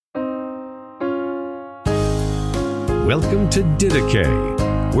Welcome to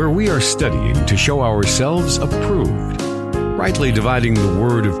Didache, where we are studying to show ourselves approved, rightly dividing the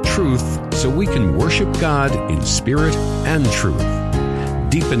word of truth so we can worship God in spirit and truth,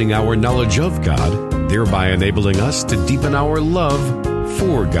 deepening our knowledge of God, thereby enabling us to deepen our love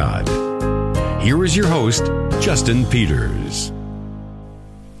for God. Here is your host, Justin Peters.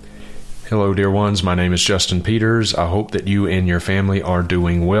 Hello, dear ones. My name is Justin Peters. I hope that you and your family are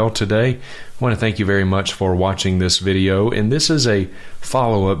doing well today. I want to thank you very much for watching this video, and this is a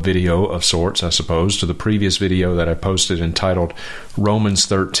follow-up video of sorts, I suppose, to the previous video that I posted entitled Romans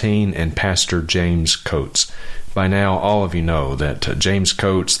 13 and Pastor James Coates. By now, all of you know that James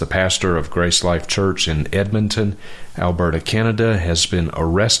Coates, the pastor of Grace Life Church in Edmonton, Alberta, Canada, has been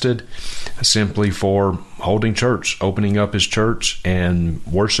arrested simply for holding church, opening up his church and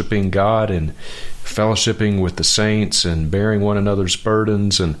worshiping God and fellowshipping with the saints and bearing one another's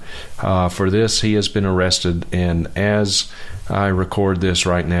burdens. And for this, he has been arrested. And as I record this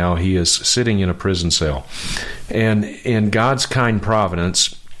right now, he is sitting in a prison cell. And in God's kind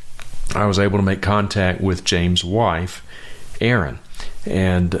providence, I was able to make contact with James' wife, Erin,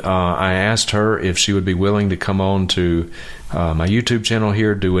 and I asked her if she would be willing to come on to my YouTube channel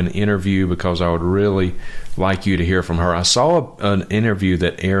here, do an interview, because I would really like you to hear from her. I saw an interview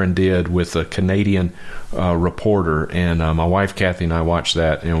that Erin did with a Canadian reporter, and my wife, Kathy, and I watched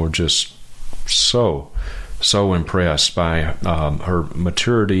that, and we're just so impressed by her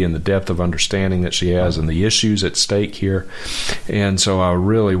maturity and the depth of understanding that she has and the issues at stake here. And so I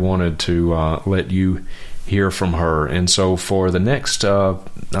really wanted to let you hear from her. And so for the next, I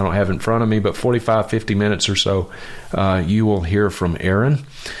don't have it in front of me, but 45-50 minutes or so, you will hear from Erin.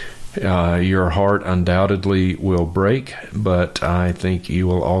 Your heart undoubtedly will break, but I think you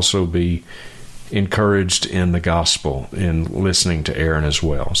will also be encouraged in the gospel in listening to Erin as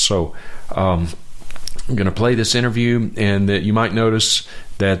well. So, I'm going to play this interview, and that you might notice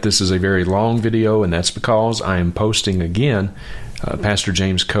that this is a very long video, and that's because I am posting again Pastor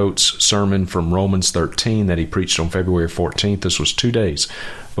James Coates' sermon from Romans 13 that he preached on February 14th. This was 2 days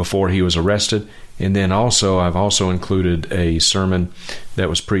before he was arrested. And then also, I've also included a sermon that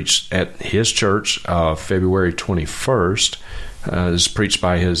was preached at his church February 21st. It was preached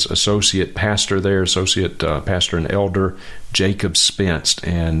by his associate pastor there, pastor and elder, Jacob Spence,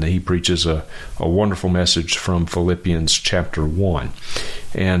 and he preaches a wonderful message from Philippians chapter 1.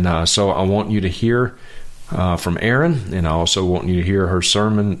 And so I want you to hear from Erin, and I also want you to hear her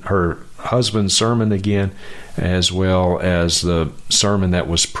sermon, her husband's sermon again, as well as the sermon that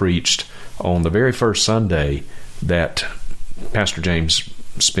was preached on the very first Sunday that Pastor James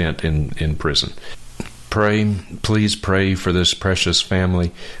spent in prison. Please pray for this precious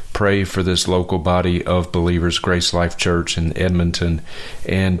family. Pray for this local body of believers, Grace Life Church in Edmonton,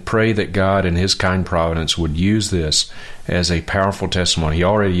 and pray that God in His kind providence would use this as a powerful testimony. He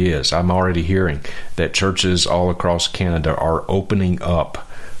already is. I'm already hearing that churches all across Canada are opening up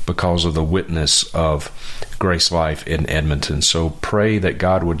because of the witness of Grace Life in Edmonton. So pray that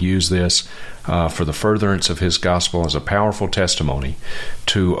God would use this for the furtherance of His gospel as a powerful testimony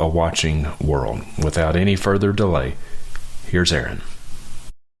to a watching world. Without any further delay, here's Erin.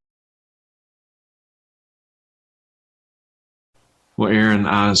 Well, Erin,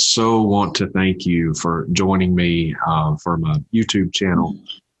 I so want to thank you for joining me for my YouTube channel,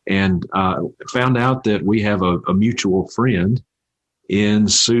 and found out that we have a mutual friend in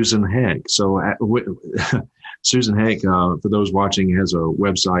Susan Heck. So Susan Heck, for those watching, has a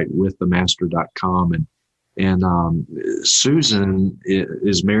website, withthemaster.com, and Susan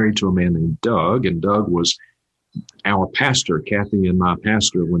is married to a man named Doug, and Doug was our pastor, Kathy and my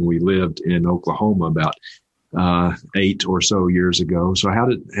pastor, when we lived in Oklahoma about 8 or so years ago. So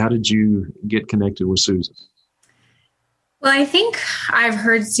how did you get connected with Susan? Well, I think I've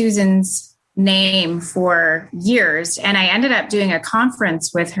heard Susan's name for years, and I ended up doing a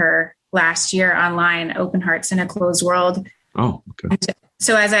conference with her last year online, Open Hearts in a Closed World. Oh, okay.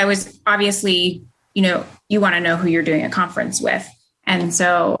 So as I was, obviously, you want to know who you're doing a conference with. And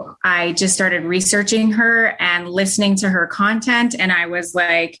so I just started researching her and listening to her content. And I was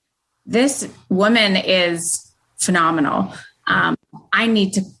like, this woman is phenomenal. I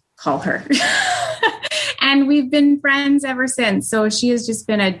need to call her. And we've been friends ever since. So she has just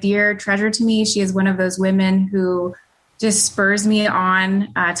been a dear treasure to me. She is one of those women who just spurs me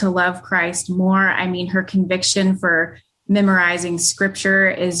on to love Christ more. I mean, her conviction for memorizing scripture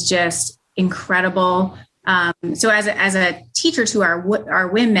is just incredible. So as a teacher to our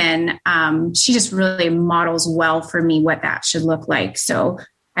women, she just really models well for me what that should look like. So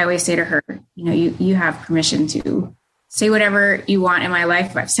I always say to her, you have permission to say whatever you want in my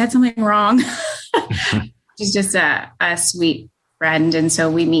life. If I've said something wrong, she's just a sweet friend. And so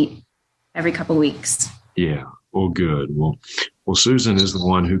we meet every couple of weeks. Yeah. Well, good. Well, Susan is the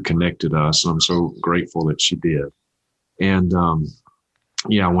one who connected us. I'm so grateful that she did. And,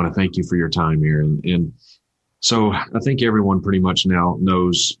 I want to thank you for your time here. And so I think everyone pretty much now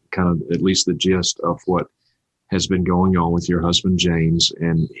knows kind of at least the gist of what has been going on with your husband, James,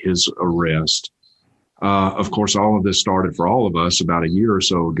 and his arrest. Of course, all of this started for all of us about a year or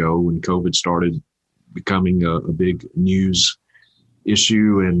so ago when COVID started becoming a big news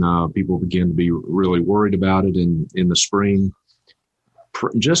issue, and people began to be really worried about it. And in the spring,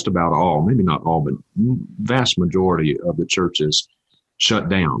 just about all, maybe not all, but vast majority of the churches shut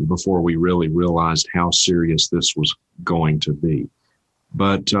down before we really realized how serious this was going to be.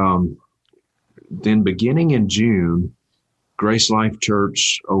 But then beginning in June, Grace Life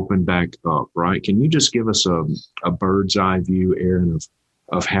Church opened back up, right? Can you just give us a bird's eye view, Erin,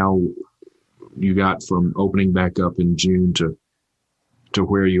 of how you got from opening back up in June to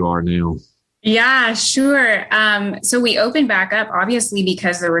where you are now? Yeah, sure. So we opened back up, obviously,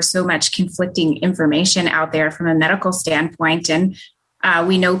 because there was so much conflicting information out there from a medical standpoint. And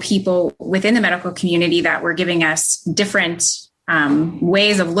we know people within the medical community that were giving us different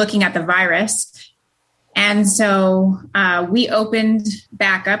ways of looking at the virus. And so we opened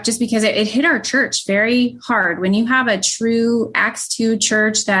back up just because it hit our church very hard. When you have a true Acts 2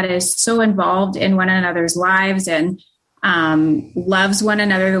 church that is so involved in one another's lives and loves one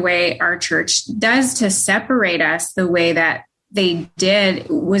another the way our church does, to separate us the way that they did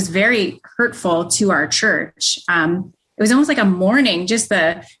was very hurtful to our church. It was almost like a mourning, just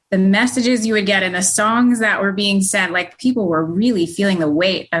the messages you would get and the songs that were being sent, like people were really feeling the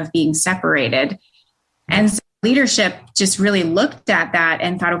weight of being separated. And so leadership just really looked at that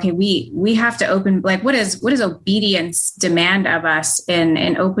and thought, okay, we have to open, like, what is obedience demand of us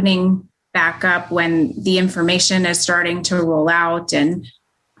in opening back up when the information is starting to roll out. And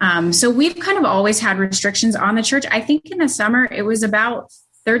so we've kind of always had restrictions on the church. I think in the summer, it was about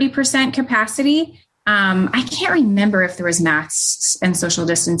 30% capacity. I can't remember if there was masks and social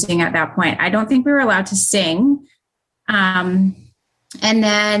distancing at that point. I don't think we were allowed to sing. And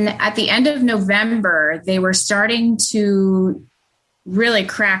then at the end of November, they were starting to really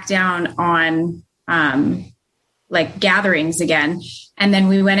crack down on like gatherings again. And then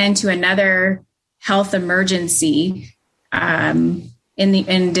we went into another health emergency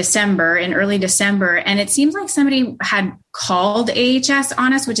in December, in early December. And it seems like somebody had called AHS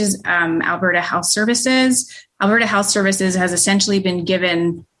on us, which is Alberta Health Services. Alberta Health Services has essentially been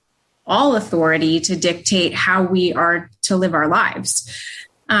given all authority to dictate how we are to live our lives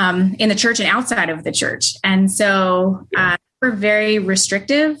in the church and outside of the church. And so we're very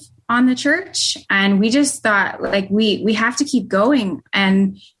restrictive on the church. And we just thought, like, we have to keep going.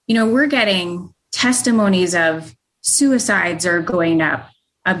 And, you know, we're getting testimonies of suicides are going up,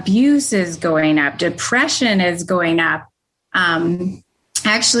 abuse is going up, depression is going up. I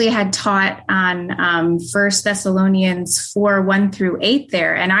actually had taught on 1 Thessalonians 4:1-8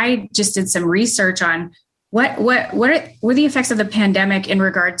 there. And I just did some research on what were the effects of the pandemic in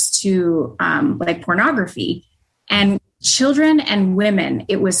regards to like pornography and children and women.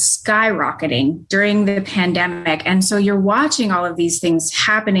 It was skyrocketing during the pandemic. And so you're watching all of these things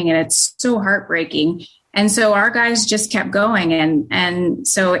happening, and it's so heartbreaking. And so our guys just kept going. And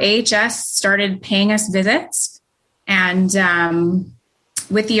so AHS started paying us visits and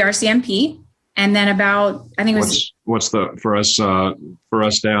with the RCMP. And then about, I think it was... What's the, for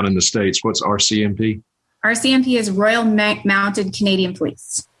us down in the States, what's RCMP? RCMP is Royal Mounted Canadian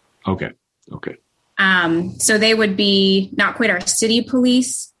Police. Okay. So they would be not quite our city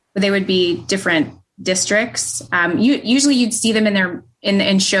police, but they would be different districts. Usually you'd see them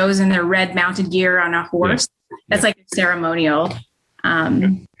in shows in their red mounted gear on a horse. Yeah. That's like a ceremonial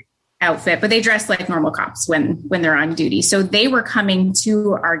outfit, but they dress like normal cops when they're on duty. So they were coming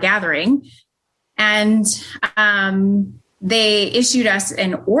to our gathering, and they issued us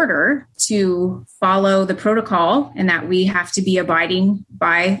an order to follow the protocol and that we have to be abiding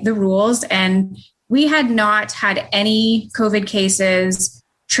by the rules. And we had not had any COVID cases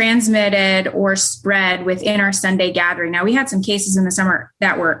transmitted or spread within our Sunday gathering. Now, we had some cases in the summer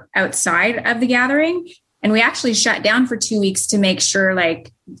that were outside of the gathering, and we actually shut down for 2 weeks to make sure,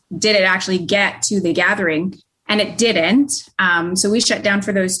 like, did it actually get to the gathering? And it didn't. So we shut down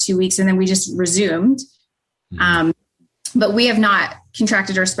for those 2 weeks, and then we just resumed. Mm-hmm. But we have not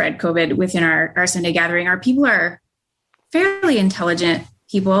contracted or spread COVID within our Sunday gathering. Our people are fairly intelligent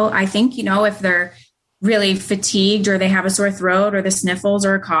people. I think, you know, if they're really fatigued or they have a sore throat or the sniffles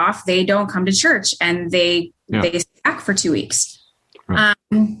or a cough, they don't come to church, and they stay back for 2 weeks. Right.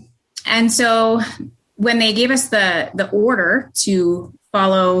 And so when they gave us the order to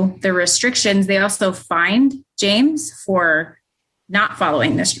follow the restrictions, they also fined James for not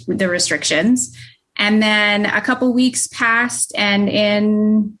following the restrictions. And then a couple weeks passed, and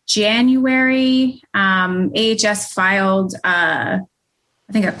in January, AHS filed, I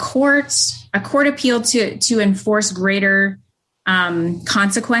think, a court appeal to enforce greater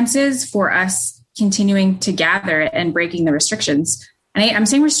consequences for us continuing to gather and breaking the restrictions. And I'm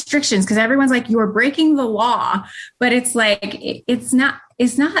saying restrictions because everyone's like, you're breaking the law, but it's like, it's not the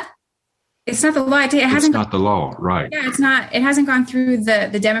law. It's not the law, right? Yeah, it's not. It hasn't gone through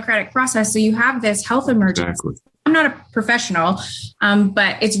the democratic process. So you have this health emergency. Exactly. I'm not a professional,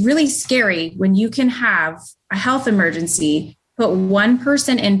 but it's really scary when you can have a health emergency, put one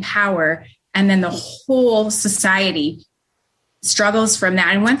person in power, and then the whole society struggles from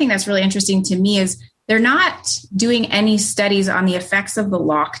that. And one thing that's really interesting to me is they're not doing any studies on the effects of the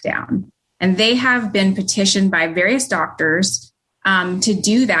lockdown. And they have been petitioned by various doctors to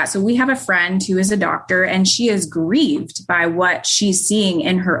do that. So we have a friend who is a doctor, and she is grieved by what she's seeing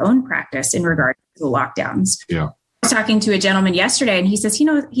in her own practice in regard to the lockdowns. Yeah. I was talking to a gentleman yesterday, and he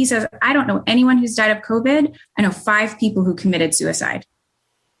says, I don't know anyone who's died of COVID. I know 5 people who committed suicide.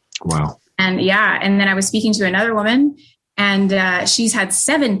 Wow. And then I was speaking to another woman, and she's had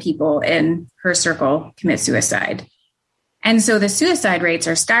 7 people in her circle commit suicide. And so the suicide rates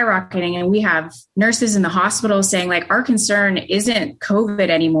are skyrocketing, and we have nurses in the hospital saying, like, our concern isn't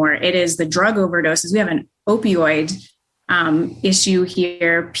COVID anymore. It is the drug overdoses. We have an opioid issue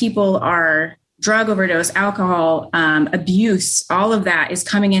here. People are drug overdose, alcohol abuse. All of that is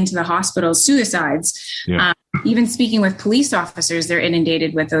coming into the hospital. Suicides. Yeah. Even speaking with police officers, they're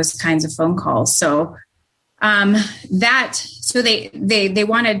inundated with those kinds of phone calls. So they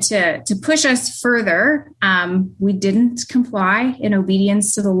wanted to push us further. We didn't comply in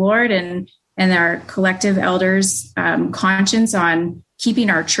obedience to the Lord and our collective elders' conscience on keeping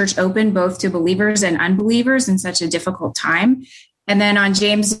our church open both to believers and unbelievers in such a difficult time. And then on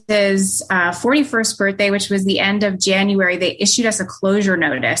James's 41st birthday, which was the end of January, they issued us a closure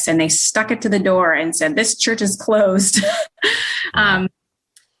notice, and they stuck it to the door and said, this church is closed.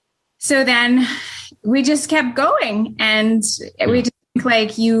 So then we just kept going, and we just think,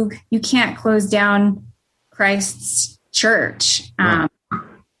 like, you can't close down Christ's church. Right.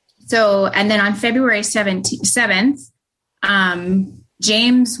 And then on February 7th,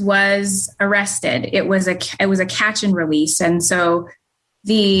 James was arrested. It was a catch and release. And so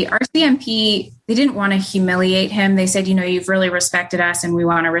the RCMP, they didn't want to humiliate him. They said, you've really respected us, and we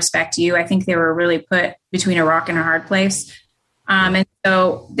want to respect you. I think they were really put between a rock and a hard place. And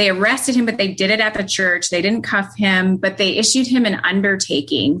so they arrested him, but they did it at the church. They didn't cuff him, but they issued him an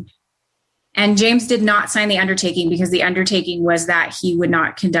undertaking. And James did not sign the undertaking because the undertaking was that he would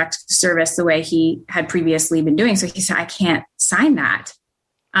not conduct service the way he had previously been doing. So he said, I can't sign that.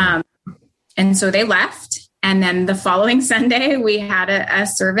 And so they left. And then the following Sunday, we had a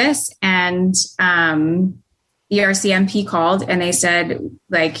service, and the RCMP called, and they said,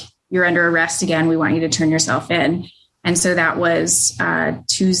 like, you're under arrest again. We want you to turn yourself in. And so that was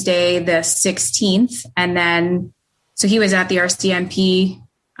Tuesday, the 16th. And then, so he was at the RCMP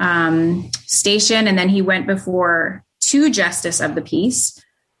station, and then he went before 2 justice of the peace.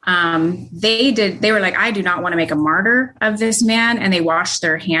 They were like, I do not want to make a martyr of this man. And they washed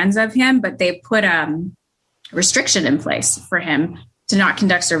their hands of him, but they put restriction in place for him to not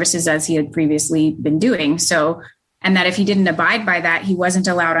conduct services as he had previously been doing. So, and that if he didn't abide by that, he wasn't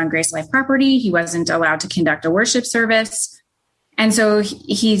allowed on Grace Life property. He wasn't allowed to conduct a worship service. And so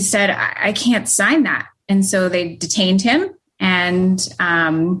he said, I can't sign that. And so they detained him, and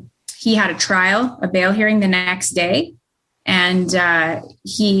he had a bail hearing the next day. And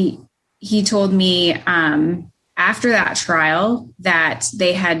he told me after that trial that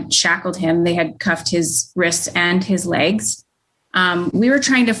they had shackled him. They had cuffed his wrists and his legs. We were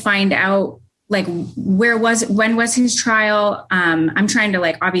trying to find out, like, when was his trial? I'm trying to,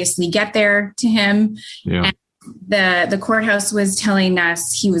 like, obviously get there to him. Yeah. And the courthouse was telling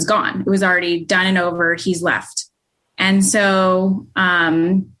us he was gone. It was already done and over. He's left. And so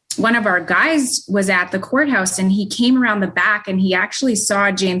one of our guys was at the courthouse, and he came around the back, and he actually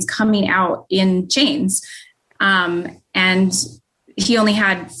saw James coming out in chains. And he only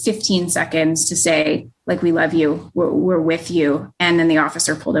had 15 seconds to say, like, we love you. We're with you. And then the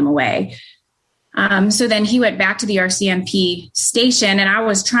officer pulled him away. So then he went back to the RCMP station, and I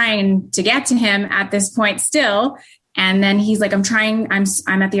was trying to get to him at this point still. And then he's like, I'm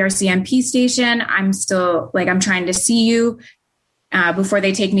at the RCMP station. I'm still, like, I'm trying to see you before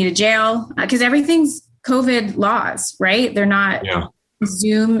they take me to jail, because everything's COVID laws, right? They're not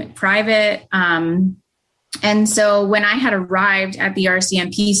Zoom private. And so when I had arrived at the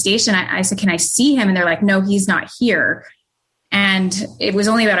RCMP station, I said, can I see him? And they're like, no, he's not here. And it was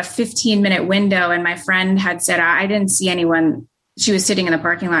only about a 15-minute window. And my friend had said, I didn't see anyone. She was sitting in the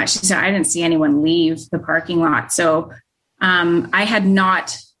parking lot. She said, I didn't see anyone leave the parking lot. So I had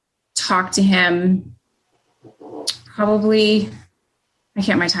not talked to him probably, I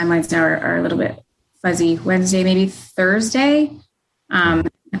can't, my timelines now are a little bit fuzzy, Wednesday, maybe Thursday.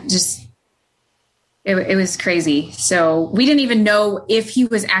 It was crazy. So we didn't even know if he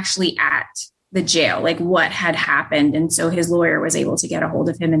was actually at the jail, like what had happened. And so his lawyer was able to get a hold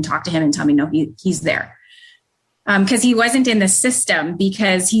of him and talk to him and tell me, no, he's there. Because he wasn't in the system,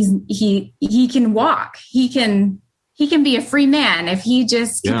 because he can walk. He can be a free man if he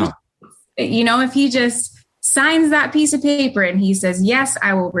just, if he just signs that piece of paper and he says, yes,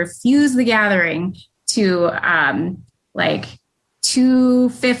 I will refuse the gathering to like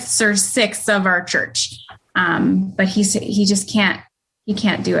 2/5 or 6 of our church. But he just can't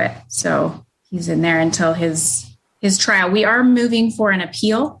do it. So he's in there until his trial. We are moving for an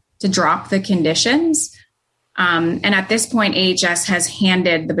appeal to drop the conditions. And at this point, AHS has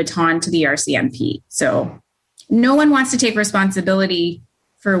handed the baton to the RCMP. So no one wants to take responsibility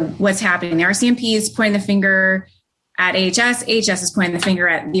for what's happening. The RCMP is pointing the finger at AHS. AHS is pointing the finger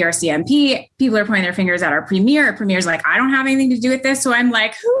at the RCMP. People are pointing their fingers at our premier. Our premier's like, I don't have anything to do with this. So I'm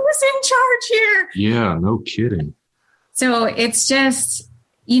like, who's in charge here? Yeah, no kidding. So it's just,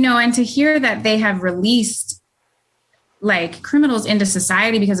 and to hear that they have released like criminals into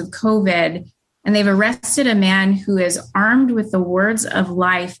society because of COVID, and they've arrested a man who is armed with the words of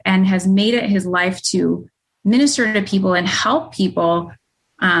life and has made it his life to minister to people and help people,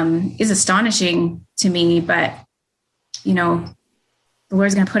 is astonishing to me. But, the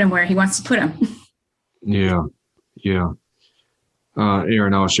Lord's going to put him where he wants to put him. Yeah.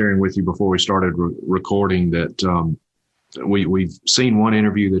 Aaron, I was sharing with you before we started recording that we've seen one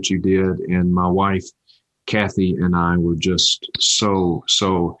interview that you did, and my wife, Kathy, and I were just so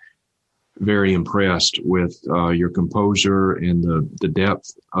very impressed with your composure and the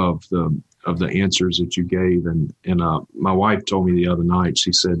depth of the answers that you gave. And my wife told me the other night,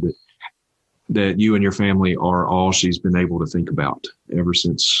 she said that you and your family are all she's been able to think about ever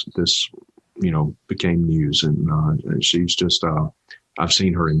since this, became news. And she's just, I've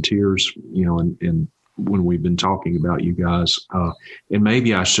seen her in tears, and when we've been talking about you guys, and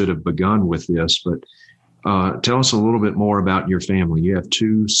maybe I should have begun with this, but tell us a little bit more about your family. You have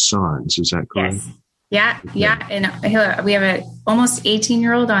 2 sons, is that correct? Yes. Yeah. And we have a almost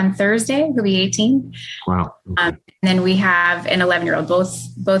 18-year-old on Thursday. He'll be 18. Wow. Okay. And then we have an 11-year-old,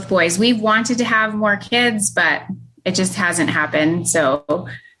 both boys. We've wanted to have more kids, but it just hasn't happened. So,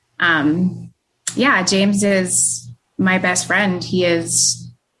 James is my best friend. He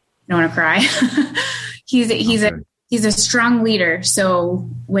is, I don't want to cry. He's a strong leader. So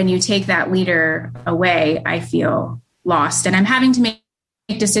when you take that leader away, I feel lost, and I'm having to make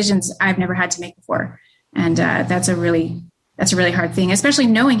decisions I've never had to make before. And that's a really hard thing, especially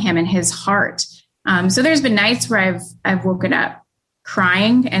knowing him and his heart. So there's been nights where I've woken up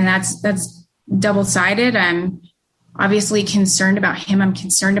crying, and that's double-sided. I'm obviously concerned about him. I'm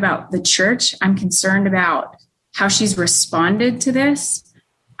concerned about the church. I'm concerned about how she's responded to this.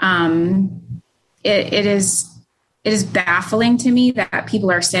 It is baffling to me that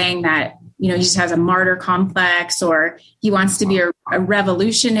people are saying that, he just has a martyr complex, or he wants to be a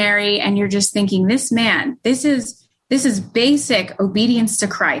revolutionary. And you're just thinking, this man, this is basic obedience to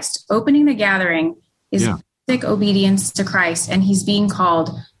Christ. Opening the gathering is basic obedience to Christ. And he's being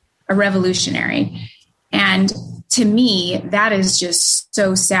called a revolutionary. And to me, that is just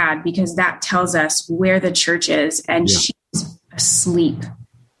so sad, because that tells us where the church is, and she's asleep.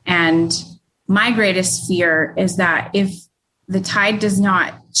 And my greatest fear is that if the tide does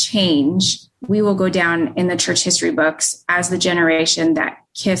not change, we will go down in the church history books as the generation that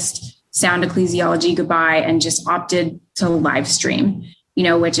kissed sound ecclesiology goodbye and just opted to live stream,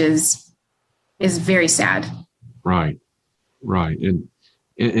 which is very sad. Right.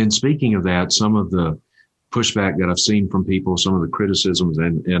 And speaking of that, some of the pushback that I've seen from people, some of the criticisms,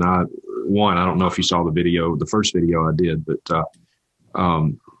 and I don't know if you saw the first video I did, but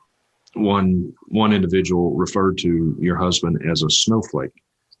one individual referred to your husband as a snowflake.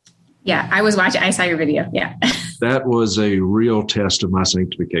 Yeah, I was watching. I saw your video. Yeah. That was a real test of my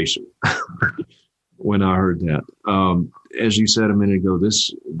sanctification when I heard that. As you said a minute ago,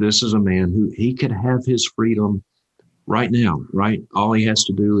 this is a man who he could have his freedom right now, right? All he has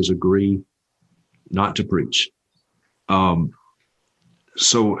to do is agree not to preach.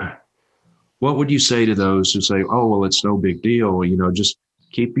 So what would you say to those who say, oh, well, it's no big deal. Just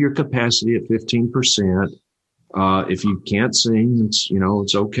keep your capacity at 15%. If you can't sing,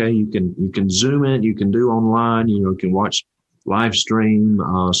 it's okay. You can Zoom it. You can do online. You can watch live stream.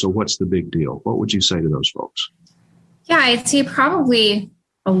 So what's the big deal? What would you say to those folks? Yeah, I'd say probably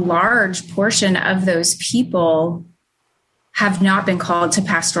a large portion of those people have not been called to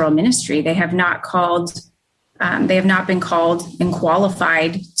pastoral ministry. They have not been called and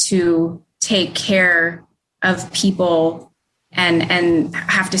qualified to take care of people and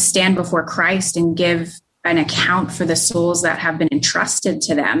have to stand before Christ and give an account for the souls that have been entrusted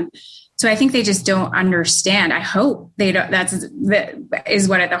to them. So I think they just don't understand. I hope they don't. That is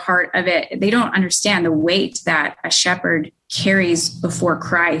what at the heart of it. They don't understand the weight that a shepherd carries before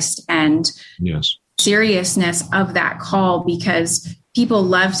Christ and seriousness of that call, because people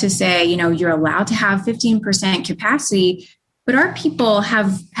love to say, you're allowed to have 15% capacity, but our people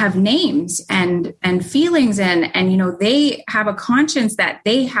have names and feelings and they have a conscience that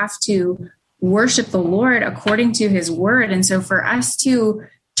they have to worship the Lord according to his word. And so for us to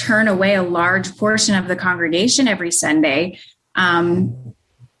turn away a large portion of the congregation every Sunday,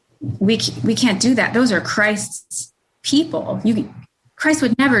 we can't do that. Those are Christ's people. Christ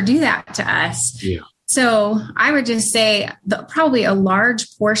would never do that to us. Yeah. So I would just say probably a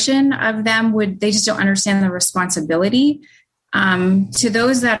large portion of them they just don't understand the responsibility. To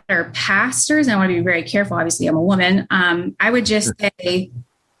those that are pastors, and I want to be very careful, obviously I'm a woman. I would just say,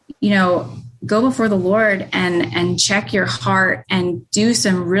 go before the Lord and check your heart and do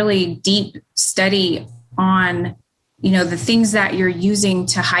some really deep study on, the things that you're using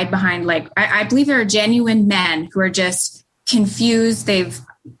to hide behind. Like, I believe there are genuine men who are just confused. They've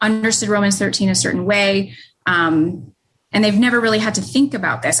understood Romans 13 a certain way. And they've never really had to think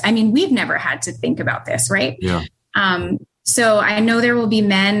about this. I mean, we've never had to think about this, right? Yeah. So I know there will be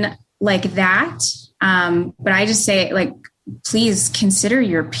men like that. But I just say, please consider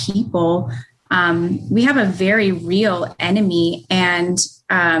your people. We have a very real enemy, and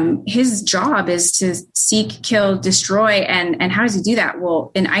his job is to seek, kill, destroy. And how does he do that?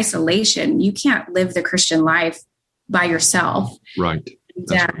 Well, in isolation. You can't live the Christian life by yourself. Right.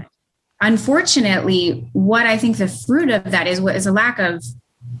 Right. Unfortunately, what I think the fruit of that is a lack of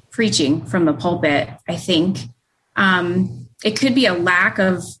preaching from the pulpit, I think. It could be a lack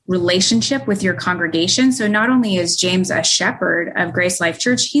of relationship with your congregation. So not only is James a shepherd of Grace Life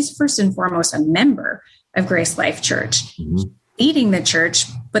Church, he's first and foremost a member of Grace Life Church, leading the church.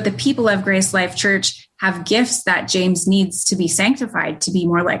 But the people of Grace Life Church have gifts that James needs to be sanctified to be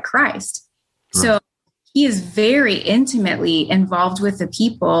more like Christ. Right. So he is very intimately involved with the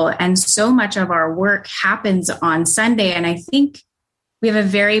people. And so much of our work happens on Sunday. And I think we have a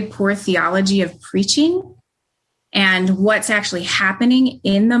very poor theology of preaching and what's actually happening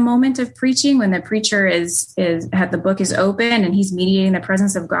in the moment of preaching when the preacher the book is open and he's mediating the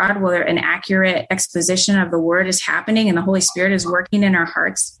presence of God, where an accurate exposition of the word is happening and the Holy Spirit is working in our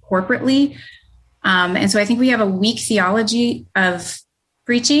hearts corporately. And so I think we have a weak theology of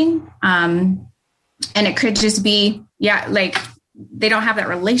preaching. And it could just be, they don't have that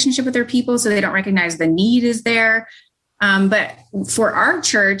relationship with their people, so they don't recognize the need is there. But for our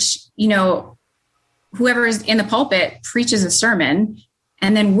church, whoever is in the pulpit preaches a sermon,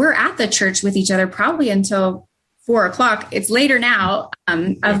 and then we're at the church with each other probably until 4:00. It's later now,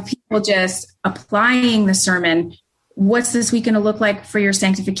 of people just applying the sermon. What's this week going to look like for your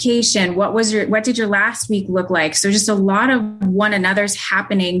sanctification? What did your last week look like? So just a lot of one another's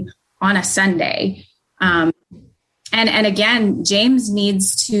happening on a Sunday. And again, James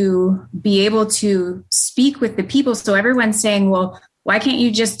needs to be able to speak with the people. So everyone's saying, well, why can't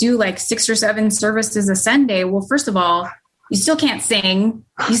you just do 6 or 7 services a Sunday? Well, first of all, you still can't sing.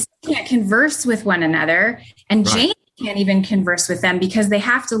 You still can't converse with one another. And right. James can't even converse with them because they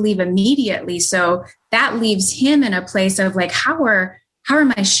have to leave immediately. So that leaves him in a place of how are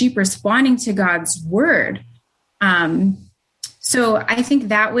my sheep responding to God's word? So I think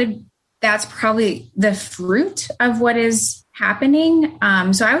that's probably the fruit of what is happening.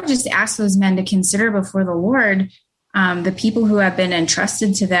 So I would just ask those men to consider before the Lord the people who have been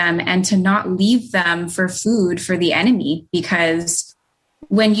entrusted to them, and to not leave them for food for the enemy, because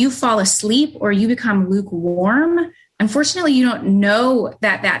when you fall asleep or you become lukewarm, unfortunately, you don't know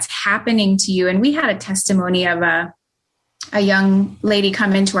that that's happening to you. And we had a testimony of a young lady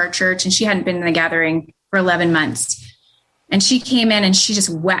come into our church, and she hadn't been in the gathering for 11 months. And she came in and she just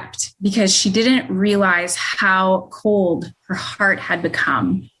wept because she didn't realize how cold her heart had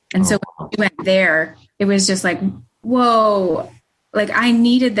become. And so when we went there, it was just whoa, I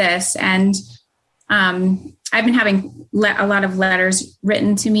needed this. And I've been having a lot of letters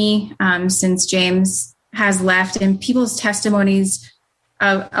written to me since James has left, and people's testimonies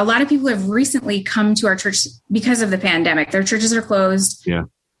a lot of people have recently come to our church because of the pandemic. Their churches are closed. Yeah.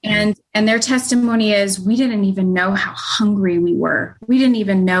 And their testimony is, we didn't even know how hungry we were. We didn't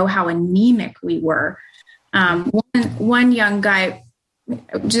even know how anemic we were. One young guy,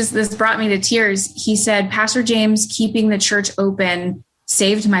 this brought me to tears. He said, Pastor James, keeping the church open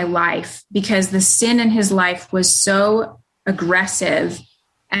saved my life, because the sin in his life was so aggressive,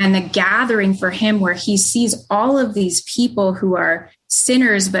 and the gathering for him, where he sees all of these people who are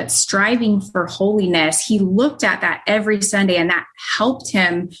sinners but striving for holiness, he looked at that every Sunday, and that helped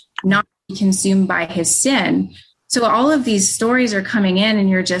him not be consumed by his sin. So all of these stories are coming in, and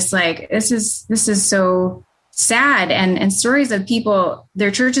you're just like, this is so sad. And stories of people,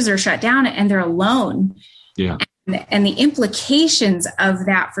 their churches are shut down and they're alone. Yeah. And the implications of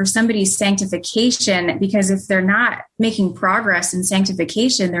that for somebody's sanctification, because if they're not making progress in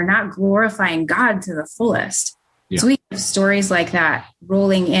sanctification, they're not glorifying God to the fullest. Yeah. So we have stories like that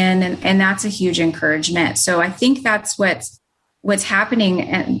rolling in, and that's a huge encouragement. So I think that's what's happening.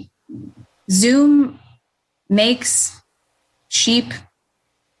 And Zoom makes sheep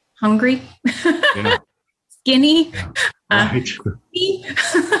hungry, yeah. skinny, right.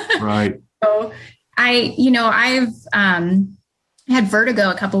 Right. So I've had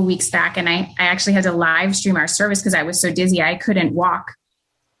vertigo a couple of weeks back, and I actually had to live stream our service because I was so dizzy I couldn't walk.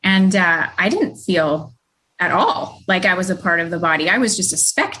 And I didn't feel at all like I was a part of the body. I was just a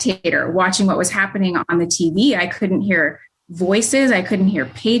spectator watching what was happening on the TV. I couldn't hear voices. I couldn't hear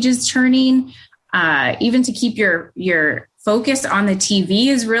pages turning. Even to keep your focus on the TV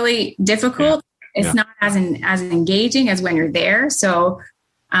is really difficult. Yeah. It's not as engaging as when you're there. So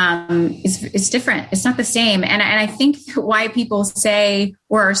it's different. It's not the same. And I think why people say,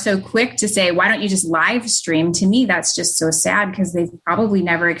 or are so quick to say, why don't you just live stream? To me, that's just so sad, because they've probably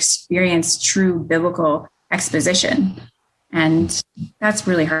never experienced true biblical exposition. And that's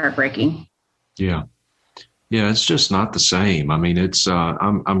really heartbreaking. Yeah. Yeah. It's just not the same. I mean, it's,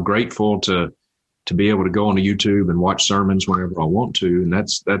 I'm grateful to be able to go onto YouTube and watch sermons whenever I want to. And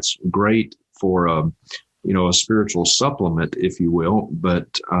that's great for, a spiritual supplement, if you will, but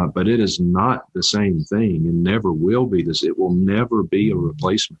it is not the same thing, and never will be this. It will never be a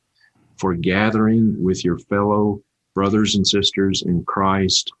replacement for gathering with your fellow brothers and sisters in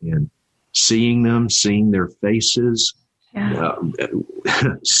Christ and seeing their faces,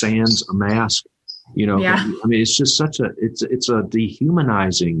 sans a mask, Yeah. I mean, it's just it's a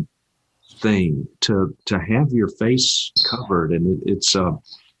dehumanizing thing to have your face covered, and it's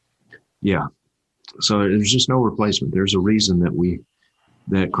So there's just no replacement. There's a reason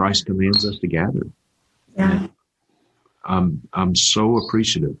that Christ commands us to gather. Yeah. And I'm so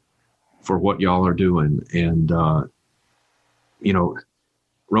appreciative for what y'all are doing. And,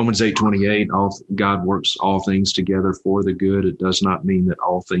 Romans 8:28, God works all things together for the good. It does not mean that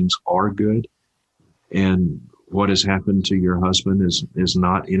all things are good. And what has happened to your husband is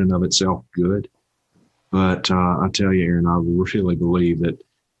not in and of itself good. But I tell you, Aaron, I really believe that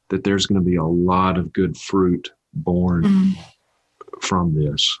there's going to be a lot of good fruit born from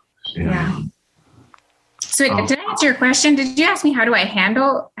this. Yeah. So did I answer your question? Did you ask me how do I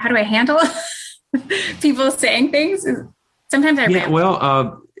handle people saying things? Sometimes I ramble.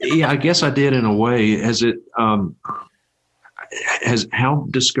 Well, I guess I did in a way. Has it how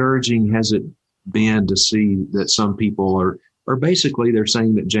discouraging has it been to see that some people are basically, they're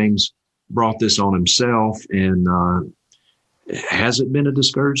saying that James brought this on himself, and has it been a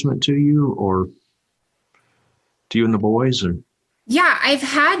discouragement to you, or to you and the boys? Or? Yeah, I've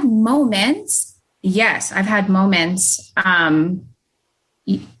had moments. Yes, I've had moments.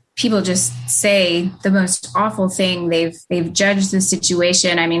 People just say the most awful thing. They've judged the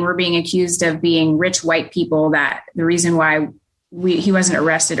situation. I mean, we're being accused of being rich white people, that the reason why he wasn't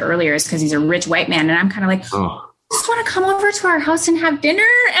arrested earlier is because he's a rich white man. And I'm kind of like, just want to come over to our house and have dinner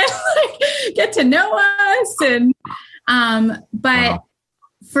and get to know us. And but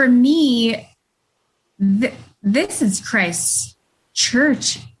for me, this is Christ's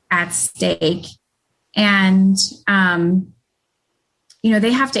church at stake. And,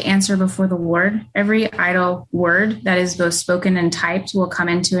 they have to answer before the Lord. Every idle word that is both spoken and typed will come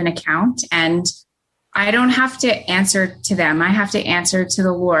into an account. And I don't have to answer to them. I have to answer to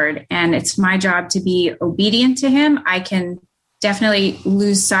the Lord. And it's my job to be obedient to him. I can definitely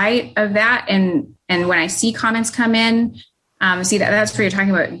lose sight of that. And when I see comments come in, that's where you're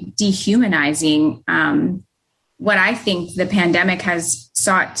talking about dehumanizing. What I think the pandemic has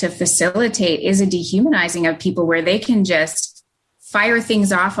sought to facilitate is a dehumanizing of people, where they can just fire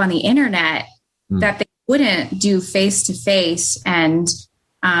things off on the internet that they wouldn't do face to face and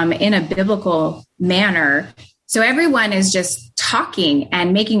in a biblical manner. so everyone is just talking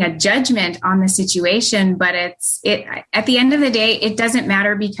and making a judgment on the situation. But at the end of the day, it doesn't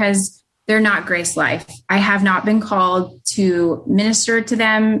matter because they're not Grace Life. I have not been called to minister to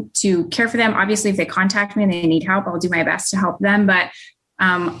them, to care for them. Obviously, if they contact me and they need help, I'll do my best to help them. But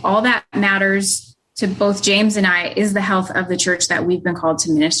all that matters to both James and I is the health of the church that we've been called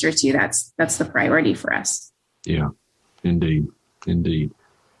to minister to. That's the priority for us. Yeah, indeed.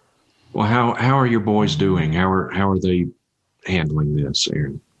 Well, how are your boys doing? How are they handling this,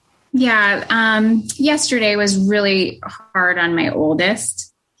 Erin? Yeah, yesterday was really hard on my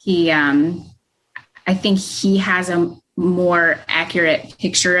oldest. I think he has a more accurate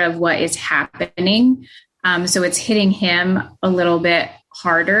picture of what is happening. So it's hitting him a little bit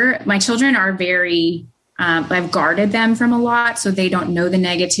harder. My children are I've guarded them from a lot, so they don't know the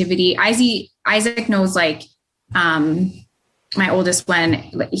negativity. Isaac knows, like, my oldest one,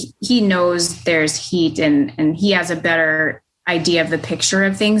 he knows there's heat and he has a better idea of the picture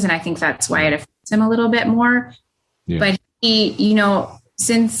of things. And I think that's why it affects him a little bit more. Yeah. But he,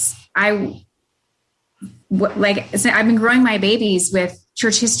 since I've been growing my babies with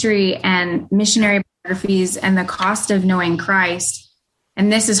church history and missionary biographies and the cost of knowing Christ. And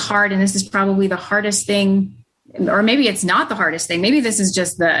this is hard. And this is probably the hardest thing, or maybe it's not the hardest thing. Maybe this is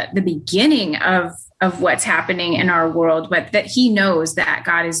just the beginning of what's happening in our world, but that he knows that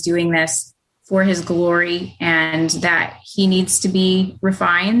God is doing this for his glory and that he needs to be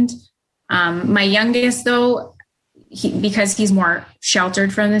refined. My youngest, though, because he's more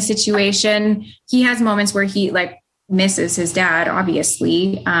sheltered from the situation, he has moments where he misses his dad,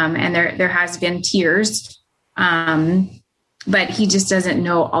 obviously. And there has been tears. But he just doesn't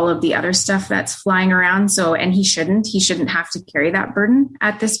know all of the other stuff that's flying around. So, and he shouldn't have to carry that burden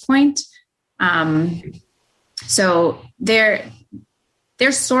at this point. So they're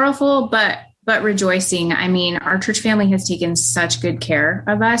sorrowful, but rejoicing. I mean, our church family has taken such good care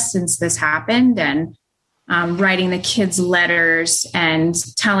of us since this happened, and writing the kids letters and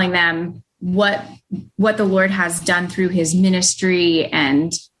telling them what the Lord has done through his ministry.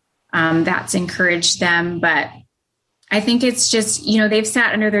 And that's encouraged them. But I think it's just, they've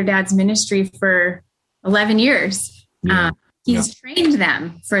sat under their dad's ministry for 11 years. Yeah. He's trained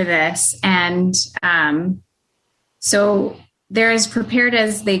them for this. And so they're as prepared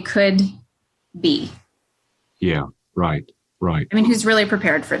as they could be. Yeah, right. I mean, who's really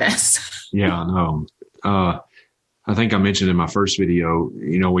prepared for this? Yeah, no. I think I mentioned in my first video,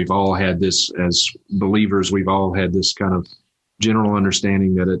 we've all had this as believers. We've all had this kind of general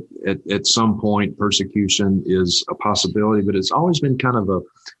understanding that at some point persecution is a possibility, but it's always been kind of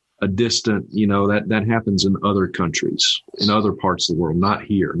a distant, that happens in other countries, in other parts of the world, not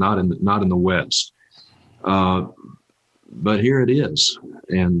here, not in the West. But here it is.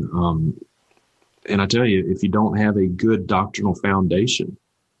 And I tell you, if you don't have a good doctrinal foundation,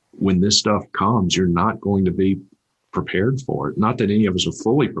 when this stuff comes, you're not going to be prepared for it. Not that any of us are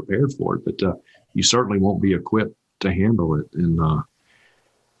fully prepared for it, but you certainly won't be equipped to handle it. And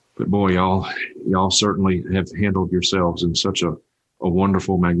but boy, y'all certainly have handled yourselves in such a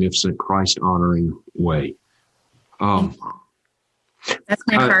wonderful, magnificent, Christ-honoring way. That's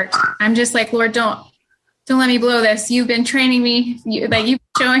my part. I'm just like, Lord, don't let me blow this. You've been training me. You've been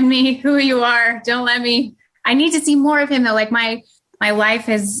showing me who you are. Don't let me. I need to see more of him, though. Like my life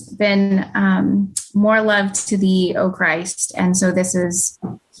has been more love to thee, O Christ. And so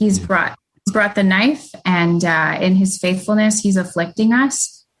he's brought the knife, and in his faithfulness, he's afflicting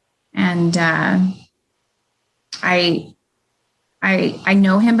us. And I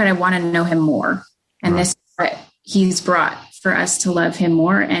know him, but I want to know him more. And This is what he's brought for us to love him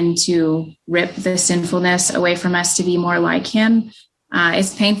more and to rip the sinfulness away from us to be more like him.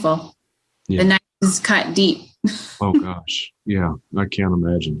 It's painful. Yeah. The knife is cut deep. Oh gosh. Yeah. I can't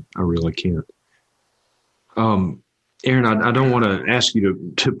imagine. I really can't. Erin, I don't want to ask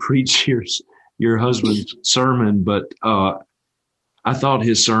you to preach your husband's sermon, but I thought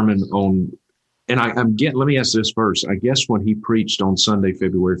his sermon on, and let me ask this first. I guess when he preached on Sunday,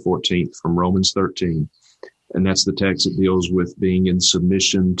 February 14th from Romans 13, and that's the text that deals with being in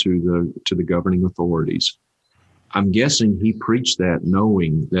submission to the governing authorities. I'm guessing he preached that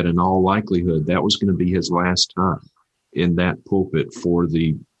knowing that in all likelihood that was going to be his last time in that pulpit for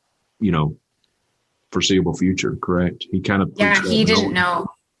the, foreseeable future, correct? He kind of he didn't know.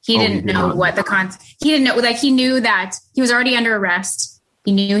 He didn't know what he didn't know. Like, he knew that he was already under arrest.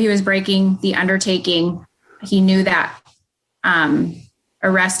 He knew he was breaking the undertaking. He knew that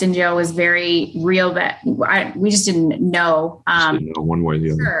arrest in jail was very real, but we just didn't know. Didn't know one way or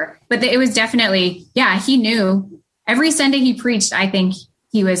the other. Sure. But it was definitely, he knew. Every Sunday he preached, I think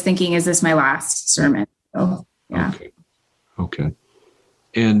he was thinking, is this my last sermon? So Yeah. Okay.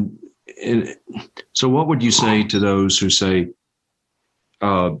 And so what would you say to those who say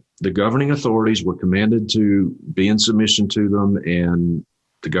the governing authorities were commanded to be in submission to them, and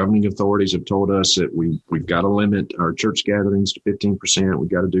the governing authorities have told us that we've got to limit our church gatherings to 15%. We've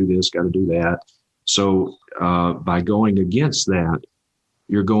got to do this, got to do that. So by going against that,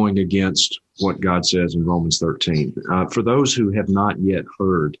 you're going against what God says in Romans 13. For those who have not yet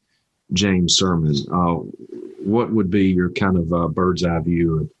heard James' sermon, what would be your kind of bird's eye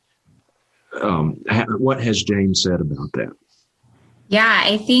view of what has James said about that? Yeah,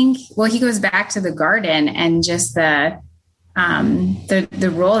 I think, he goes back to the garden and just the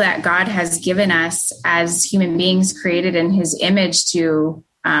role that God has given us as human beings created in his image to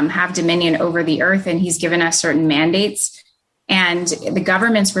have dominion over the earth. And he's given us certain mandates. And the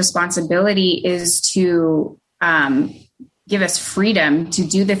government's responsibility is to give us freedom to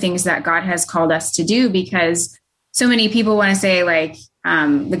do the things that God has called us to do, because so many people want to say, like,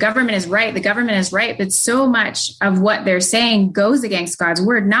 the government is right. But so much of what they're saying goes against God's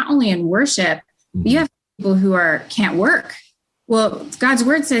word, not only in worship, but you have people who can't work. Well, God's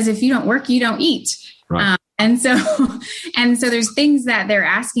word says, if you don't work, you don't eat. Right. And so there's things that they're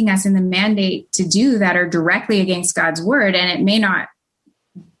asking us in the mandate to do that are directly against God's word. And it may not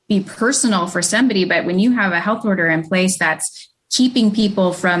be personal for somebody, but when you have a health order in place that's keeping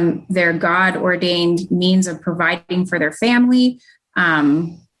people from their God ordained means of providing for their family,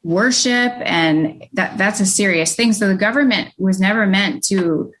 worship, and that's a serious thing. So the government was never meant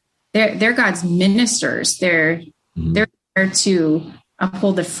to, they're God's ministers. They're there to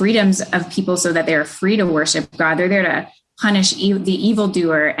uphold the freedoms of people so that they're free to worship God. They're there to punish the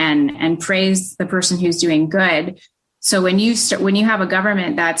evildoer and praise the person who's doing good. So when you have a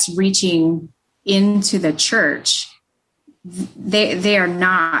government that's reaching into the church, they are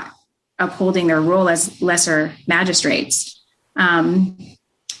not upholding their role as lesser magistrates. And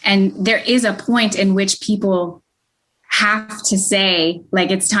there is a point in which people have to say,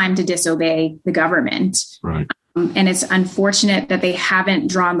 like, it's time to disobey the government. Right. And it's unfortunate that they haven't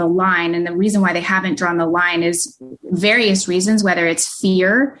drawn the line. And the reason why they haven't drawn the line is various reasons, whether it's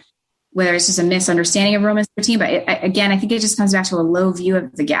fear, whether it's just a misunderstanding of Romans 13. But again, I think it just comes back to a low view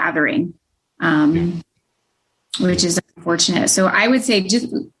of the gathering, which is unfortunate. So I would say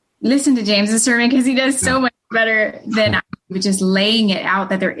just listen to James's sermon, because he does so much better than I would, just laying it out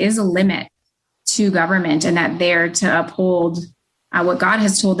that there is a limit to government and that they're to uphold what God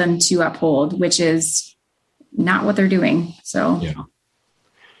has told them to uphold, which is not what they're doing. So, yeah.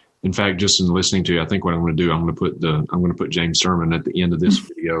 In fact, just in listening to you, I think what I'm going to do, I'm going to put James' sermon at the end of this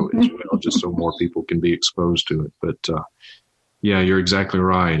video as well, just so more people can be exposed to it. But yeah, you're exactly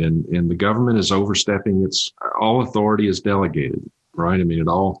right. And the government is overstepping. All authority is delegated, right? I mean, it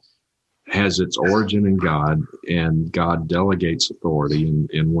all has its origin in God, and God delegates authority.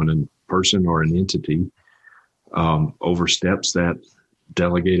 And when a person or an entity oversteps that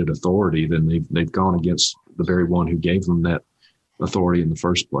delegated authority, then they've gone against the very one who gave them that authority in the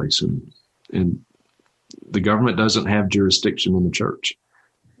first place. And the government doesn't have jurisdiction in the church.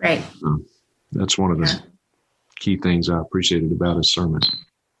 Right. That's one of the key things I appreciated about his sermon.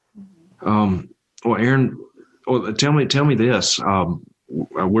 Well, Aaron, tell me this.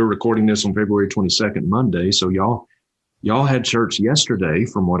 We're recording this on February 22nd, Monday. So y'all had church yesterday,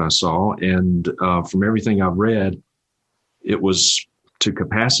 from what I saw, and from everything I've read, it was to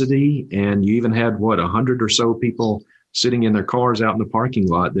capacity, and you even had 100 or so people sitting in their cars out in the parking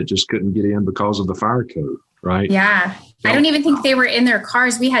lot that just couldn't get in because of the fire code, right? Yeah. I don't even think they were in their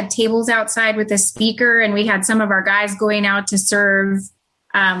cars. We had tables outside with a speaker, and we had some of our guys going out to serve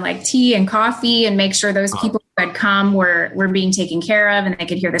like tea and coffee and make sure those people who had come were being taken care of and they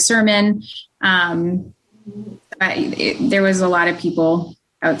could hear the sermon. There was a lot of people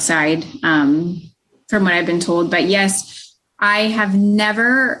outside, from what I've been told. But yes, I have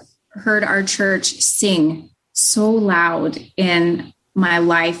never heard our church sing so loud in my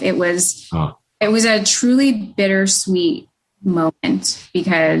life. It was a truly bittersweet moment,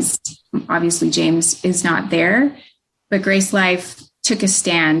 because obviously James is not there, but Grace Life took a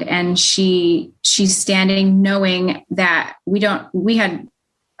stand, and she's standing knowing that we had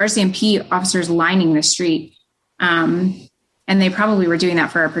RCMP officers lining the street. And they probably were doing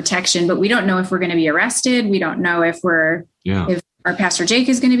that for our protection, but we don't know if we're going to be arrested. We don't know if if our Pastor Jake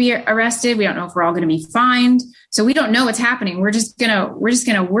is going to be arrested. We don't know if we're all going to be fined. So we don't know what's happening. We're just going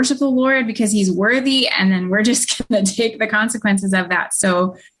to worship the Lord because he's worthy. And then we're just going to take the consequences of that.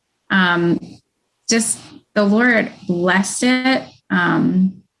 So, just the Lord blessed it.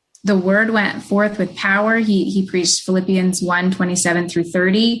 The word went forth with power. He preached Philippians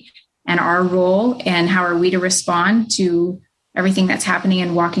 1:27-30. and our role, and how are we to respond to everything that's happening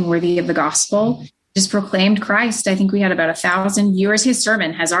and walking worthy of the gospel. Just proclaimed Christ. I think we had about 1,000 viewers. His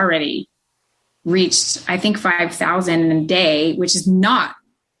sermon has already reached, I think, 5,000 a day, which is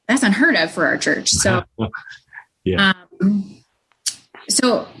that's unheard of for our church. So, yeah.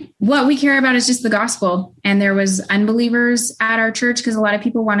 So what we care about is just the gospel. And there was unbelievers at our church because a lot of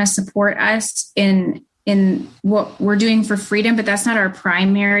people want to support us in what we're doing for freedom, but that's not our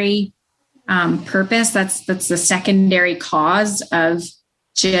primary purpose. That's the secondary cause of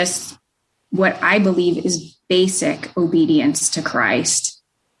just what I believe is basic obedience to Christ.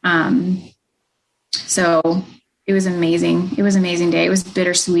 So it was amazing. It was an amazing day. It was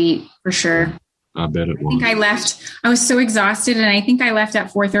bittersweet for sure. I bet it was. I think I left. I was so exhausted, and I think I left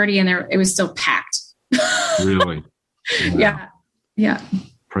at 4:30, and it was still packed. Really? Yeah.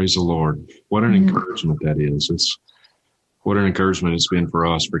 Praise the Lord. What an encouragement that is. What an encouragement it's been for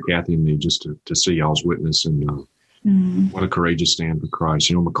us, for Kathy and me, just to see y'all's witness, and what a courageous stand for Christ.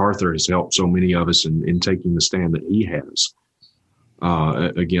 You know, MacArthur has helped so many of us in taking the stand that he has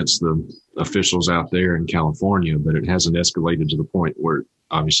against the officials out there in California, but it hasn't escalated to the point where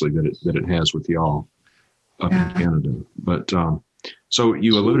obviously that it has with y'all up in Canada. But so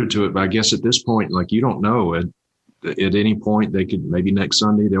you alluded to it, but I guess at this point, like, you don't know at any point they could, maybe next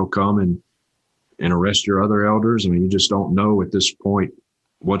Sunday they'll come and arrest your other elders. I mean, you just don't know at this point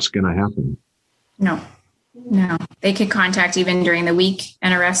what's going to happen. No, they could contact even during the week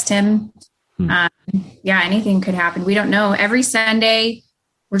and arrest him. Anything could happen. We don't know. Every Sunday,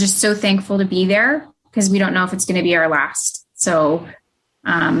 we're just so thankful to be there because we don't know if it's going to be our last. So,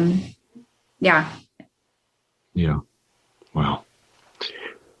 Yeah. Wow.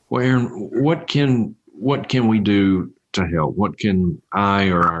 Well, Aaron, what can we do to help? What can I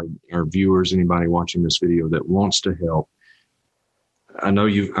or our viewers, anybody watching this video that wants to help? I know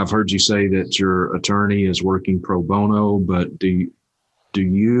I've heard you say that your attorney is working pro bono, but do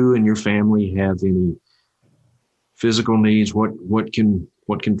you and your family have any physical needs? What can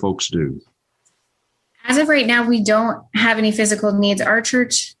folks do? As of right now, we don't have any physical needs. Our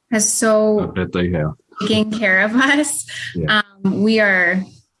church has I bet they have taken care of us. Yeah. We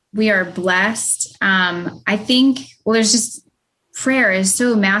are blessed. I think, there's just, prayer is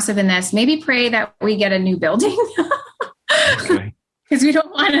so massive in this. Maybe pray that we get a new building. Okay. Because we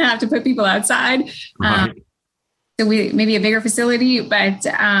don't want to have to put people outside. Right. So maybe a bigger facility, but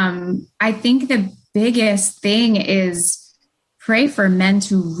I think the biggest thing is pray for men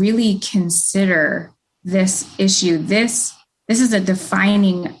to really consider this issue. This is a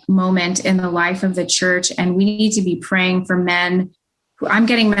defining moment in the life of the church, and we need to be praying for men. I'm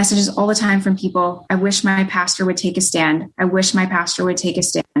getting messages all the time from people. I wish my pastor would take a stand. I wish my pastor would take a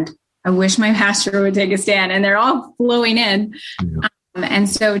stand. I wish my pastor would take a stand. And they're all flowing in. Yeah. And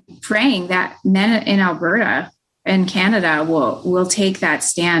so praying that men in Alberta and Canada will take that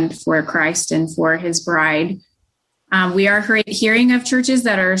stand for Christ and for his bride. We are hearing of churches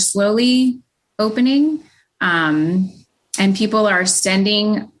that are slowly opening, and people are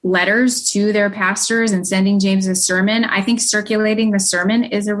sending letters to their pastors and sending James's sermon. I think circulating the sermon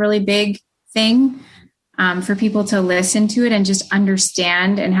is a really big thing for people to listen to it and just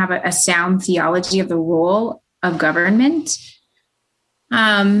understand and have a sound theology of the role of government.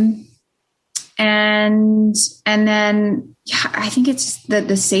 And then I think it's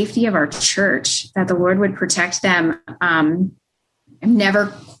the safety of our church, that the Lord would protect them. I've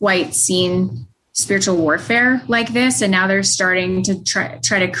never quite seen spiritual warfare like this. And now they're starting to try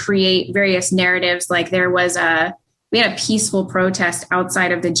to create various narratives. Like we had a peaceful protest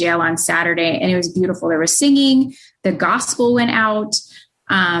outside of the jail on Saturday, and it was beautiful. There was singing, the gospel went out,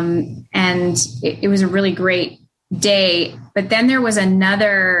 and it was a really great day. But then there was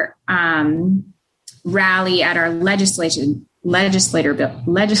another rally at our legislation building,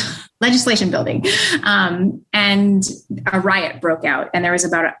 and a riot broke out, and there was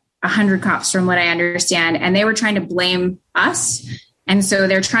about 100 cops, from what I understand, and they were trying to blame us. And so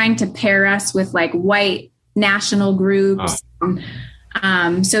they're trying to pair us with like white national groups.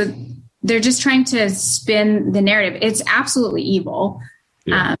 So they're just trying to spin the narrative. It's absolutely evil.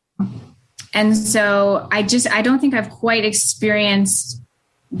 Yeah. And so I don't think I've quite experienced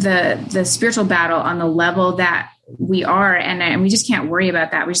the spiritual battle on the level that we are. And we just can't worry about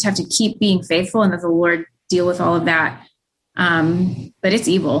that. We just have to keep being faithful and let the Lord deal with all of that. But it's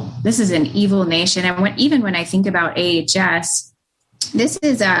evil. This is an evil nation. And even when I think about AHS, this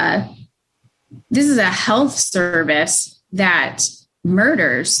is a health service that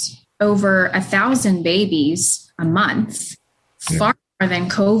murders over 1,000 babies a month, far more than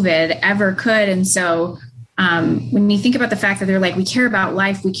COVID ever could. And so when you think about the fact that they're like, we care about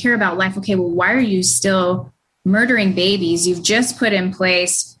life. Okay, well, why are you still murdering babies? You've just put in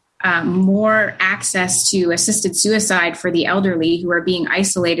place more access to assisted suicide for the elderly who are being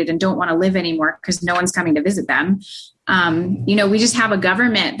isolated and don't want to live anymore because no one's coming to visit them. We just have a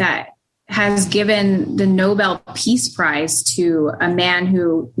government that has given the Nobel Peace Prize to a man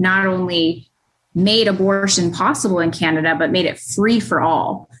who not only made abortion possible in Canada, but made it free for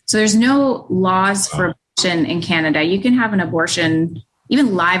all. So there's no laws for abortion in Canada. You can have an abortion,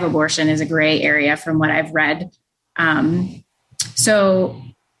 even live abortion is a gray area from what I've read. So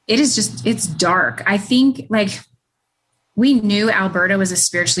it's dark. I think we knew Alberta was a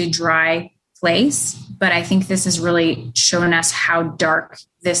spiritually dry place, but I think this has really shown us how dark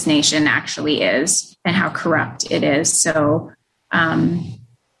this nation actually is and how corrupt it is. So,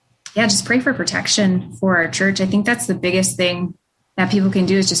 just pray for protection for our church. I think that's the biggest thing that people can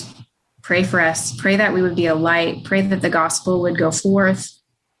do is just pray for us, pray that we would be a light, pray that the gospel would go forth,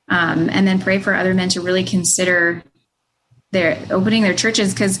 and then pray for other men to really consider opening their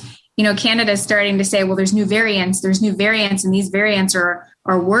churches. Because, Canada is starting to say, well, there's new variants, and these variants are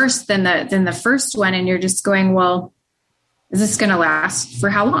worse than the first one. And you're just going, well, is this going to last for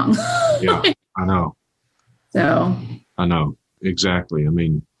how long? Yeah, I know. So I know exactly. I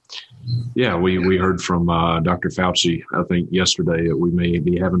mean, yeah, we heard from Dr. Fauci, I think yesterday, that we may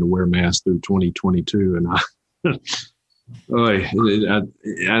be having to wear masks through 2022. And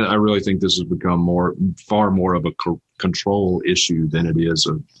I really think this has become far more of a control issue than it is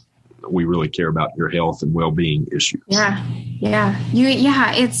we really care about your health and well-being issues. Yeah.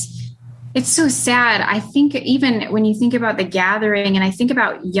 It's so sad. I think even when you think about the gathering and I think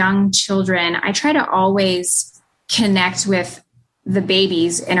about young children, I try to always connect with the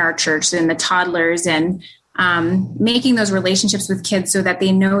babies in our church and the toddlers and making those relationships with kids so that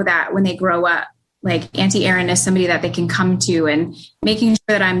they know that when they grow up, like Auntie Erin is somebody that they can come to, and making sure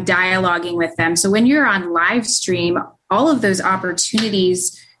that I'm dialoguing with them. So when you're on live stream, all of those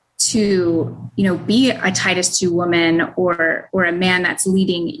opportunities to, be a Titus 2 woman or a man that's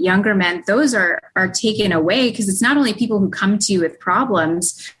leading younger men, those are taken away, because it's not only people who come to you with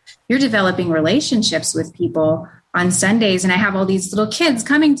problems, you're developing relationships with people on Sundays. And I have all these little kids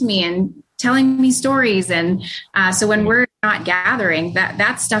coming to me and telling me stories. And so when we're not gathering,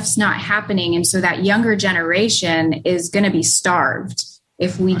 that stuff's not happening. And so that younger generation is going to be starved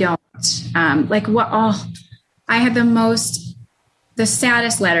if we don't. I had the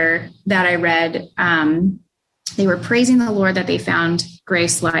saddest letter that I read. They were praising the Lord that they found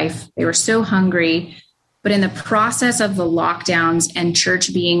Grace Life. They were so hungry, but in the process of the lockdowns and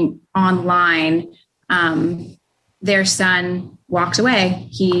church being online, their son walked away.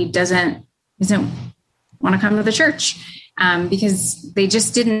 He doesn't want to come to the church because they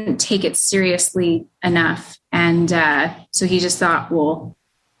just didn't take it seriously enough. And so he just thought, well,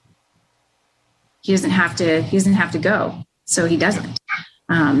 he doesn't have to go. So he doesn't.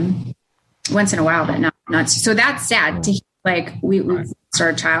 Once in a while, but not. So that's sad to hear, we lost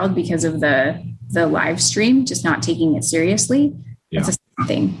our child because of the live stream, just not taking it seriously. Yeah. That's a sad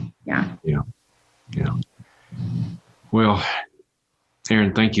thing. Yeah. Well,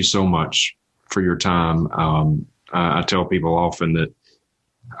 Erin, thank you so much for your time. I tell people often that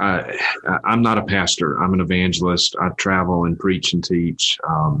I'm not a pastor. I'm an evangelist. I travel and preach and teach.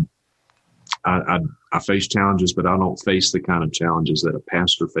 I face challenges, but I don't face the kind of challenges that a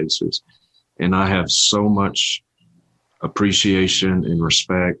pastor faces. And I have so much appreciation and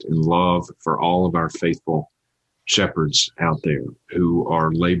respect and love for all of our faithful shepherds out there who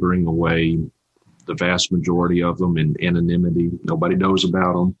are laboring away, the vast majority of them in anonymity. Nobody knows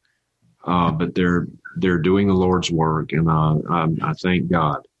about them, but they're doing the Lord's work. And I thank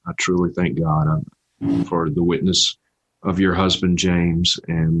God. I truly thank God for the witness of your husband, James,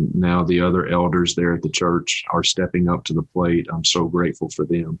 and now the other elders there at the church are stepping up to the plate. I'm so grateful for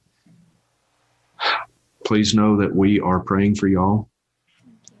them. Please know that we are praying for y'all.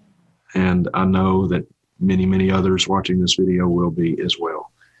 And I know that many, many others watching this video will be as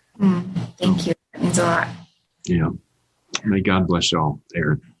well. Thank you. That means a lot. Yeah. May God bless y'all,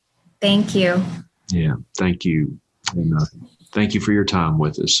 Erin. Thank you. Yeah. Thank you. And thank you for your time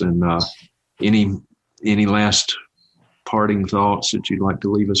with us. And any last parting thoughts that you'd like to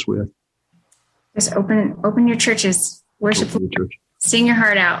leave us with? Just open your churches, worship, church. Sing your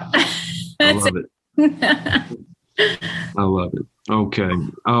heart out. I love it. I love it. Okay.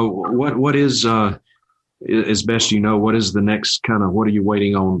 What is, as best you know, what is the next what are you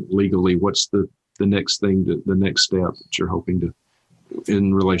waiting on legally? What's the next thing, the next step that you're hoping to,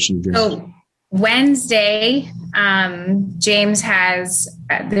 in relation to James? Wednesday, James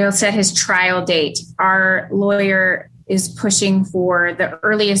they'll set his trial date. Our lawyer is pushing for the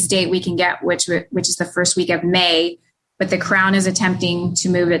earliest date we can get, which is the first week of May, but the Crown is attempting to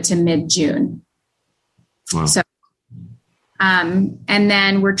move it to mid-June. Wow. So, and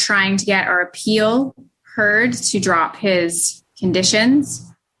then we're trying to get our appeal heard to drop his conditions,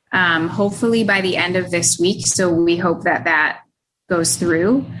 hopefully by the end of this week. So we hope that goes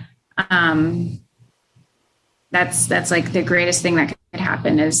through. That's like the greatest thing that could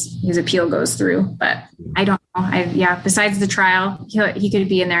happen is his appeal goes through, but I don't know. Besides the trial, he could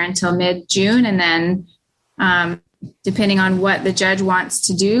be in there until mid-June. And then, depending on what the judge wants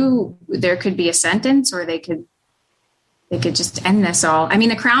to do, there could be a sentence, or they could just end this all. I mean,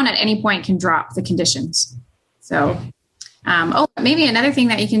 the Crown at any point can drop the conditions. So, maybe another thing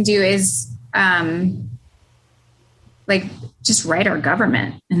that you can do is, just write our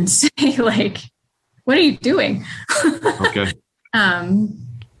government and say, what are you doing? Okay. And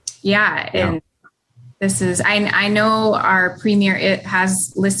this is, I know our premier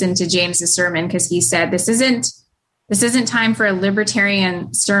has listened to James's sermon, because he said, this isn't time for a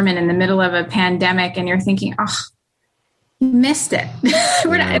libertarian sermon in the middle of a pandemic. And you're thinking, oh, you missed it.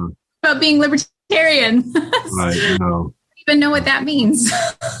 We're not about being libertarian. Right. No. I don't even know what that means.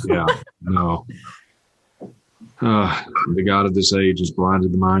 Yeah. No. The God of this age has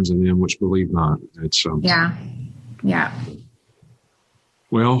blinded the minds of them which believe not. It's yeah.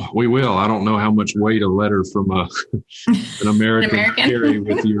 Well, we will. I don't know how much weight a letter from an American carry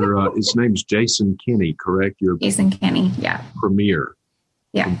with your. His name's Jason Kenney, correct? Jason Kenney, yeah. Premier.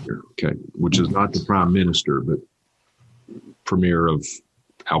 Yeah. Premier, okay, which is not the Prime Minister, but Premier of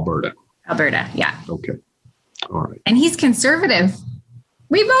Alberta. Alberta, yeah. Okay, all right. And he's conservative.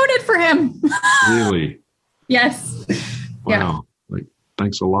 We voted for him. Really? Yes. Wow. Yeah.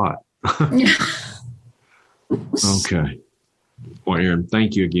 Thanks a lot. Okay. Well, Aaron,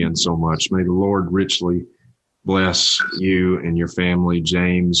 thank you again so much. May the Lord richly bless you and your family,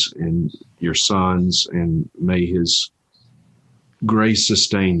 James, and your sons, and may his grace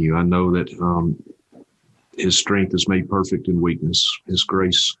sustain you. I know that his strength is made perfect in weakness. His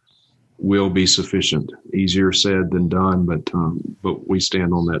grace will be sufficient. Easier said than done, but we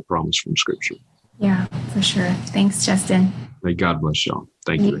stand on that promise from Scripture. Yeah, for sure. Thanks, Justin. May God bless y'all.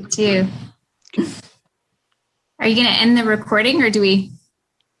 Thank you. You too. Okay. Are you going to end the recording, or do we?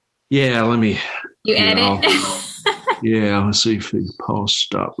 Yeah, let me. You edit? Yeah, let's see if we can pause,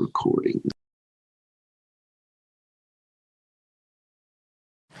 stop recording.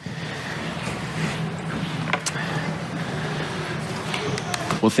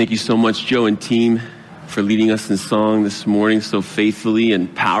 Well, thank you so much, Joe and team, for leading us in song this morning so faithfully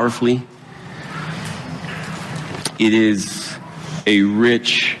and powerfully. It is a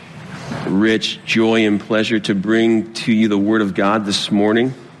rich joy and pleasure to bring to you the Word of God this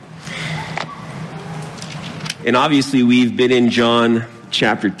morning. And obviously, we've been in John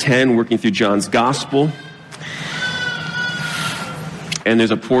chapter 10, working through John's Gospel. And there's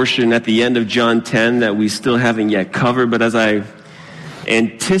a portion at the end of John 10 that we still haven't yet covered. But as I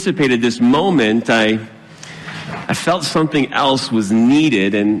anticipated this moment, I felt something else was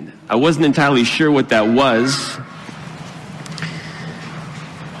needed, and I wasn't entirely sure what that was.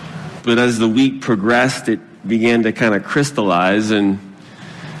 But as the week progressed, it began to kind of crystallize, and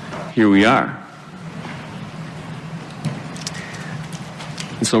here we are.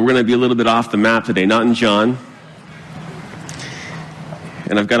 And so we're going to be a little bit off the map today, not in John.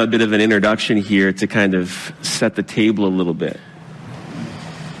 And I've got a bit of an introduction here to kind of set the table a little bit.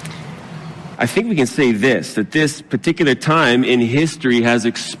 I think we can say this, that this particular time in history has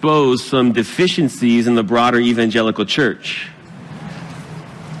exposed some deficiencies in the broader evangelical church.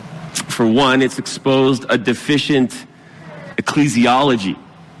 For one, it's exposed a deficient ecclesiology.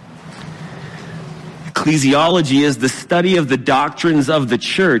 Ecclesiology is the study of the doctrines of the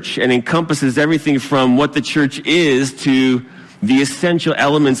church and encompasses everything from what the church is to the essential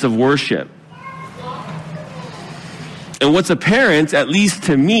elements of worship. And what's apparent, at least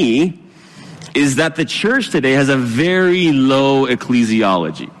to me, is that the church today has a very low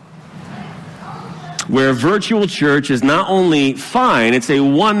ecclesiology, where a virtual church is not only fine, it's a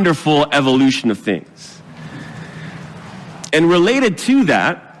wonderful evolution of things. And related to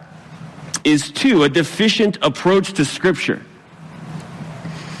that is, too, a deficient approach to Scripture.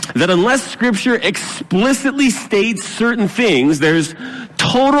 That unless Scripture explicitly states certain things, there's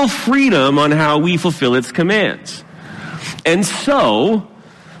total freedom on how we fulfill its commands. And so,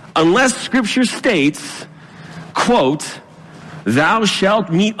 unless Scripture states, quote, "Thou shalt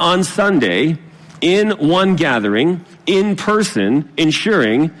meet on Sunday in one gathering, in person,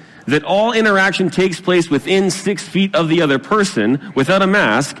 ensuring that all interaction takes place within 6 feet of the other person without a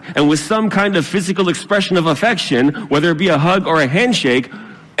mask and with some kind of physical expression of affection, whether it be a hug or a handshake,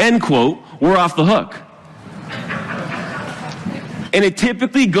 end quote, we're off the hook. And it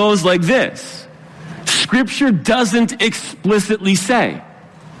typically goes like this. Scripture doesn't explicitly say.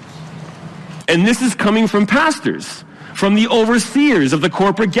 And this is coming from pastors, from the overseers of the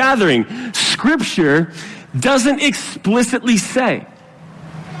corporate gathering. Scripture doesn't explicitly say.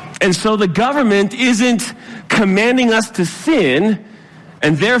 And so the government isn't commanding us to sin,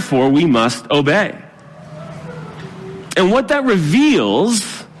 and therefore we must obey. And what that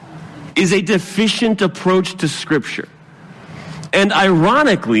reveals is a deficient approach to Scripture. And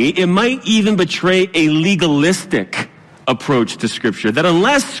ironically, it might even betray a legalistic approach to Scripture, that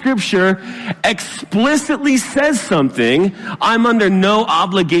unless Scripture explicitly says something, I'm under no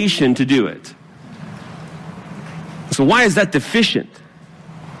obligation to do it. So why is that deficient?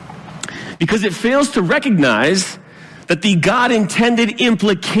 Because it fails to recognize that the God-intended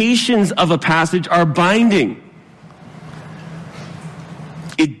implications of a passage are binding.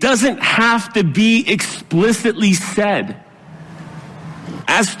 It doesn't have to be explicitly said.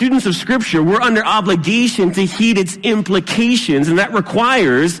 As students of Scripture, we're under obligation to heed its implications, and that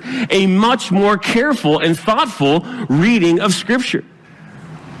requires a much more careful and thoughtful reading of Scripture.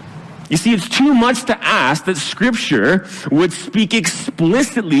 You see, it's too much to ask that Scripture would speak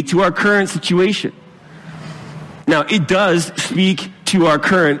explicitly to our current situation. Now, it does speak to our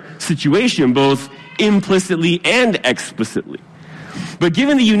current situation, both implicitly and explicitly. But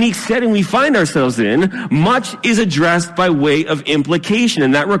given the unique setting we find ourselves in, much is addressed by way of implication,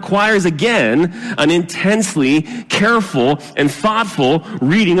 and that requires, again, an intensely careful and thoughtful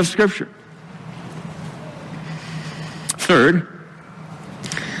reading of Scripture. Third,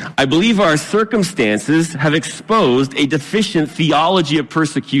 I believe our circumstances have exposed a deficient theology of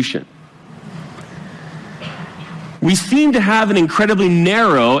persecution. We seem to have an incredibly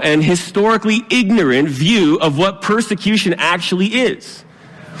narrow and historically ignorant view of what persecution actually is.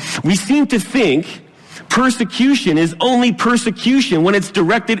 We seem to think persecution is only persecution when it's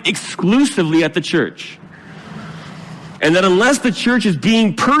directed exclusively at the church. And that unless the church is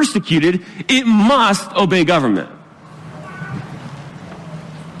being persecuted, it must obey government.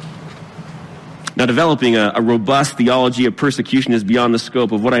 Now, developing a robust theology of persecution is beyond the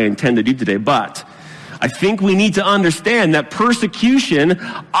scope of what I intend to do today, but I think we need to understand that persecution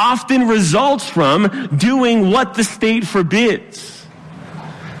often results from doing what the state forbids.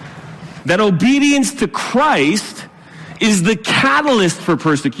 That obedience to Christ is the catalyst for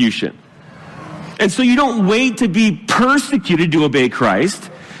persecution. And so you don't wait to be persecuted to obey Christ.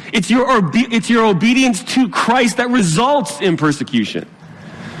 It's your obedience to Christ that results in persecution.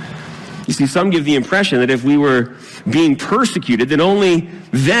 You see, some give the impression that if we were being persecuted, then only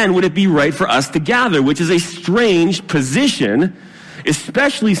then would it be right for us to gather, which is a strange position,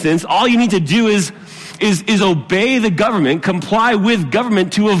 especially since all you need to do is obey the government, comply with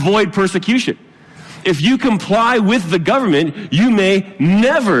government to avoid persecution. If you comply with the government, you may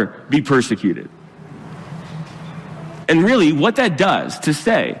never be persecuted. And really, what that does to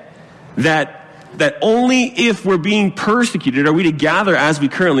say that only if we're being persecuted are we to gather as we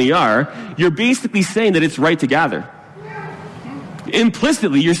currently are, you're basically saying that it's right to gather.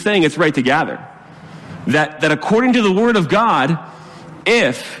 Implicitly, you're saying it's right to gather. That according to the Word of God,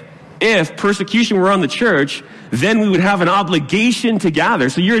 if persecution were on the church, then we would have an obligation to gather.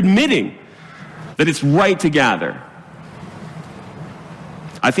 So you're admitting that it's right to gather.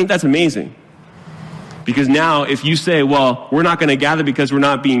 I think that's amazing. Because now if you say, well, we're not going to gather because we're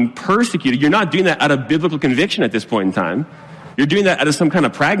not being persecuted, you're not doing that out of biblical conviction at this point in time. You're doing that out of some kind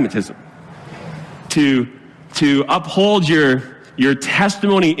of pragmatism. To uphold your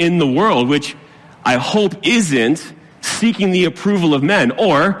testimony in the world, which I hope isn't seeking the approval of men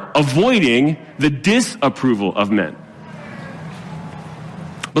or avoiding the disapproval of men.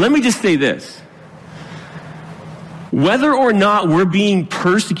 But let me just say this. Whether or not we're being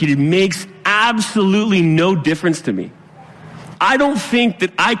persecuted makes absolutely no difference to me. I don't think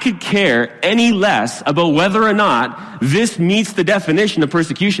that I could care any less about whether or not this meets the definition of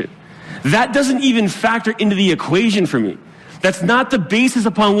persecution. That doesn't even factor into the equation for me. That's not the basis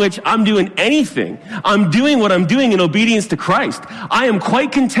upon which I'm doing anything. I'm doing what I'm doing in obedience to Christ. I am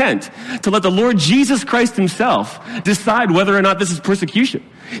quite content to let the Lord Jesus Christ himself decide whether or not this is persecution.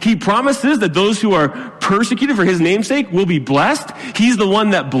 He promises that those who are persecuted for his name's sake will be blessed. He's the one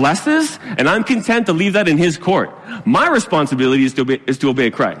that blesses, and I'm content to leave that in his court. My responsibility is to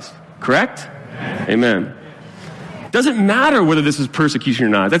obey Christ. Correct? Amen. Doesn't matter whether this is persecution or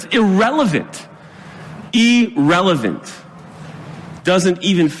not. That's irrelevant. Irrelevant. doesn't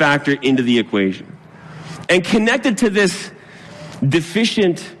even factor into the equation. And connected to this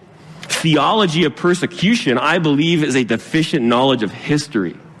deficient theology of persecution, I believe, is a deficient knowledge of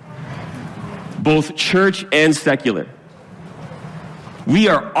history, both church and secular. We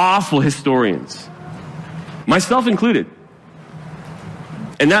are awful historians, myself included.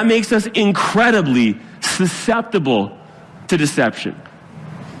 And that makes us incredibly susceptible to deception,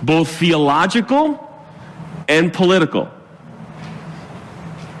 both theological and political.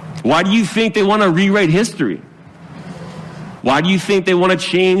 Why do you think they want to rewrite history? Why do you think they want to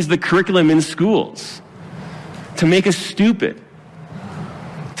change the curriculum in schools? To make us stupid,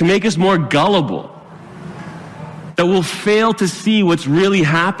 to make us more gullible, that we'll fail to see what's really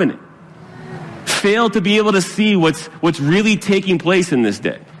happening, fail to be able to see what's really taking place in this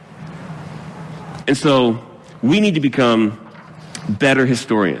day. And so we need to become better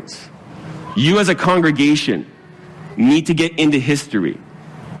historians. You as a congregation need to get into history.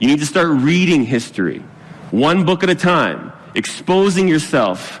 You need to start reading history, one book at a time, exposing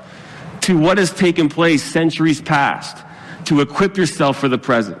yourself to what has taken place centuries past, to equip yourself for the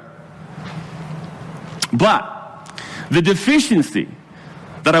present. But the deficiency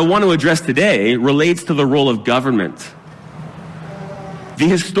that I want to address today relates to the role of government. The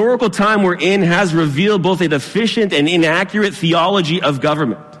historical time we're in has revealed both a deficient and inaccurate theology of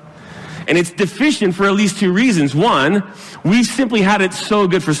government. And it's deficient for at least two reasons. One, we've simply had it so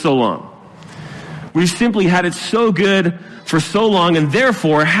good for so long. We've simply had it so good for so long, and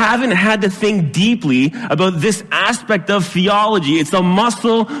therefore haven't had to think deeply about this aspect of theology. It's a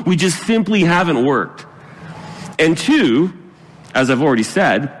muscle we just simply haven't worked. And two, as I've already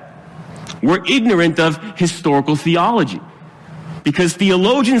said, we're ignorant of historical theology, because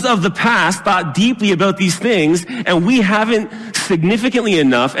theologians of the past thought deeply about these things, and we haven't significantly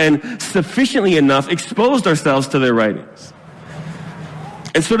enough and sufficiently enough exposed ourselves to their writings.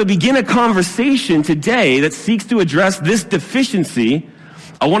 And so to begin a conversation today that seeks to address this deficiency,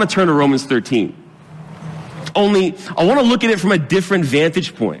 I want to turn to Romans 13. Only, I want to look at it from a different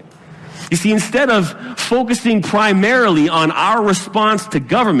vantage point. You see, instead of focusing primarily on our response to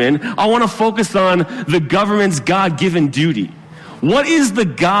government, I want to focus on the government's God-given duty. What is the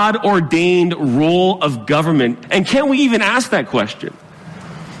God-ordained role of government? And can we even ask that question?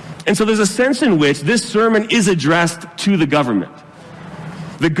 And so there's a sense in which this sermon is addressed to the government.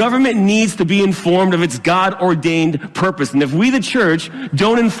 The government needs to be informed of its God-ordained purpose. And if we, the church,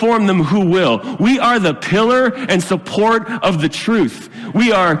 don't inform them, who will? We are the pillar and support of the truth.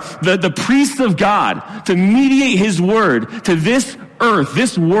 We are the priests of God to mediate his word to this earth,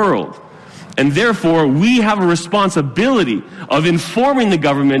 this world. And therefore, we have a responsibility of informing the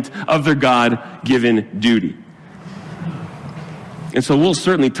government of their God-given duty. And so we'll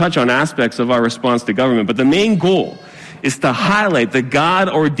certainly touch on aspects of our response to government, but the main goal is to highlight the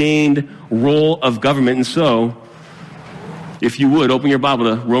God-ordained role of government. And so, if you would, open your Bible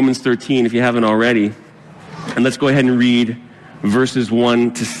to Romans 13 if you haven't already, and let's go ahead and read verses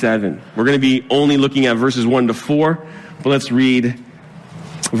 1 to 7. We're going to be only looking at verses 1 to 4, but let's read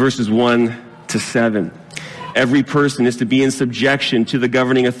verses 1 to 7. Every person is to be in subjection to the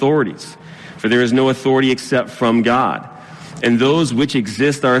governing authorities, for there is no authority except from God, and those which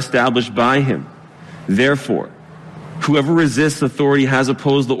exist are established by him. Therefore, whoever resists authority has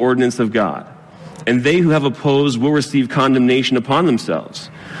opposed the ordinance of God, and they who have opposed will receive condemnation upon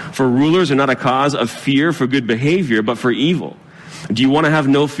themselves. For rulers are not a cause of fear for good behavior, but for evil. Do you want to have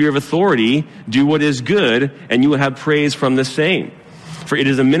no fear of authority? Do what is good, and you will have praise from the same. For it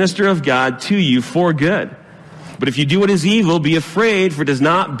is a minister of God to you for good. But if you do what is evil, be afraid, for it does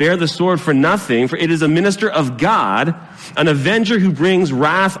not bear the sword for nothing, for it is a minister of God, an avenger who brings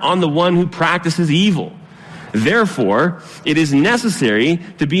wrath on the one who practices evil. Therefore, it is necessary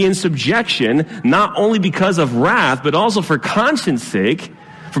to be in subjection, not only because of wrath, but also for conscience sake.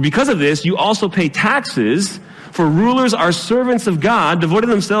 For because of this, you also pay taxes, for rulers are servants of God, devoting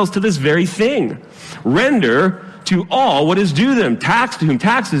themselves to this very thing. Render to all what is due them, tax to whom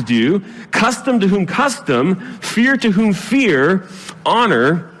tax is due, custom to whom custom, fear to whom fear,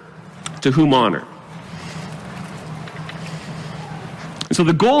 honor to whom honor. And so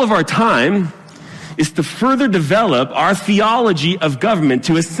the goal of our time is to further develop our theology of government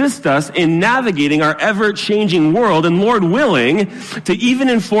to assist us in navigating our ever-changing world, and Lord willing, to even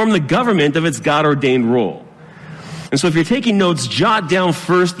inform the government of its God-ordained role. And so if you're taking notes, jot down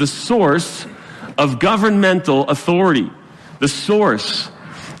first the source of governmental authority. The source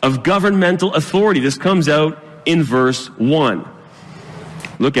of governmental authority. This comes out in verse 1.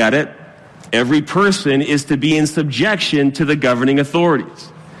 Look at it. Every person is to be in subjection to the governing authorities.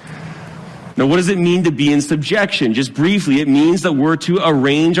 Now, what does it mean to be in subjection? Just briefly, it means that we're to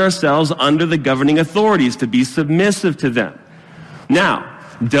arrange ourselves under the governing authorities, to be submissive to them. Now,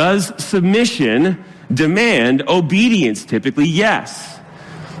 does submission demand obedience? Typically, yes.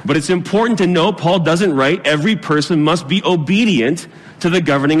 But it's important to note Paul doesn't write every person must be obedient to the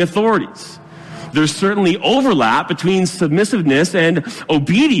governing authorities. There's certainly overlap between submissiveness and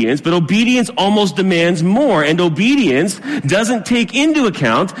obedience, but obedience almost demands more, and obedience doesn't take into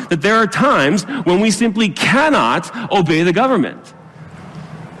account that there are times when we simply cannot obey the government.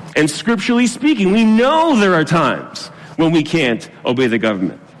 And scripturally speaking, we know there are times when we can't obey the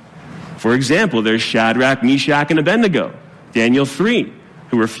government. For example, there's Shadrach, Meshach, and Abednego, Daniel 3,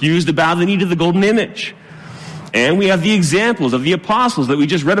 who refused to bow the knee to the golden image. And we have the examples of the apostles that we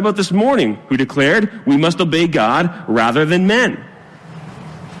just read about this morning, who declared we must obey God rather than men.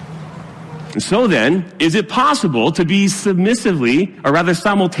 And so then, is it possible to be submissively, or rather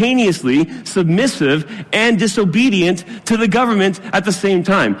simultaneously, submissive and disobedient to the government at the same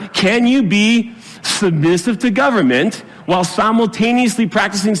time? Can you be submissive to government while simultaneously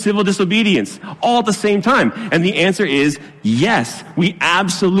practicing civil disobedience all at the same time? And the answer is yes, we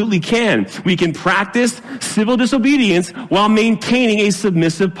absolutely can. We can practice civil disobedience while maintaining a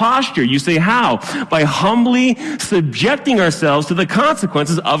submissive posture. You say, how? By humbly subjecting ourselves to the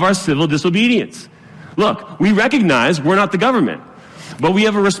consequences of our civil disobedience. Look, we recognize we're not the government, but we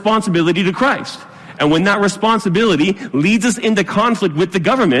have a responsibility to Christ. And when that responsibility leads us into conflict with the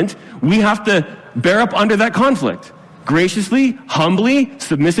government, we have to bear up under that conflict. Graciously, humbly,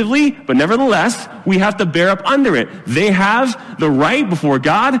 submissively, but nevertheless, we have to bear up under it. They have the right before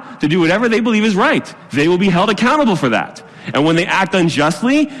God to do whatever they believe is right. They will be held accountable for that. And when they act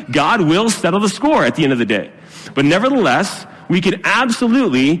unjustly, God will settle the score at the end of the day. But nevertheless, we can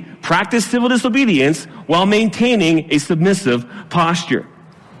absolutely practice civil disobedience while maintaining a submissive posture.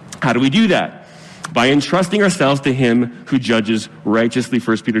 How do we do that? By entrusting ourselves to Him who judges righteously,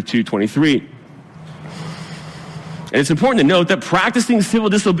 1 Peter 2:23. And it's important to note that practicing civil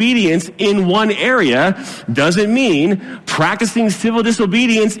disobedience in one area doesn't mean practicing civil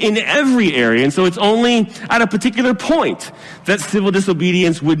disobedience in every area. And so it's only at a particular point that civil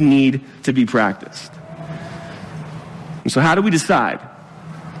disobedience would need to be practiced. And so how do we decide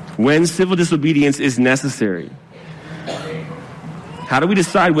when civil disobedience is necessary? How do we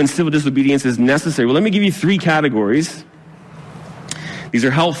decide when civil disobedience is necessary? Well, let me give you 3 categories. These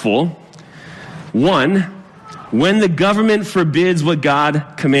are helpful. 1, when the government forbids what God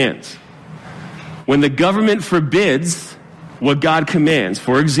commands. When the government forbids what God commands.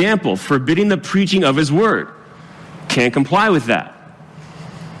 For example, forbidding the preaching of His word. Can't comply with that.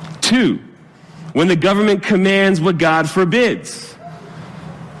 2, when the government commands what God forbids.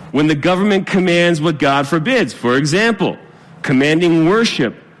 When the government commands what God forbids. For example, commanding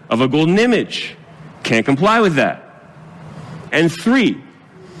worship of a golden image. Can't comply with that. And 3,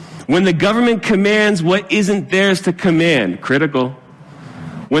 when the government commands what isn't theirs to command. Critical.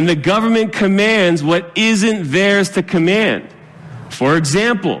 When the government commands what isn't theirs to command. For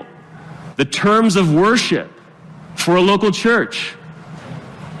example, the terms of worship for a local church.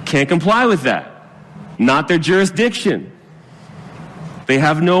 Can't comply with that. Not their jurisdiction. They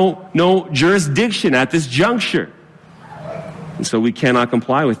have no jurisdiction at this juncture. And so we cannot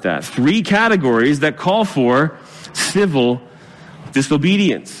comply with that. 3 categories that call for civil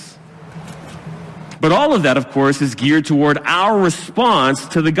disobedience. But all of that, of course, is geared toward our response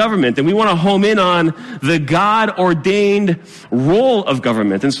to the government. And we want to home in on the God-ordained role of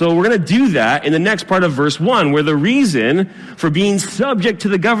government. And so we're going to do that in the next part of verse 1, where the reason for being subject to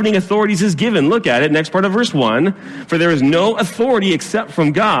the governing authorities is given. Look at it, next part of verse 1. For there is no authority except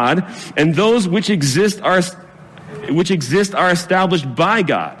from God, and those which exist are established by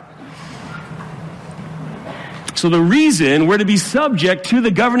God. So the reason we're to be subject to the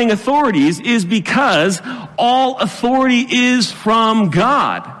governing authorities is because all authority is from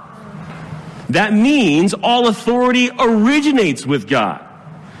God. That means all authority originates with God,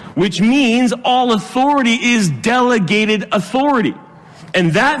 which means all authority is delegated authority.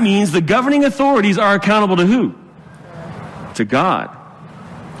 And that means the governing authorities are accountable to who? To God.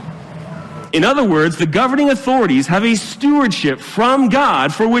 In other words, the governing authorities have a stewardship from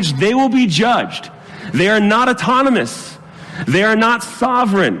God for which they will be judged. They are not autonomous. They are not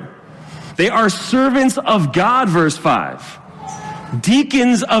sovereign. They are servants of God, verse 5.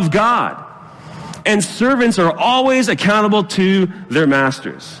 Deacons of God. And servants are always accountable to their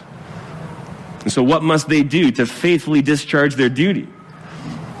masters. And so what must they do to faithfully discharge their duty?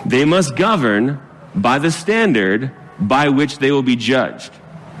 They must govern by the standard by which they will be judged.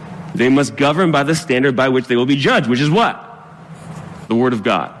 They must govern by the standard by which they will be judged, which is what? The Word of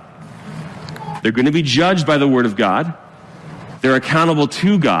God. They're going to be judged by the Word of God. They're accountable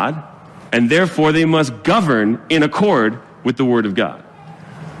to God, and therefore they must govern in accord with the Word of God.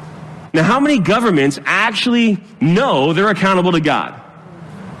 Now, how many governments actually know they're accountable to God?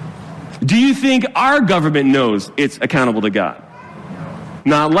 Do you think our government knows it's accountable to God?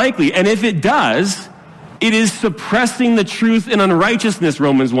 Not likely. And if it does, it is suppressing the truth in unrighteousness,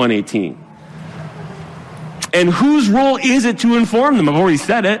 Romans 1:18. And whose role is it to inform them? I've already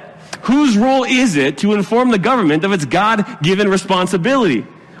said it. Whose role is it to inform the government of its God-given responsibility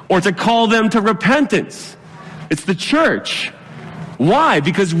or to call them to repentance? It's the church. Why?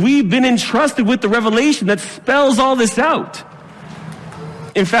 Because we've been entrusted with the revelation that spells all this out.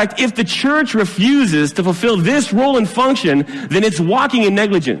 In fact, if the church refuses to fulfill this role and function, then it's walking in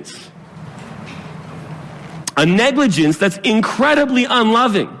negligence. A negligence that's incredibly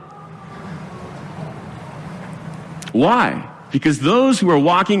unloving. Why? Because those who are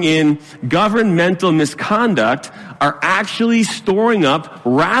walking in governmental misconduct are actually storing up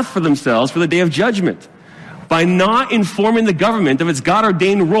wrath for themselves for the day of judgment by not informing the government of its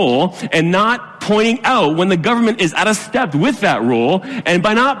God-ordained role and not pointing out when the government is out of step with that role, and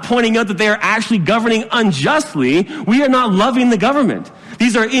by not pointing out that they are actually governing unjustly, we are not loving the government.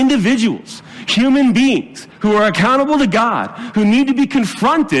 These are individuals, human beings, who are accountable to God, who need to be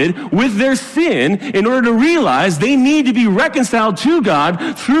confronted with their sin in order to realize they need to be reconciled to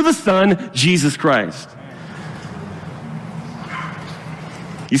God through the Son, Jesus Christ.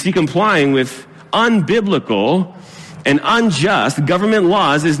 You see, complying with unbiblical and unjust government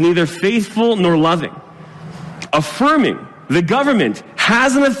laws is neither faithful nor loving. Affirming the government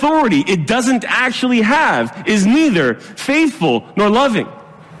has an authority it doesn't actually have is neither faithful nor loving.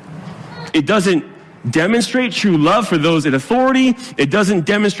 It doesn't demonstrate true love for those in authority. It doesn't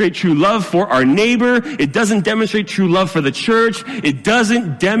demonstrate true love for our neighbor. It doesn't demonstrate true love for the church. It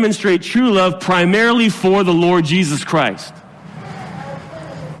doesn't demonstrate true love primarily for the Lord Jesus Christ.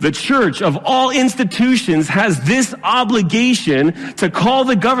 The church of all institutions has this obligation to call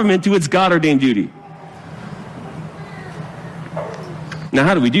the government to its God-ordained duty. Now,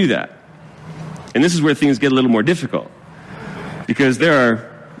 how do we do that? And this is where things get a little more difficult, because there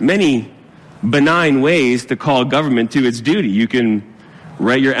are many benign ways to call government to its duty. You can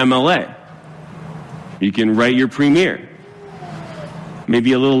write your MLA. You can write your premier.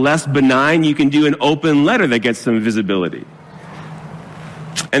 Maybe a little less benign, you can do an open letter that gets some visibility.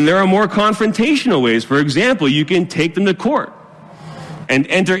 And there are more confrontational ways. For example, you can take them to court and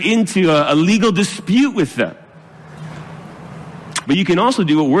enter into a legal dispute with them. But you can also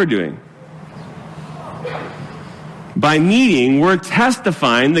do what we're doing. By meeting, we're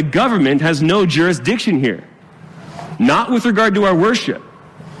testifying the government has no jurisdiction here, not with regard to our worship.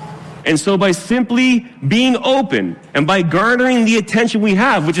 And so by simply being open and by garnering the attention we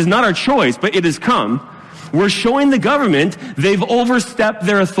have, which is not our choice, but it has come, we're showing the government they've overstepped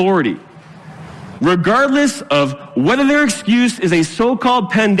their authority, regardless of whether their excuse is a so-called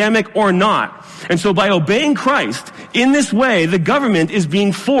pandemic or not. And so by obeying Christ in this way, the government is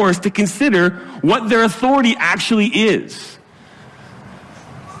being forced to consider what their authority actually is.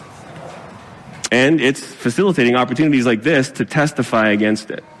 And it's facilitating opportunities like this to testify against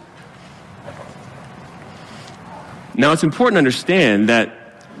it. Now, it's important to understand that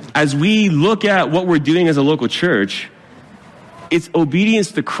as we look at what we're doing as a local church, it's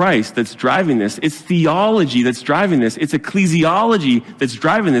obedience to Christ that's driving this. It's theology that's driving this. It's ecclesiology that's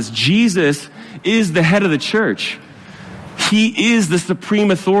driving this. Jesus is the head of the church. He is the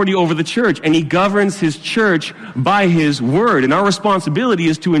supreme authority over the church, and he governs his church by his word. And our responsibility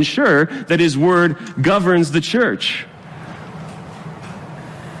is to ensure that his word governs the church.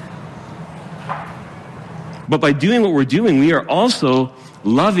 But by doing what we're doing, we are also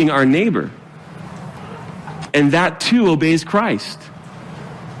loving our neighbor. And that too obeys Christ.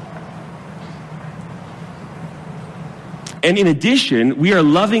 And in addition, we are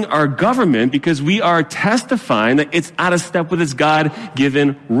loving our government because we are testifying that it's out of step with its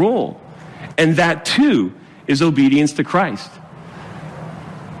God-given role. And that too is obedience to Christ.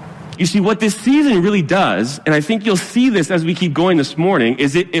 You see, what this season really does, and I think you'll see this as we keep going this morning,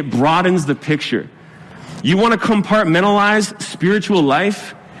 is it broadens the picture. You want to compartmentalize spiritual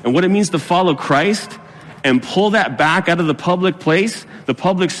life and what it means to follow Christ and pull that back out of the public place, the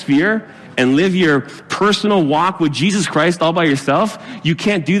public sphere, and live your personal walk with Jesus Christ all by yourself. You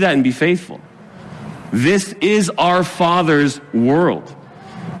can't do that and be faithful. This is our Father's world.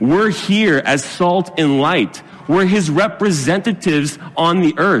 We're here as salt and light. We're his representatives on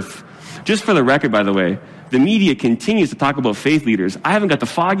the earth. Just for the record, by the way, the media continues to talk about faith leaders. I haven't got the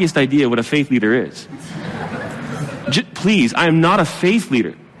foggiest idea what a faith leader is. Please, I am not a faith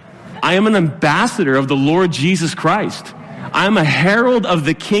leader. I am an ambassador of the Lord Jesus Christ. I am a herald of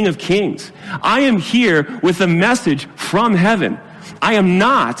the King of Kings. I am here with a message from heaven. I am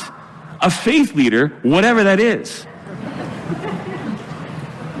not a faith leader, whatever that is.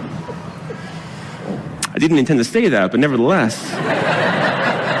 I didn't intend to say that, but nevertheless.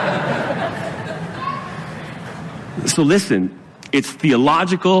 So listen, it's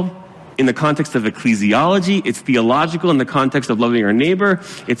theological in the context of ecclesiology. It's theological in the context of loving our neighbor.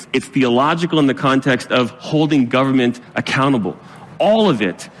 It's theological in the context of holding government accountable. All of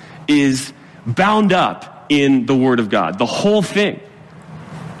it is bound up in the Word of God, the whole thing.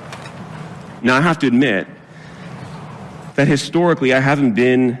 Now, I have to admit that historically I haven't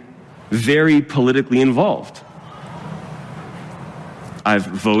been very politically involved. I've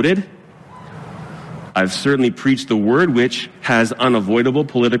voted. I've certainly preached the Word, which has unavoidable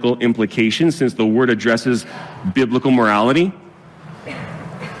political implications since the Word addresses biblical morality.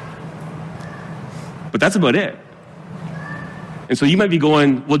 But that's about it. And so you might be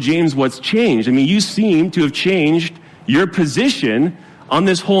going, well, James, what's changed? I mean, you seem to have changed your position on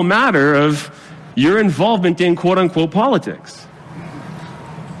this whole matter of your involvement in quote-unquote politics.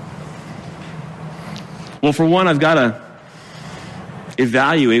 Well, for one, I've got to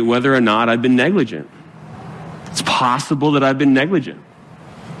evaluate whether or not I've been negligent. It's possible that I've been negligent,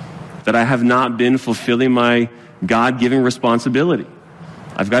 that I have not been fulfilling my God-given responsibility.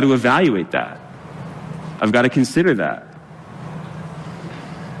 I've got to evaluate that. I've got to consider that.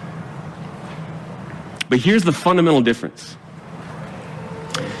 But here's the fundamental difference.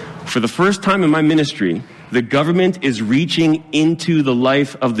 For the first time in my ministry, the government is reaching into the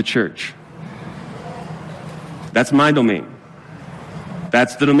life of the church. That's my domain.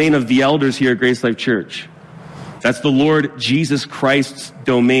 That's the domain of the elders here at Grace Life Church. That's the Lord Jesus Christ's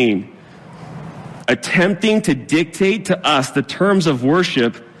domain. Attempting to dictate to us the terms of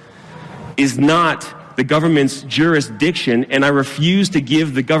worship is not the government's jurisdiction, and I refuse to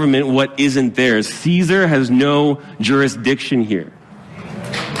give the government what isn't theirs. Caesar has no jurisdiction here.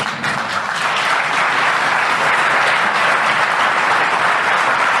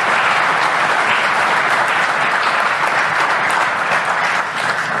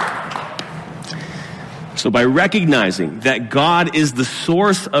 So by recognizing that God is the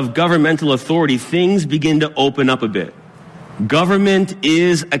source of governmental authority, things begin to open up a bit. Government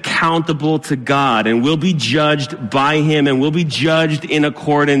is accountable to God and will be judged by Him and will be judged in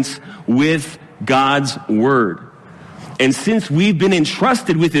accordance with God's Word. And since we've been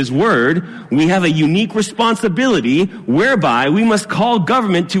entrusted with His Word, we have a unique responsibility whereby we must call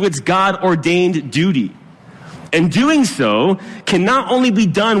government to its God-ordained duty. And doing so can not only be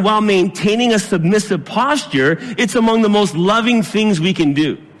done while maintaining a submissive posture, it's among the most loving things we can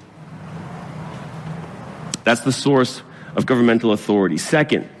do. That's the source of governmental authority.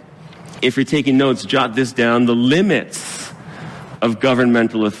 Second, if you're taking notes, jot this down, the limits of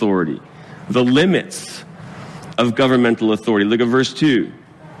governmental authority. The limits of governmental authority. Look at verse 2.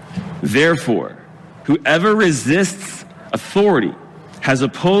 Therefore, whoever resists authority has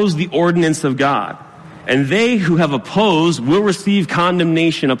opposed the ordinance of God, and they who have opposed will receive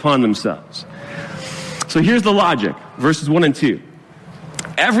condemnation upon themselves. So here's the logic, verses 1 and 2.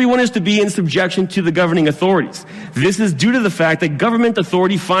 Everyone is to be in subjection to the governing authorities. This is due to the fact that government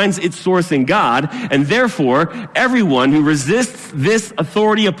authority finds its source in God, and therefore everyone who resists this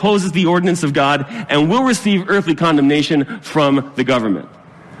authority opposes the ordinance of God and will receive earthly condemnation from the government.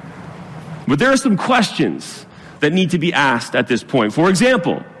 But there are some questions that need to be asked at this point. For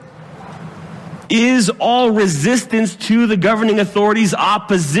example, is all resistance to the governing authorities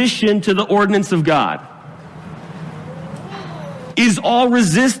opposition to the ordinance of God? Is all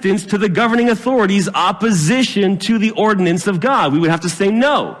resistance to the governing authorities opposition to the ordinance of God? We would have to say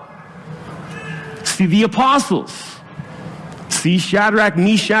no. See the apostles. See Shadrach,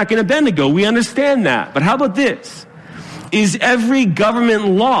 Meshach, and Abednego. We understand that. But how about this? Is every government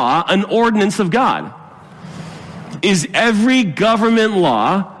law an ordinance of God? Is every government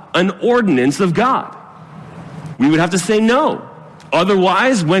law an ordinance of God? We would have to say no.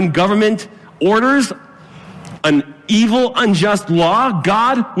 Otherwise, when government orders an evil, unjust law,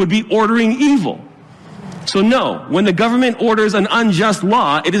 God would be ordering evil. So no, when the government orders an unjust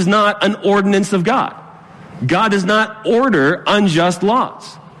law, it is not an ordinance of God. God does not order unjust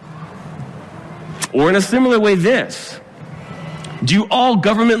laws. Or in a similar way, this. Do all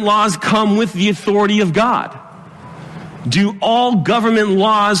government laws come with the authority of God? Do all government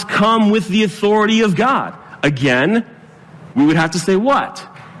laws come with the authority of God? Again, we would have to say what?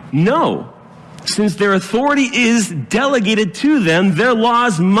 No. Since their authority is delegated to them, their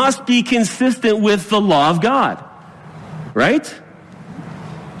laws must be consistent with the law of God. Right?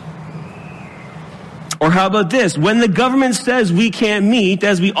 Or how about this? When the government says we can't meet,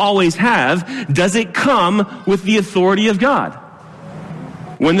 as we always have, does it come with the authority of God?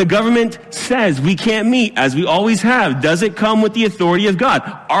 When the government says we can't meet, as we always have, does it come with the authority of God?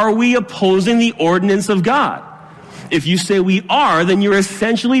 Are we opposing the ordinance of God? If you say we are, then you're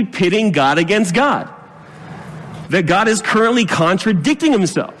essentially pitting God against God. That God is currently contradicting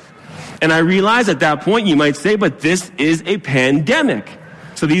himself. And I realize at that point you might say, but this is a pandemic.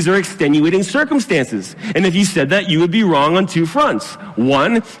 So these are extenuating circumstances. And if you said that, you would be wrong on two fronts.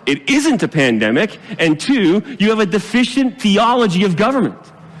 One, it isn't a pandemic. And two, you have a deficient theology of government.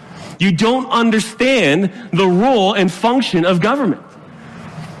 You don't understand the role and function of government.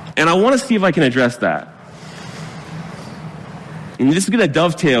 And I want to see if I can address that. And this is going to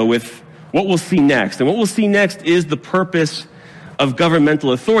dovetail with what we'll see next. And what we'll see next is the purpose of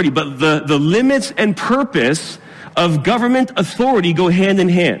governmental authority. But the limits and purpose of government authority go hand in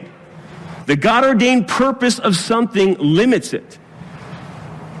hand. The God-ordained purpose of something limits it.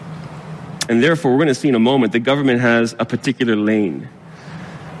 And therefore, we're going to see in a moment that government has a particular lane.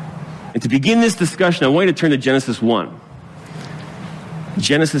 And to begin this discussion, I want you to turn to Genesis 1.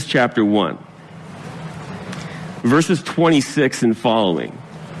 Genesis chapter 1. Verses 26 and following.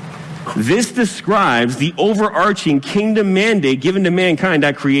 This describes the overarching kingdom mandate given to mankind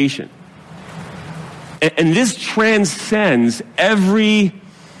at creation. And this transcends every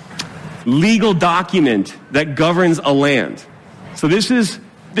legal document that governs a land. So this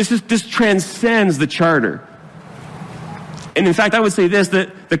transcends the charter. And in fact, I would say this,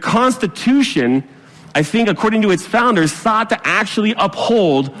 that the Constitution, I think, according to its founders, sought to actually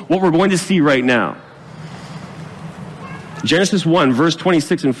uphold what we're going to see right now. Genesis 1, verse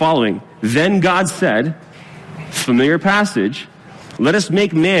 26 and following. Then God said, familiar passage, let us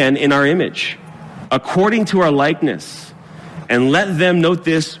make man in our image, according to our likeness, and let them, note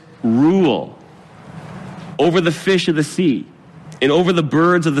this, rule over the fish of the sea, and over the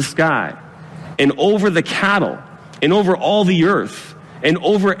birds of the sky, and over the cattle, and over all the earth, and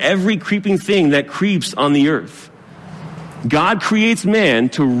over every creeping thing that creeps on the earth. God creates man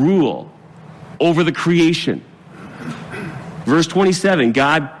to rule over the creation. Verse 27,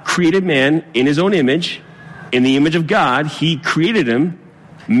 God created man in his own image. In the image of God, he created him.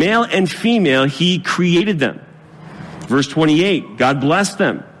 Male and female, he created them. Verse 28, God blessed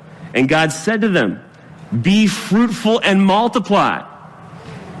them. And God said to them, be fruitful and multiply,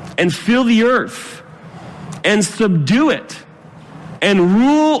 and fill the earth, and subdue it, and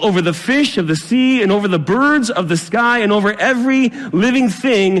rule over the fish of the sea, and over the birds of the sky, and over every living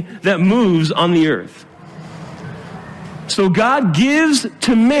thing that moves on the earth. So God gives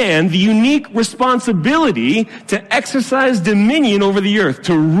to man the unique responsibility to exercise dominion over the earth,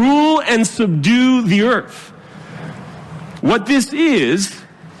 to rule and subdue the earth. What this is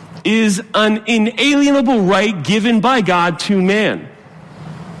an inalienable right given by God to man.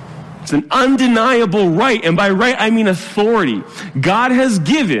 It's an undeniable right, and by right I mean authority. God has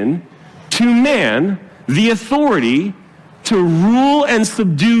given to man the authority to rule and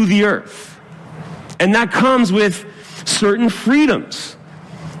subdue the earth. And that comes with certain freedoms.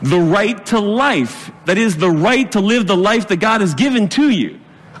 The right to life, that is, the right to live the life that God has given to you,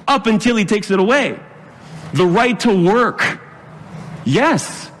 up until he takes it away. The right to work.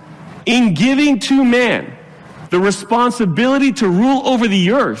 Yes, in giving to man the responsibility to rule over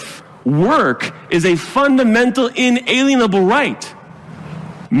the earth, work is a fundamental, inalienable right.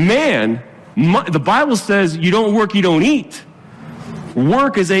 Man, the Bible says you don't work, you don't eat.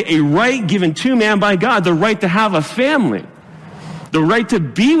 Work is a right given to man by God, the right to have a family, the right to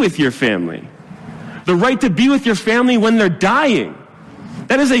be with your family, the right to be with your family when they're dying.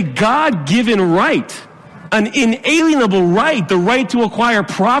 That is a God-given right, an inalienable right, the right to acquire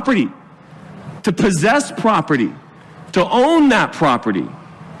property, to possess property, to own that property.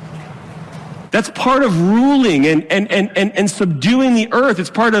 That's part of ruling and subduing the earth. It's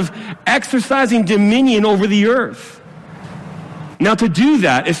part of exercising dominion over the earth. Now, to do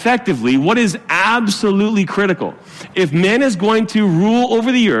that effectively, what is absolutely critical? If man is going to rule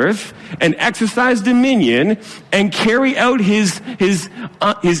over the earth and exercise dominion and carry out his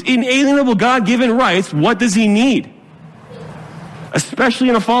inalienable God-given rights, what does he need? Especially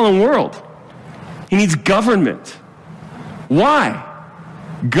in a fallen world. He needs government. Why?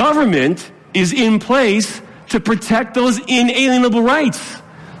 Government is in place to protect those inalienable rights.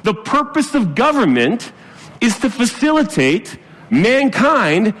 The purpose of government is to facilitate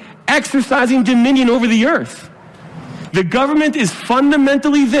mankind exercising dominion over the earth. The government is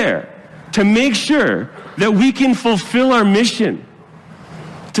fundamentally there to make sure that we can fulfill our mission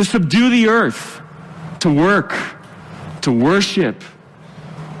to subdue the earth, to work, to worship,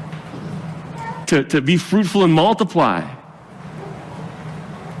 to be fruitful and multiply.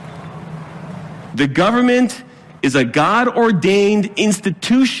 The government is a God-ordained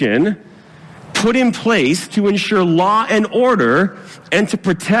institution put in place to ensure law and order and to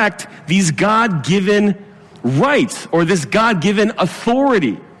protect these God-given rights or this God-given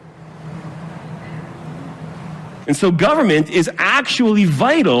authority. And so government is actually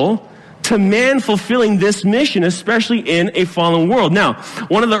vital to man fulfilling this mission, especially in a fallen world. Now,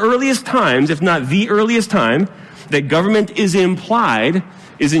 one of the earliest times, if not the earliest time, that government is implied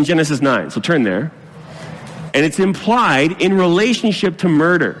is in Genesis 9. So turn there. And it's implied in relationship to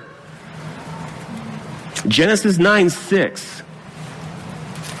murder. Genesis 9:6.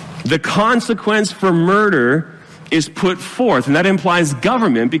 The consequence for murder is put forth, and that implies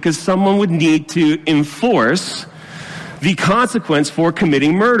government because someone would need to enforce the consequence for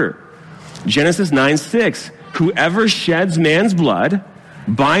committing murder. Genesis 9:6. Whoever sheds man's blood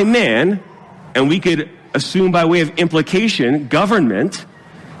by man, and we could assume by way of implication, government,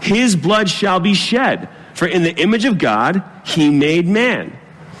 his blood shall be shed. For in the image of God, he made man.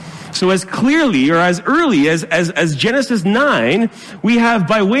 So as clearly or as early as Genesis 9, we have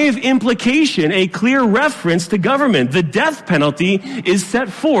by way of implication a clear reference to government. The death penalty is set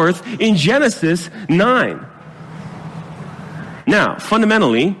forth in Genesis 9. Now,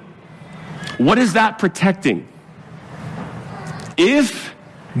 fundamentally, what is that protecting? If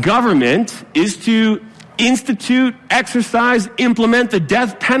government is to institute, exercise, implement the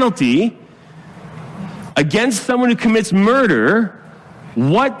death penalty against someone who commits murder,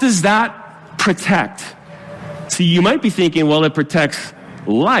 what does that protect? See, you might be thinking, well, it protects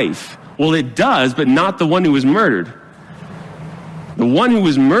life. Well, it does, but not the one who was murdered. The one who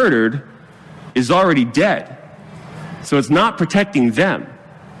was murdered is already dead. So it's not protecting them.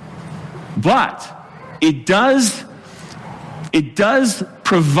 But it does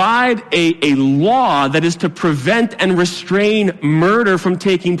provide a law that is to prevent and restrain murder from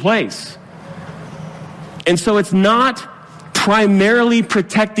taking place. And so it's not primarily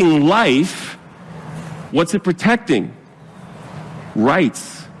protecting life. What's it protecting?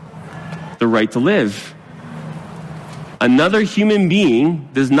 Rights. The right to live. Another human being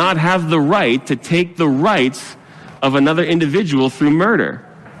does not have the right to take the rights of another individual through murder.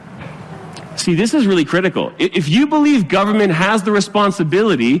 See, this is really critical. If you believe government has the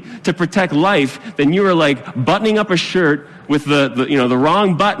responsibility to protect life, then you are like buttoning up a shirt with the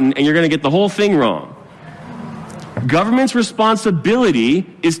wrong button, and you're going to get the whole thing wrong. Government's responsibility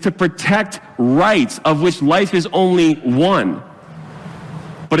is to protect rights, of which life is only one.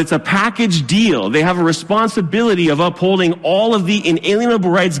 But it's a package deal. They have a responsibility of upholding all of the inalienable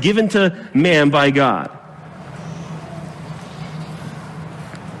rights given to man by God.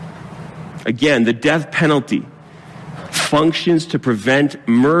 Again, the death penalty functions to prevent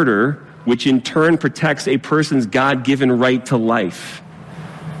murder, which in turn protects a person's God-given right to life,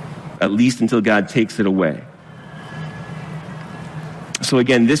 at least until God takes it away. So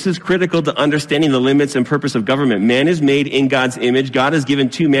again, this is critical to understanding the limits and purpose of government. Man is made in God's image. God has given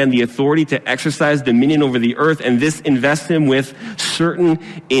to man the authority to exercise dominion over the earth, and this invests him with certain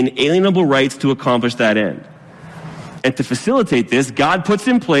inalienable rights to accomplish that end. And to facilitate this, God puts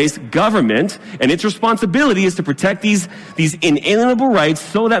in place government, and its responsibility is to protect these inalienable rights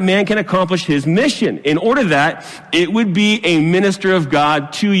so that man can accomplish his mission, in order that it would be a minister of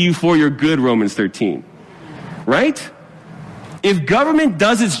God to you for your good, Romans 13. Right? If government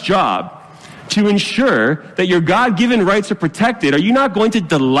does its job to ensure that your God-given rights are protected, are you not going to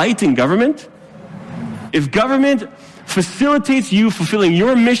delight in government? If government facilitates you fulfilling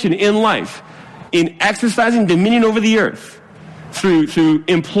your mission in life, in exercising dominion over the earth, through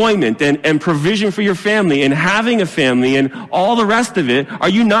employment and provision for your family and having a family and all the rest of it, are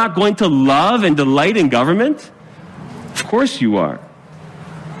you not going to love and delight in government? Of course you are.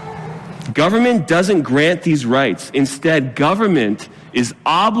 Government doesn't grant these rights. Instead, government is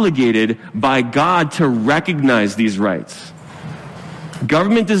obligated by God to recognize these rights.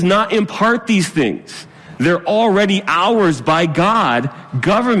 Government does not impart these things. They're already ours by God.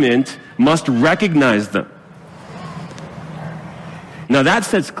 Government must recognize them. Now that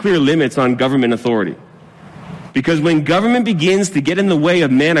sets clear limits on government authority. Because when government begins to get in the way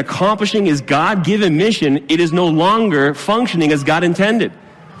of man accomplishing his God-given mission, it is no longer functioning as God intended.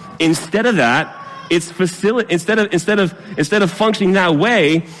 Instead of that, instead of functioning that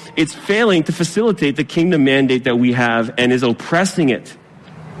way, it's failing to facilitate the kingdom mandate that we have and is oppressing it.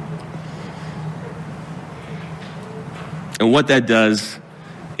 And what that does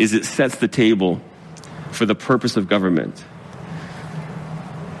is it sets the table for the purpose of government.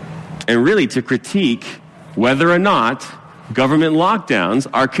 And really to critique whether or not government lockdowns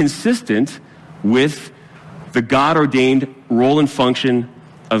are consistent with the God-ordained role and function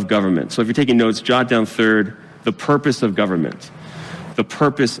of government. So if you're taking notes, jot down third, the purpose of government. The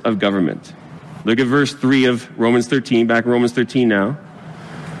purpose of government. Look at verse 3 of Romans 13, back in Romans 13 now.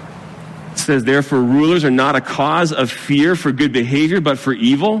 It says, therefore rulers are not a cause of fear for good behavior, but for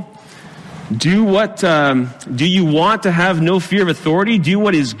evil. Do you want to have no fear of authority? Do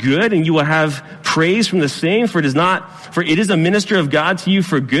what is good, and you will have praise from the same. For it is a minister of God to you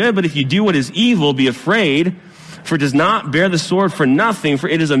for good. But if you do what is evil, be afraid. For it does not bear the sword for nothing. For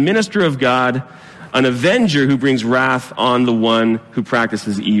it is a minister of God, an avenger who brings wrath on the one who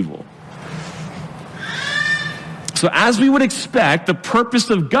practices evil. So as we would expect, the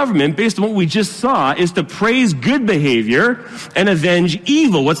purpose of government, based on what we just saw, is to praise good behavior and avenge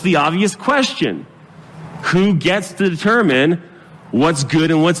evil. What's the obvious question? Who gets to determine what's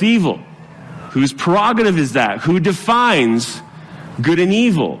good and what's evil? Whose prerogative is that? Who defines good and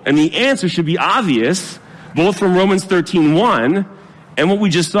evil? And the answer should be obvious, both from Romans 13:1 and what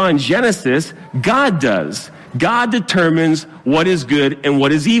we just saw in Genesis. God does. God determines what is good and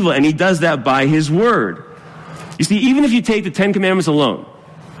what is evil, and he does that by his word. You see, even if you take the Ten Commandments alone,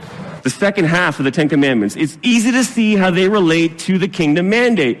 the second half of the Ten Commandments, it's easy to see how they relate to the kingdom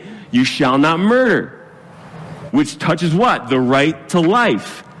mandate. You shall not murder, which touches what? The right to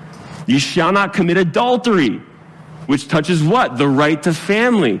life. You shall not commit adultery, which touches what? The right to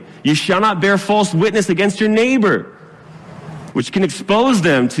family. You shall not bear false witness against your neighbor, which can expose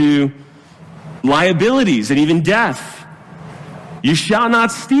them to liabilities and even death. You shall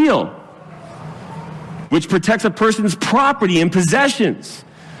not steal, which protects a person's property and possessions.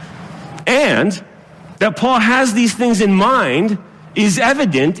 And that Paul has these things in mind is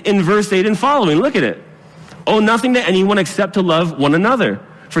evident in verse 8 and following. Look at it. Owe nothing to anyone except to love one another.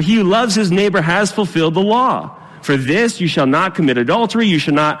 For he who loves his neighbor has fulfilled the law. For this, you shall not commit adultery, you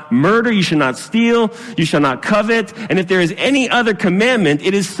shall not murder, you shall not steal, you shall not covet. And if there is any other commandment,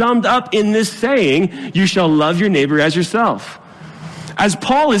 it is summed up in this saying, you shall love your neighbor as yourself. As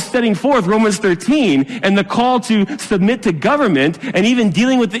Paul is setting forth Romans 13 and the call to submit to government and even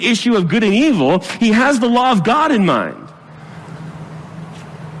dealing with the issue of good and evil, he has the law of God in mind.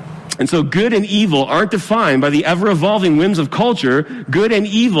 And so good and evil aren't defined by the ever-evolving whims of culture. Good and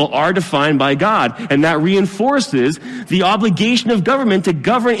evil are defined by God. And that reinforces the obligation of government to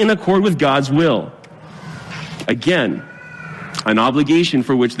govern in accord with God's will. Again, an obligation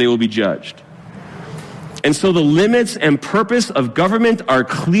for which they will be judged. And so the limits and purpose of government are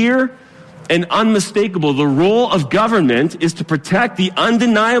clear and unmistakable. The role of government is to protect the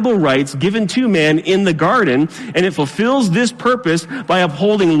undeniable rights given to man in the garden, and it fulfills this purpose by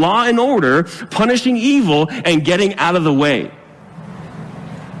upholding law and order, punishing evil, and getting out of the way.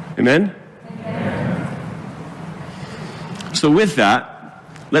 Amen? So with that,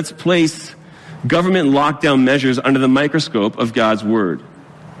 let's place government lockdown measures under the microscope of God's word.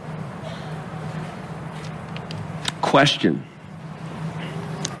 Question.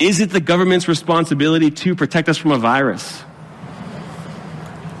 Is it the government's responsibility to protect us from a virus?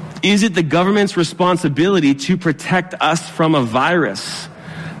 Is it the government's responsibility to protect us from a virus?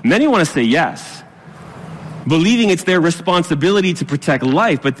 Many want to say yes, believing it's their responsibility to protect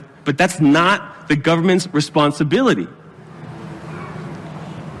life, but that's not the government's responsibility.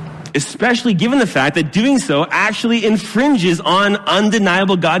 Especially given the fact that doing so actually infringes on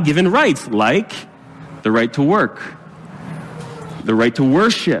undeniable God-given rights, like the right to work, the right to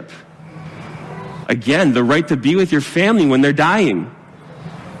worship, again, the right to be with your family when they're dying,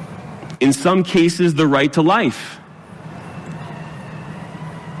 in some cases, the right to life.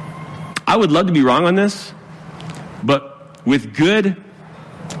 I would love to be wrong on this, but with good,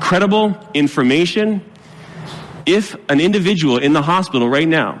 credible information, if an individual in the hospital right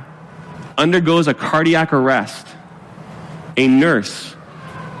now undergoes a cardiac arrest, a nurse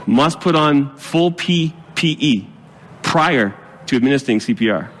must put on full PPE prior to administering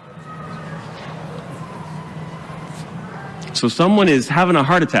CPR. So someone is having a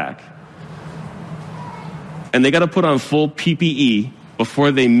heart attack, and they got to put on full PPE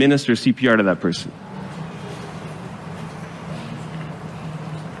before they minister CPR to that person.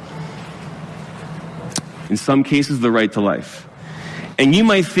 In some cases, the right to life. And you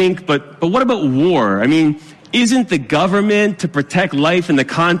might think, but what about war? I mean, isn't the government to protect life in the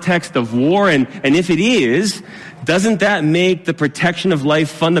context of war? And if it is, doesn't that make the protection of life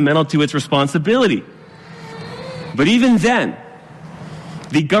fundamental to its responsibility? But even then,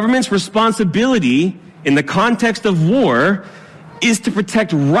 the government's responsibility in the context of war is to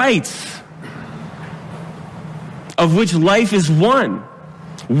protect rights, of which life is one.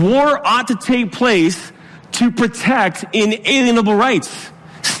 War ought to take place to protect inalienable rights.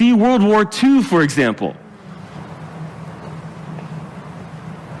 See World War II, for example.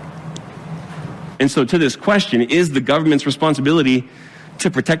 And so to this question, is the government's responsibility to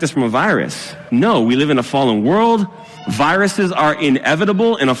protect us from a virus? No, we live in a fallen world. Viruses are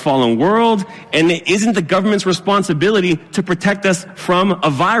inevitable in a fallen world, and it isn't the government's responsibility to protect us from a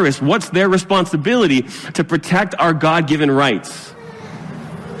virus. What's their responsibility? To protect our God-given rights.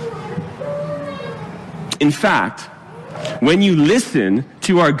 In fact, when you listen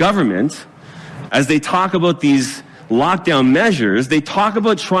to our government, as they talk about these lockdown measures, they talk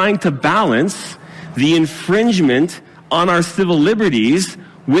about trying to balance the infringement on our civil liberties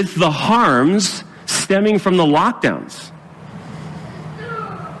with the harms stemming from the lockdowns.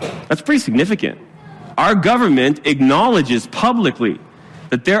 That's pretty significant. Our government acknowledges publicly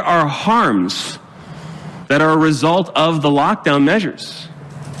that there are harms that are a result of the lockdown measures.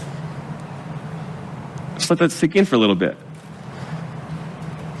 Let's let that sink in for a little bit.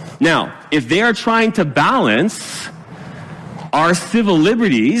 Now, if they are trying to balance our civil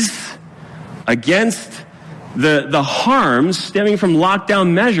liberties against the harms stemming from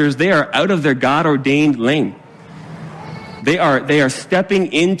lockdown measures, they are out of their God-ordained lane. They are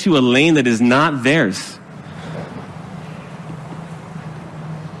stepping into a lane that is not theirs.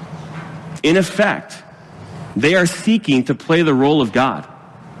 In effect, they are seeking to play the role of God.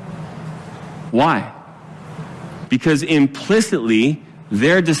 Why? Because implicitly,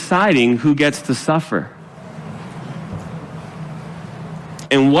 they're deciding who gets to suffer.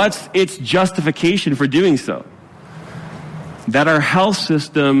 And what's its justification for doing so? That our health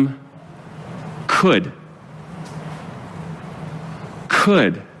system could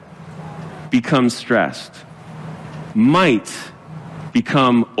become stressed, might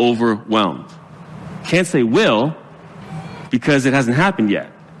become overwhelmed. Can't say will, because it hasn't happened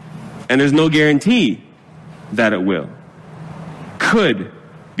yet. And there's no guarantee that it will. Could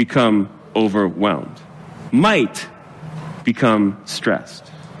become overwhelmed. Might become stressed.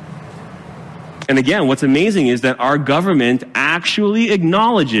 And again, what's amazing is that our government actually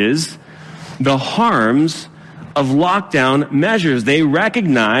acknowledges the harms of lockdown measures. They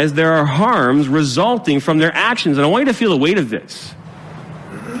recognize there are harms resulting from their actions. And I want you to feel the weight of this.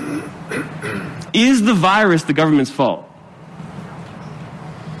 Is the virus the government's fault?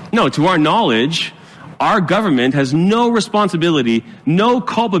 No, to our knowledge, our government has no responsibility, no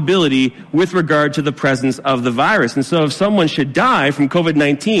culpability with regard to the presence of the virus. And so if someone should die from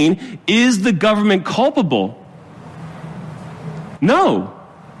COVID-19, is the government culpable? No.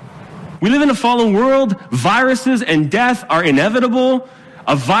 We live in a fallen world. Viruses and death are inevitable.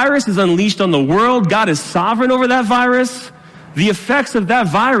 A virus is unleashed on the world. God is sovereign over that virus. The effects of that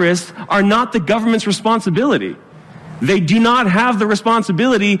virus are not the government's responsibility. They do not have the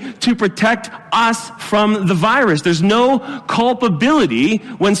responsibility to protect us from the virus. There's no culpability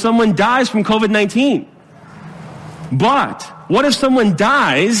when someone dies from COVID-19. But what if someone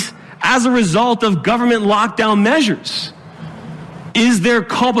dies as a result of government lockdown measures? Is there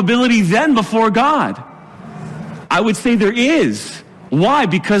culpability then before God? I would say there is. Why?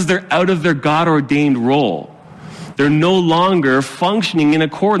 Because they're out of their God-ordained role. They're no longer functioning in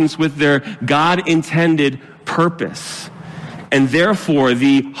accordance with their God-intended purpose. And therefore,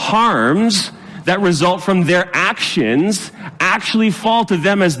 the harms that result from their actions actually fall to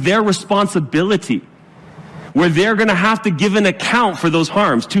them as their responsibility, where they're going to have to give an account for those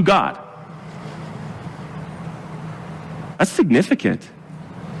harms to God. That's significant.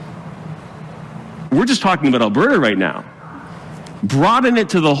 We're just talking about Alberta right now. Broaden it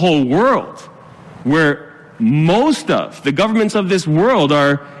to the whole world, where most of the governments of this world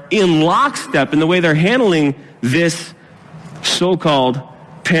are in lockstep in the way they're handling this so-called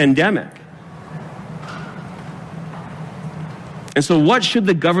pandemic. And so what should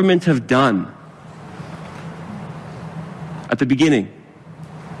the government have done at the beginning?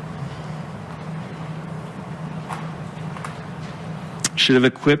 Should have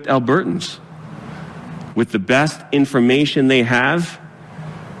equipped Albertans with the best information they have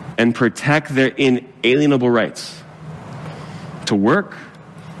and protect their inalienable rights to work,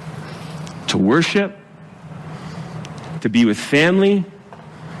 to worship, to be with family,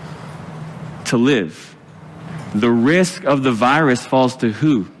 to live. The risk of the virus falls to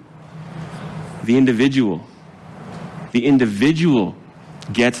who? The individual. The individual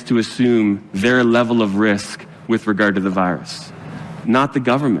gets to assume their level of risk with regard to the virus, not the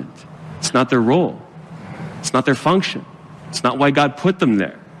government. It's not their role. It's not their function. It's not why God put them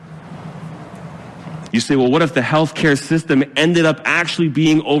there. You say, well, what if the healthcare system ended up actually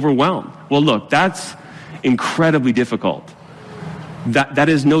being overwhelmed? Well, look, that's incredibly difficult. That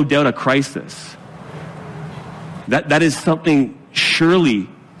is no doubt a crisis. That is something surely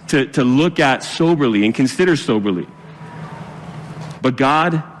to look at soberly and consider soberly. But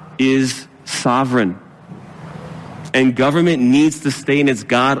God is sovereign. And government needs to stay in its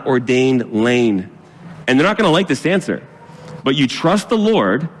God-ordained lane. And they're not going to like this answer. But you trust the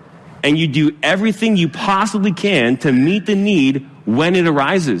Lord, and you do everything you possibly can to meet the need when it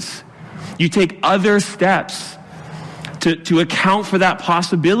arises. You take other steps to account for that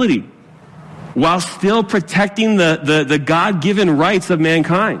possibility while still protecting the God-given rights of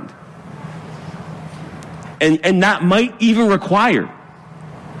mankind. And that might even require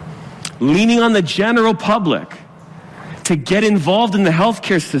leaning on the general public to get involved in the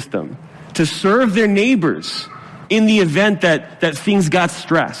healthcare system, to serve their neighbors in the event that things got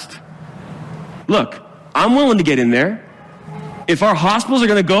stressed. Look, I'm willing to get in there. If our hospitals are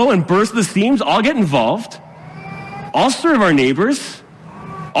going to go and burst the seams, I'll get involved. I'll serve our neighbors.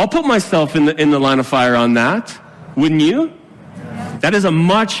 I'll put myself in the line of fire on that. Wouldn't you? That is a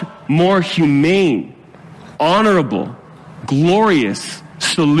much more humane, honorable, glorious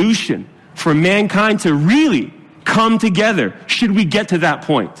solution for mankind to really come together should we get to that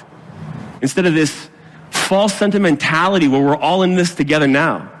point. Instead of this false sentimentality where we're all in this together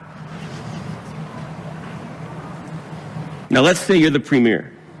now. Now let's say you're the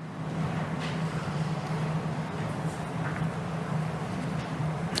premier.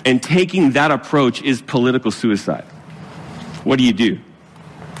 And taking that approach is political suicide. What do?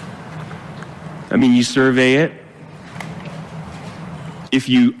 I mean, you survey it. If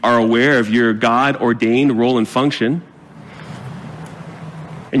you are aware of your God-ordained role and function,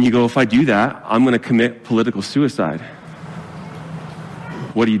 and you go, if I do that, I'm going to commit political suicide.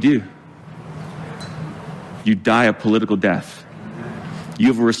 What do? You die a political death. You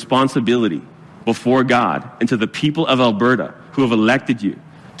have a responsibility before God and to the people of Alberta who have elected you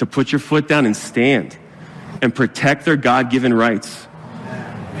to put your foot down and stand and protect their God-given rights.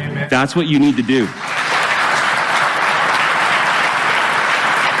 Amen. That's what you need to do.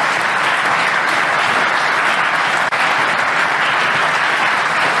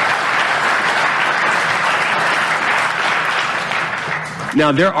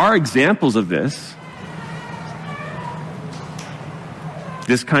 Now, there are examples of this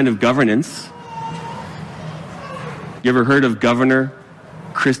kind of governance. You ever heard of Governor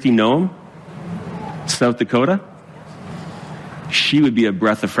Kristi Noem, South Dakota? She would be a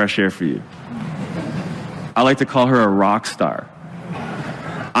breath of fresh air for you. I like to call her a rock star.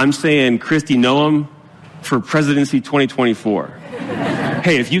 I'm saying Kristi Noem for presidency 2024.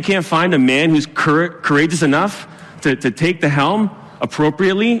 Hey, if you can't find a man who's courageous enough to take the helm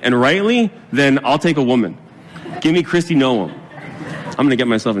appropriately and rightly, then I'll take a woman. Give me Kristi Noem. I'm going to get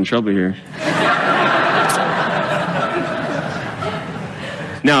myself in trouble here.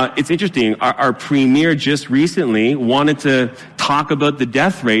 Now, it's interesting. Our premier just recently wanted to talk about the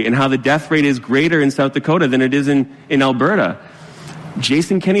death rate and how the death rate is greater in South Dakota than it is in Alberta.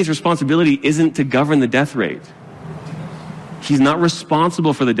 Jason Kenney's responsibility isn't to govern the death rate. He's not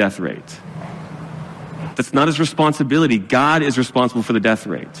responsible for the death rate. That's not his responsibility. God is responsible for the death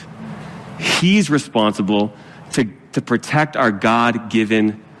rate. He's responsible to protect our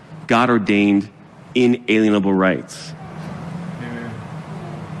God-given, God-ordained, inalienable rights. Amen.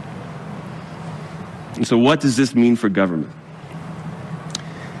 And so what does this mean for government?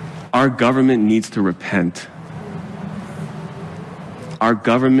 Our government needs to repent. Our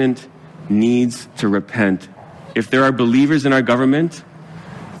government needs to repent. If there are believers in our government,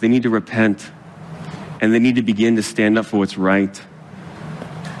 they need to repent. And they need to begin to stand up for what's right.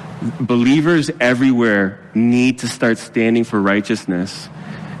 Believers everywhere need to start standing for righteousness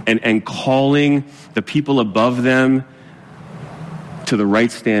and calling the people above them to the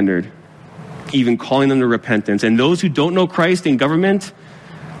right standard, even calling them to repentance. And those who don't know Christ in government,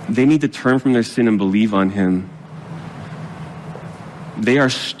 they need to turn from their sin and believe on him. They are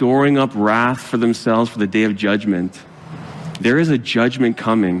storing up wrath for themselves for the day of judgment. There is a judgment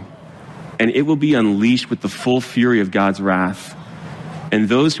coming, and it will be unleashed with the full fury of God's wrath. And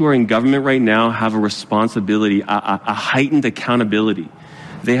those who are in government right now have a responsibility, a heightened accountability.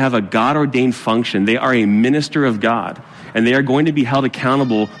 They have a God-ordained function. They are a minister of God, and they are going to be held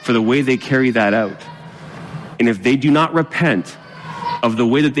accountable for the way they carry that out. And if they do not repent of the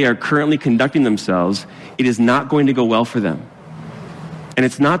way that they are currently conducting themselves, it is not going to go well for them. And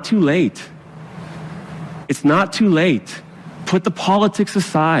it's not too late. It's not too late. Put the politics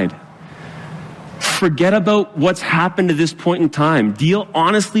aside. Forget about what's happened to this point in time. Deal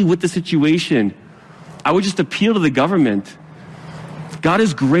honestly with the situation. I would just appeal to the government. God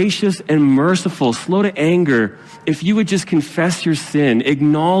is gracious and merciful, slow to anger. If you would just confess your sin,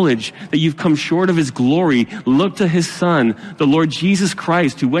 acknowledge that you've come short of his glory, look to his son, the Lord Jesus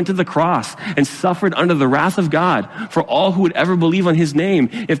Christ, who went to the cross and suffered under the wrath of God for all who would ever believe on his name.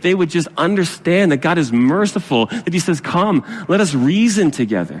 If they would just understand that God is merciful, that he says, come, let us reason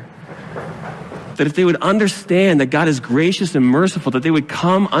together. That if they would understand that God is gracious and merciful, that they would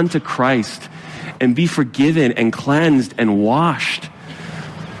come unto Christ and be forgiven and cleansed and washed.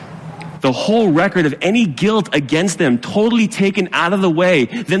 The whole record of any guilt against them totally taken out of the way.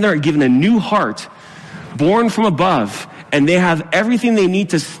 Then they're given a new heart, born from above, and they have everything they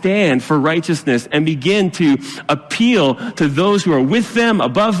need to stand for righteousness and begin to appeal to those who are with them,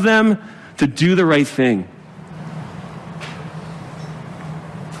 above them, to do the right thing.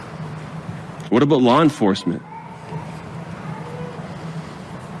 What about law enforcement?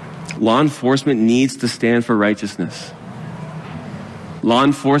 Law enforcement needs to stand for righteousness. Law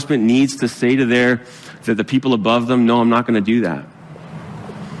enforcement needs to say to the people above them, no, I'm not going to do that.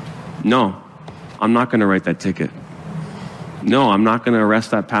 No, I'm not going to write that ticket. No, I'm not going to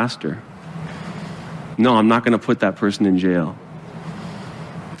arrest that pastor. No, I'm not going to put that person in jail.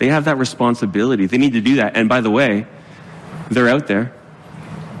 They have that responsibility. They need to do that. And by the way, they're out there.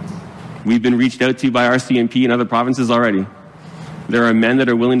 We've been reached out to by RCMP and other provinces already. There are men that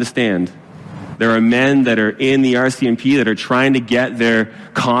are willing to stand. There are men that are in the RCMP that are trying to get their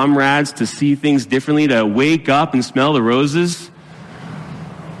comrades to see things differently, to wake up and smell the roses.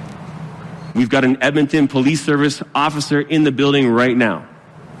 We've got an Edmonton Police Service officer in the building right now,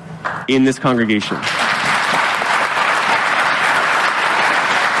 in this congregation.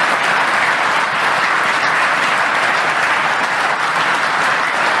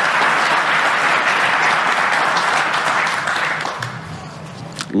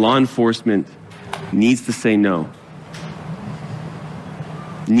 Law enforcement needs to say no,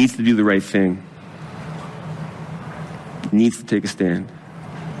 needs to do the right thing, needs to take a stand.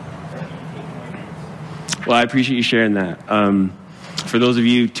 Well, I appreciate you sharing that. For those of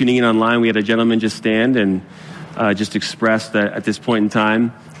you tuning in online, we had a gentleman just stand and just express that at this point in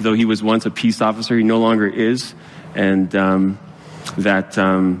time, though he was once a peace officer, he no longer is, and that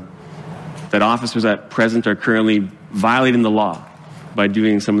officers at present are currently violating the law by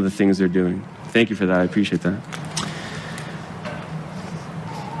doing some of the things they're doing. Thank you for that. I appreciate that.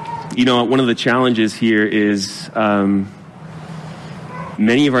 You know, one of the challenges here is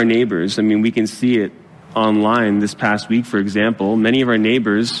many of our neighbors, I mean, we can see it online this past week, for example, many of our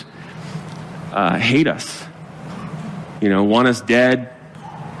neighbors hate us, you know, want us dead,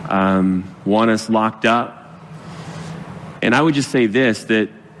 want us locked up. And I would just say this, that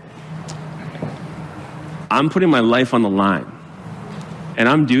I'm putting my life on the line. And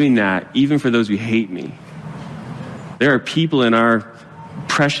I'm doing that even for those who hate me. There are people in our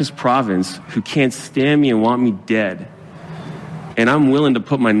precious province who can't stand me and want me dead. And I'm willing to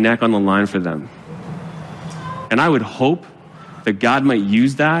put my neck on the line for them. And I would hope that God might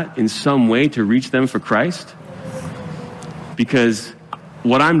use that in some way to reach them for Christ. Because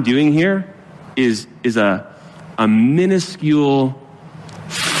what I'm doing here is a minuscule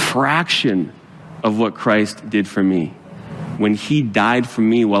fraction of what Christ did for me. When he died for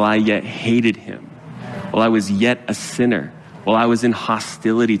me while I yet hated him, while I was yet a sinner, while I was in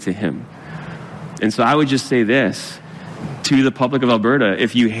hostility to him. And so I would just say this to the public of Alberta: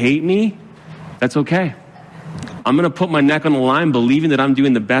 if you hate me, that's okay. I'm going to put my neck on the line, believing that I'm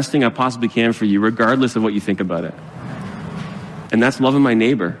doing the best thing I possibly can for you, regardless of what you think about it. And that's loving my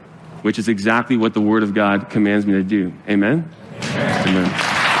neighbor, which is exactly what the Word of God commands me to do. Amen? Amen.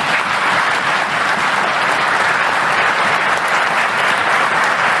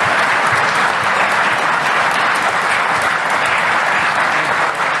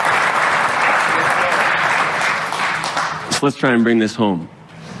 Let's try and bring this home.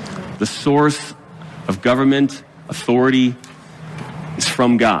 The source of government authority is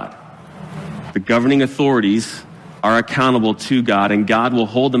from God. The governing authorities are accountable to God, and God will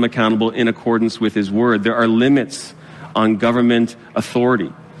hold them accountable in accordance with his word. There are limits on government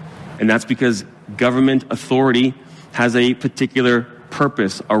authority, and that's because government authority has a particular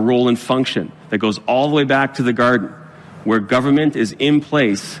purpose, a role and function that goes all the way back to the garden, where government is in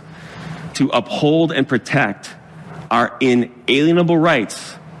place to uphold and protect our inalienable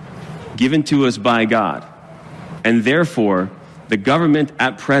rights given to us by God. And therefore, the government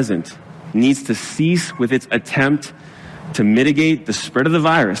at present needs to cease with its attempt to mitigate the spread of the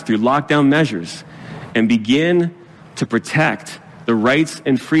virus through lockdown measures and begin to protect the rights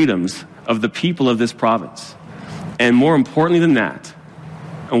and freedoms of the people of this province. And more importantly than that,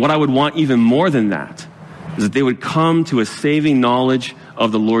 and what I would want even more than that, is that they would come to a saving knowledge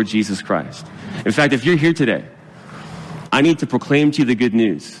of the Lord Jesus Christ. In fact, if you're here today, I need to proclaim to you the good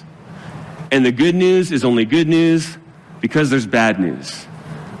news. And the good news is only good news because there's bad news.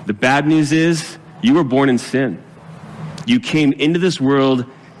 The bad news is you were born in sin. You came into this world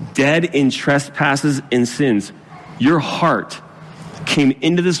dead in trespasses and sins. Your heart came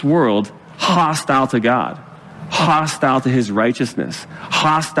into this world hostile to God, hostile to his righteousness,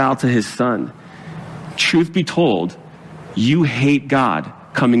 hostile to his Son. Truth be told, you hate God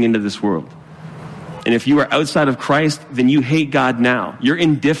coming into this world. And if you are outside of Christ, then you hate God now. Your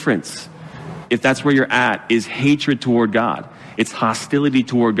indifference, if that's where you're at, is hatred toward God. It's hostility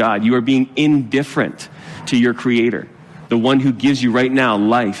toward God. You are being indifferent to your Creator, the one who gives you right now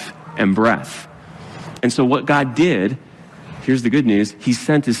life and breath. And so what God did, here's the good news, he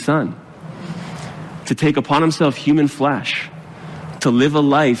sent his Son to take upon himself human flesh, to live a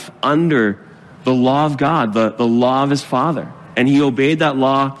life under the law of God, the law of his Father. And he obeyed that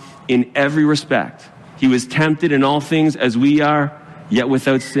law in every respect. He was tempted in all things as we are, yet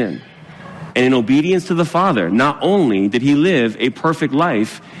without sin. And in obedience to the Father, not only did he live a perfect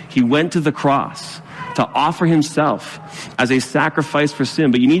life, he went to the cross to offer himself as a sacrifice for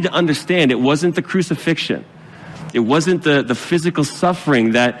sin. But you need to understand, it wasn't the crucifixion. It wasn't the physical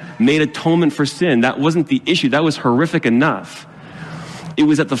suffering that made atonement for sin. That wasn't the issue. That was horrific enough. It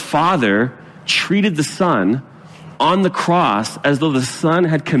was that the Father treated the Son on the cross as though the Son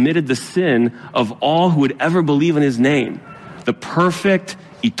had committed the sin of all who would ever believe in his name. The perfect,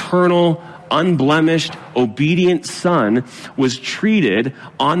 eternal, unblemished, obedient Son was treated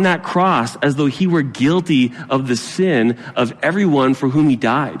on that cross as though he were guilty of the sin of everyone for whom he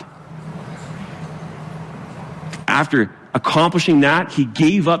died. After accomplishing that, he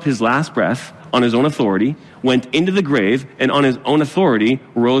gave up his last breath on his own authority, went into the grave, and on his own authority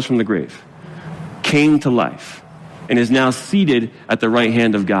rose from the grave, came to life, and is now seated at the right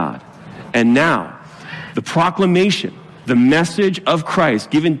hand of God. And now, the proclamation, the message of Christ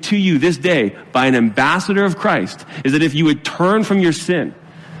given to you this day by an ambassador of Christ is that if you would turn from your sin,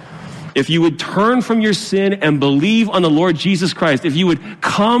 if you would turn from your sin and believe on the Lord Jesus Christ, if you would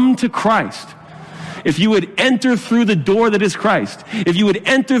come to Christ, if you would enter through the door that is Christ, if you would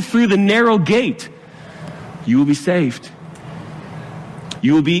enter through the narrow gate, you will be saved.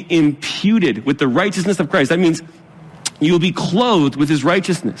 You will be imputed with the righteousness of Christ. That means you will be clothed with his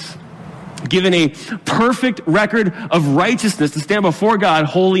righteousness, given a perfect record of righteousness to stand before God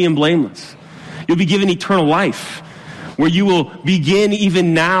holy and blameless. You'll be given eternal life, where you will begin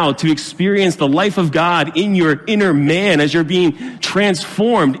even now to experience the life of God in your inner man as you're being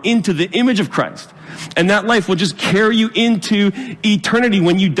transformed into the image of Christ. And that life will just carry you into eternity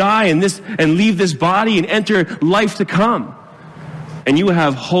when you die and leave this body and enter life to come. And you will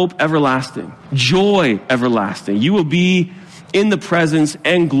have hope everlasting, joy everlasting. You will be in the presence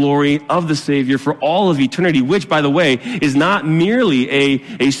and glory of the Savior for all of eternity, which, by the way, is not merely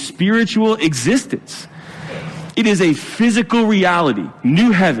a spiritual existence. It is a physical reality,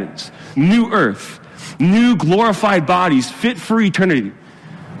 new heavens, new earth, new glorified bodies fit for eternity,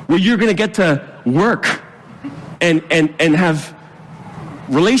 where you're going to get to work and have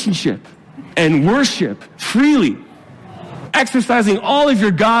relationship and worship freely, exercising all of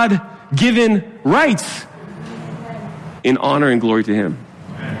your God-given rights in honor and glory to him.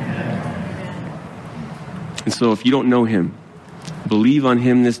 And so if you don't know him, believe on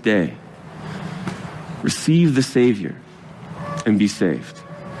him this day. Receive the Savior and be saved.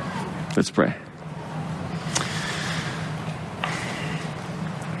 Let's pray.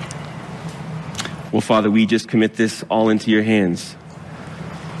 Well, Father, we just commit this all into your hands.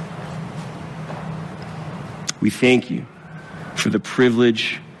 We thank you for the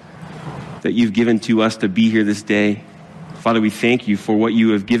privilege that you've given to us to be here this day. Father, we thank you for what you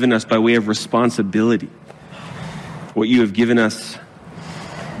have given us by way of responsibility, what you have given us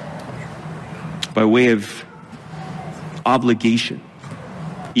by way of obligation,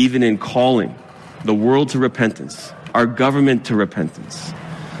 even in calling the world to repentance, our government to repentance.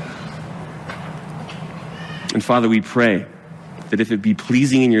 And Father, we pray that if it be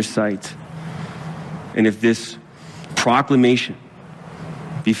pleasing in your sight, and if this proclamation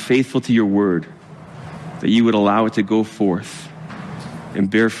be faithful to your word, that you would allow it to go forth and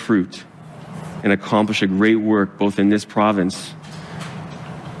bear fruit and accomplish a great work both in this province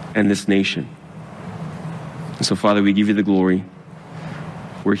and this nation. And so, Father, we give you the glory.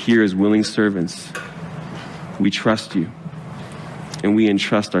 We're here as willing servants. We trust you, and we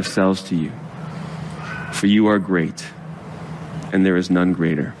entrust ourselves to you. For you are great, and there is none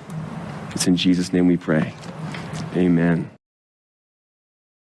greater. It's in Jesus' name we pray. Amen.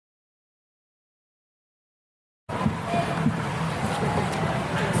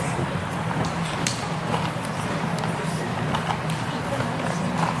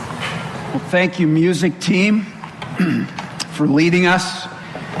 Well, thank you, music team, for leading us.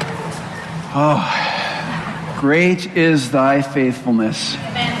 Oh, great is thy faithfulness.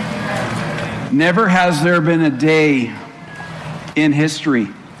 Amen. Never has there been a day in history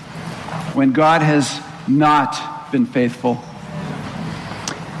when God has not been faithful.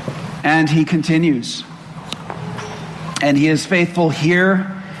 And he continues. And he is faithful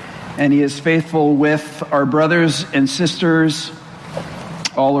here, and he is faithful with our brothers and sisters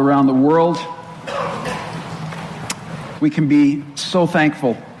all around the world. We can be so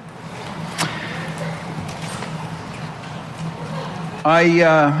thankful. I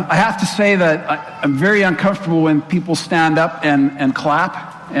have to say that I'm very uncomfortable when people stand up and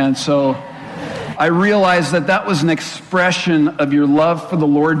clap, and so I realize that was an expression of your love for the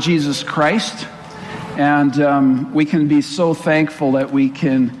Lord Jesus Christ, and we can be so thankful that we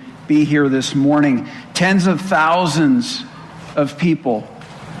can be here this morning. Tens of thousands of people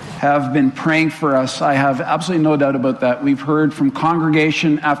have been praying for us. I have absolutely no doubt about that. We've heard from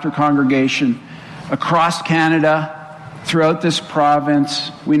congregation after congregation across Canada, throughout this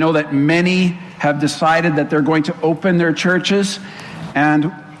province. We know that many have decided that they're going to open their churches,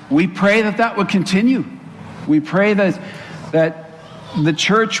 and we pray that would continue. We pray that the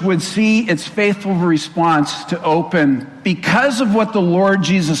church would see its faithful response to open because of what the Lord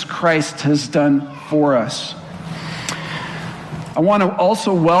Jesus Christ has done for us. I want to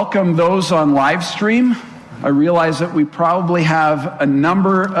also welcome those on live stream. I realize that we probably have a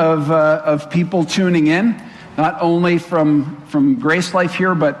number of people tuning in, not only from Grace Life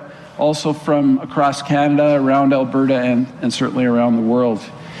here, but also from across Canada, around Alberta, and certainly around the world.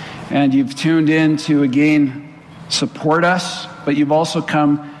 And you've tuned in to, again, support us, but you've also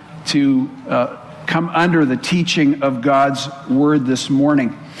come to come under the teaching of God's Word this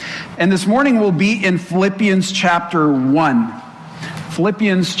morning. And this morning we'll be in Philippians chapter 1.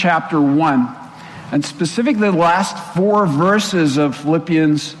 Philippians chapter 1. And specifically the last 4 verses of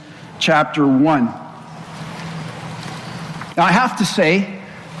Philippians chapter 1. Now I have to say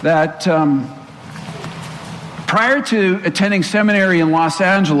that prior to attending seminary in Los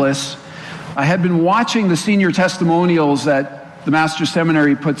Angeles, I had been watching the senior testimonials that the Master's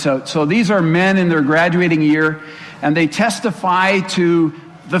Seminary puts out. So these are men in their graduating year, and they testify to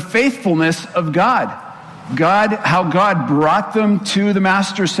the faithfulness of God. How God brought them to the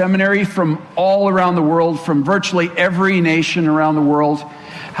Master's Seminary from all around the world, from virtually every nation around the world.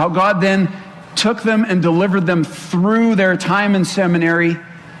 How God then took them and delivered them through their time in seminary.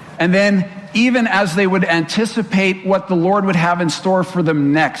 And then even as they would anticipate what the Lord would have in store for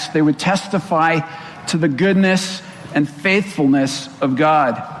them next, they would testify to the goodness and faithfulness of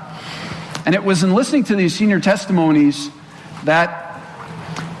God. And it was in listening to these senior testimonies that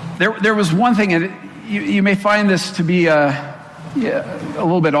there was one thing, and you may find this to be a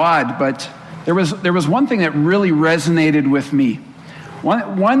little bit odd, but there was one thing that really resonated with me.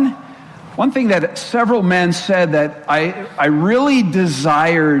 One thing that several men said that I really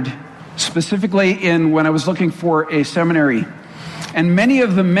desired, specifically when I was looking for a seminary. And many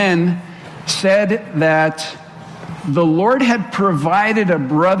of the men said that the Lord had provided a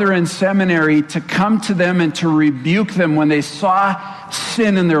brother in seminary to come to them and to rebuke them when they saw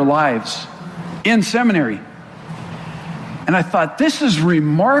sin in their lives in seminary. And I thought, this is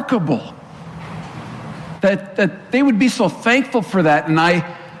remarkable that they would be so thankful for that. And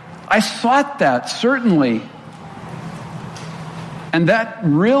I sought that, certainly. And that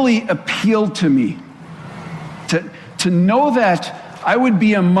really appealed to me. To know that I would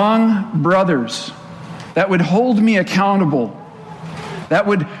be among brothers that would hold me accountable, that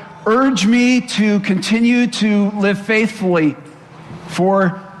would urge me to continue to live faithfully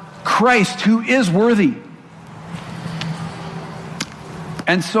for Christ, who is worthy.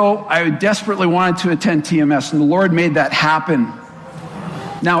 And so I desperately wanted to attend TMS, and the Lord made that happen.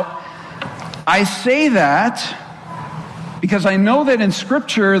 Now, I say that because I know that in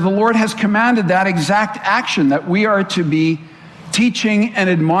Scripture, the Lord has commanded that exact action, that we are to be teaching and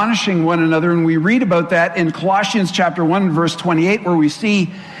admonishing one another. And we read about that in Colossians chapter 1, verse 28, where we see,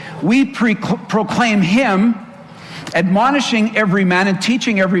 we proclaim him, admonishing every man and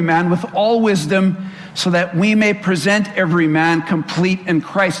teaching every man with all wisdom, so that we may present every man complete in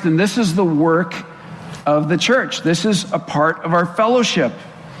Christ. And this is the work of the church. This is a part of our fellowship.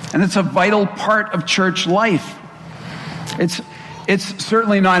 And it's a vital part of church life. It's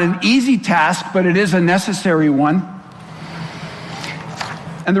certainly not an easy task, but it is a necessary one.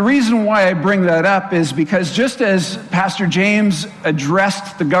 And the reason why I bring that up is because just as Pastor James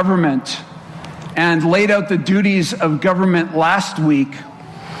addressed the government and laid out the duties of government last week,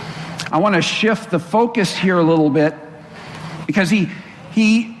 I want to shift the focus here a little bit, because he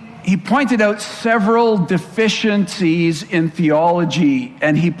he pointed out several deficiencies in theology,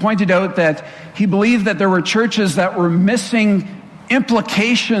 and he pointed out that he believed that there were churches that were missing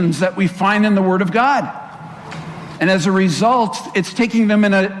implications that we find in the Word of God. And as a result, it's taking them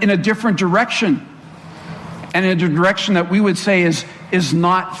in a different direction, and in a direction that we would say is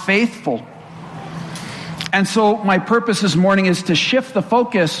not faithful. And so my purpose this morning is to shift the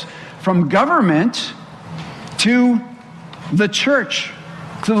focus from government to the church,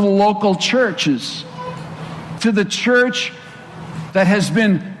 to the local churches, to the church that has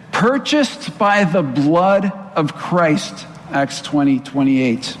been purchased by the blood of Christ, Acts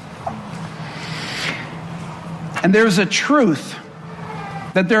 20:28. And there's a truth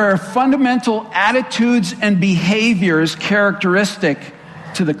that there are fundamental attitudes and behaviors characteristic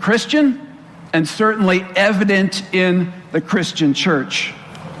to the Christian and certainly evident in the Christian church.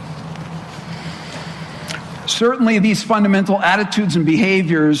 Certainly these fundamental attitudes and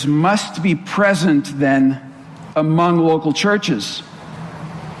behaviors must be present then among local churches.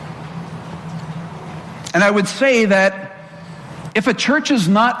 And I would say that if a church is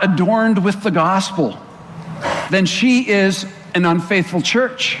not adorned with the gospel, then she is an unfaithful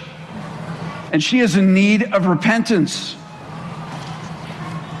church, and she is in need of repentance.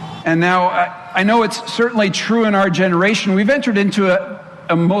 And now, I know it's certainly true in our generation. We've entered into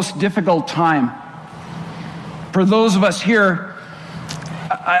a most difficult time. For those of us here,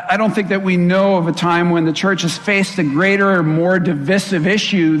 I don't think that we know of a time when the church has faced a greater or more divisive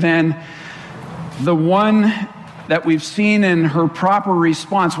issue than the one that we've seen in her proper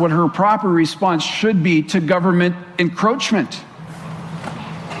response, what her proper response should be to government encroachment.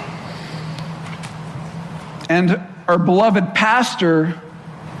 And our beloved pastor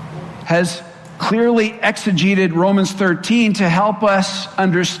has clearly exegeted Romans 13 to help us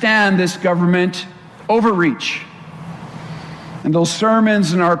understand this government overreach. And those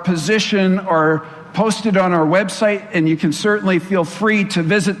sermons and our position are posted on our website, and you can certainly feel free to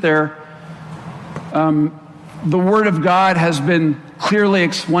visit there. The Word of God has been clearly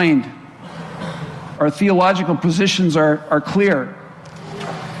explained. Our theological positions are clear,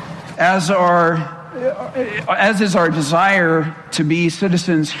 as is our desire to be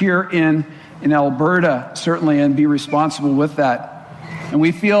citizens here in Alberta, certainly, and be responsible with that. And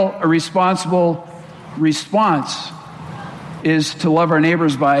we feel a responsible response is to love our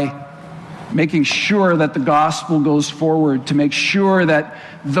neighbors by making sure that the gospel goes forward, to make sure that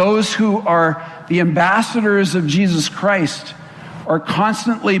those who are the ambassadors of Jesus Christ are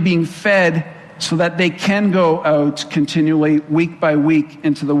constantly being fed so that they can go out continually, week by week,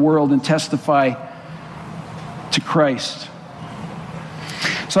 into the world and testify to Christ.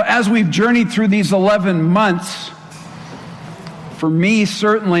 So as we've journeyed through these 11 months, for me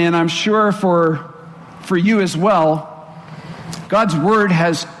certainly, and I'm sure for you as well, God's Word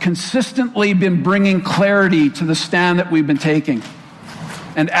has consistently been bringing clarity to the stand that we've been taking.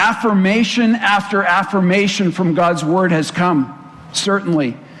 And affirmation after affirmation from God's Word has come,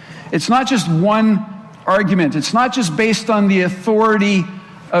 certainly. It's not just one argument. It's not just based on the authority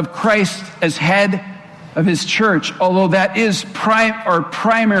of Christ as head of His church, although that is our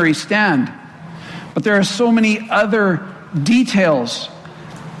primary stand. But there are so many other details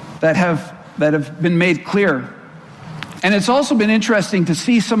that have been made clear. And it's also been interesting to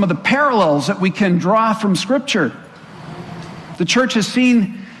see some of the parallels that we can draw from Scripture. The church has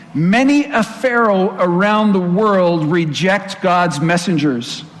seen many a Pharaoh around the world reject God's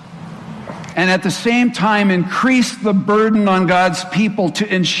messengers, and at the same time increase the burden on God's people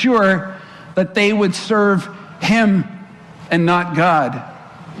to ensure that they would serve Him and not God.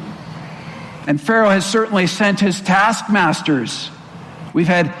 And Pharaoh has certainly sent his taskmasters. We've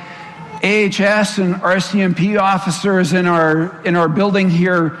had AHS and RCMP officers in our building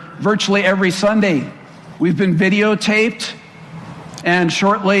here virtually every Sunday. We've been videotaped, and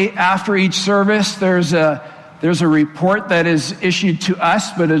shortly after each service, there's a report that is issued to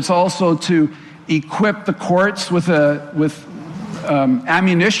us, but it's also to equip the courts with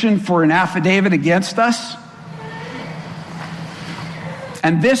ammunition for an affidavit against us.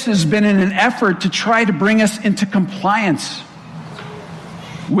 And this has been in an effort to try to bring us into compliance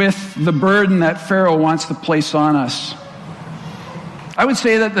with the burden that Pharaoh wants to place on us. I would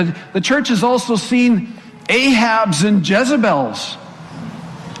say that the church has also seen Ahabs and Jezebels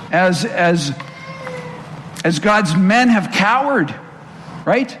as God's men have cowered,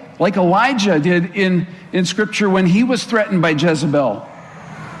 right? Like Elijah did in Scripture when he was threatened by Jezebel.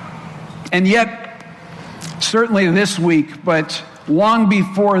 And yet, certainly this week, but long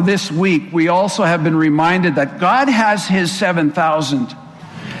before this week, we also have been reminded that God has His 7,000,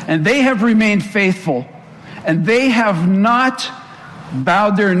 and they have remained faithful, and they have not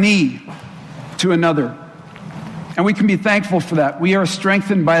bowed their knee to another. And we can be thankful for that. We are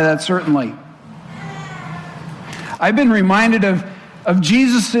strengthened by that, certainly. I've been reminded of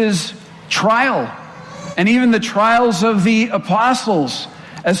Jesus' trial, and even the trials of the apostles,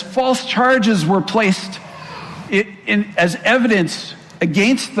 as false charges were placed as evidence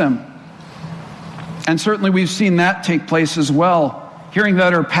against them. And certainly we've seen that take place as well. Hearing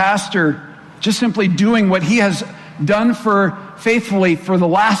that our pastor just simply doing what he has done faithfully for the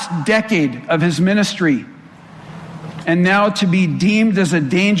last decade of his ministry, and now to be deemed as a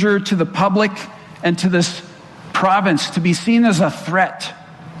danger to the public and to this province, to be seen as a threat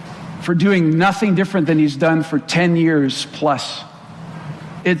for doing nothing different than he's done for 10 years plus.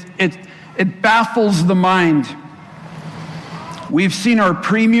 It baffles the mind. We've seen our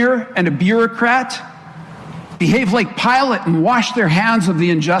premier and a bureaucrat behave like Pilate and wash their hands of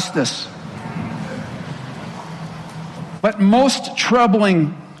the injustice. But most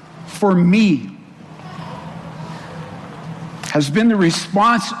troubling for me has been the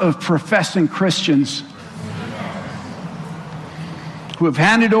response of professing Christians who have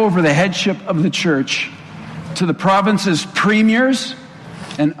handed over the headship of the church to the province's premiers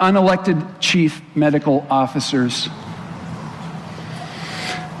and unelected chief medical officers.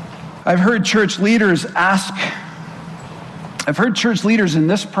 I've heard church leaders in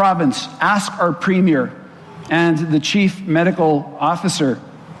this province ask our premier and the chief medical officer,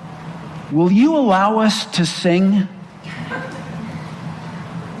 "Will you allow us to sing?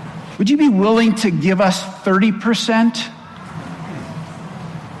 Would you be willing to give us 30%?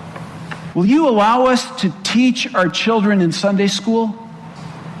 Will you allow us to teach our children in Sunday school?"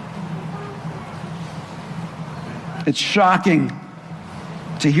 It's shocking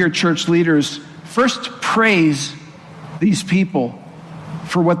to hear church leaders first praise these people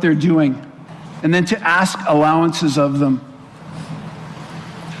for what they're doing, and then to ask allowances of them.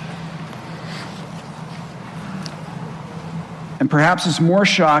 And perhaps it's more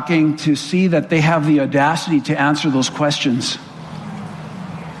shocking to see that they have the audacity to answer those questions,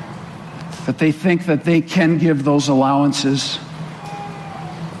 that they think that they can give those allowances.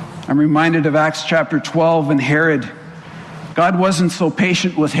 I'm reminded of Acts chapter 12 and Herod. God wasn't so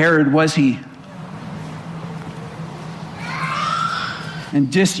patient with Herod, was he? And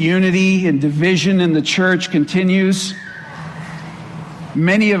disunity and division in the church continues.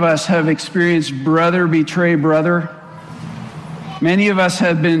 Many of us have experienced brother betray brother. Many of us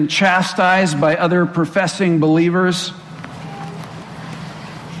have been chastised by other professing believers.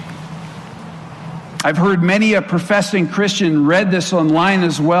 I've heard many a professing Christian read this online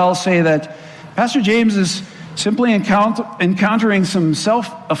as well, say that Pastor James is simply encountering some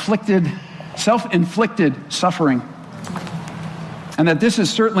self-inflicted suffering, and that this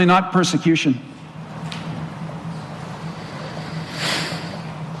is certainly not persecution.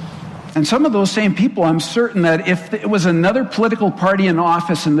 And some of those same people, I'm certain that if it was another political party in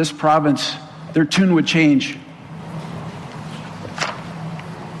office in this province, their tune would change.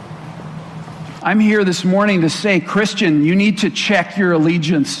 I'm here this morning to say, Christian, you need to check your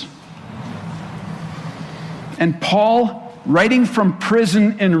allegiance. And Paul, writing from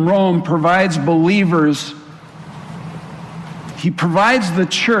prison in Rome, provides believers, he provides the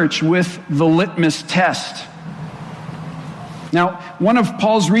church with the litmus test. Now, one of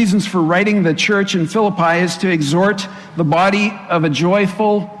Paul's reasons for writing the church in Philippi is to exhort the body to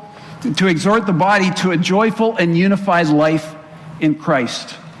a joyful and unified life in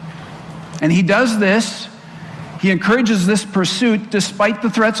Christ. And he does this, he encourages this pursuit despite the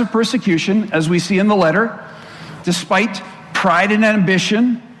threats of persecution, as we see in the letter, despite pride and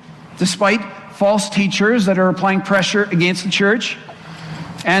ambition, despite false teachers that are applying pressure against the church,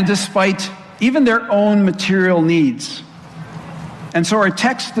 and despite even their own material needs. And so our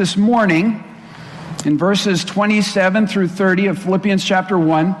text this morning, in verses 27 through 30 of Philippians chapter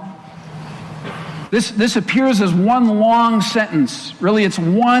 1, this appears as one long sentence. Really, it's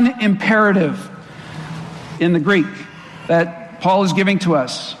one imperative in the Greek that Paul is giving to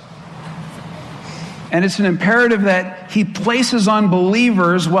us. And it's an imperative that he places on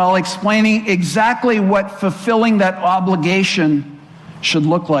believers while explaining exactly what fulfilling that obligation should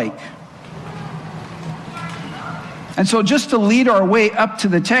look like. And so just to lead our way up to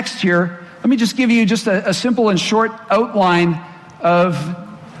the text here, let me just give you just a simple and short outline of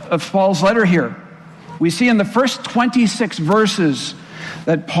Paul's letter here. We see in the first 26 verses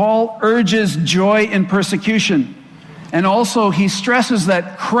that Paul urges joy in persecution. And also he stresses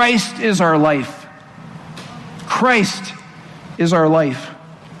that Christ is our life. Christ is our life.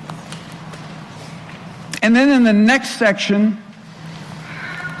 And then in the next section,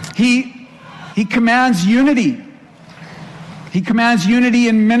 he commands unity. He commands unity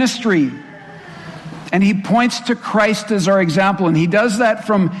in ministry. And he points to Christ as our example. And he does that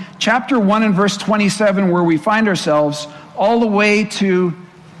from chapter 1 and verse 27, where we find ourselves, all the way to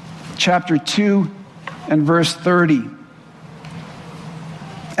chapter 2 and verse 30.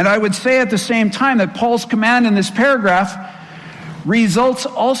 And I would say at the same time that Paul's command in this paragraph results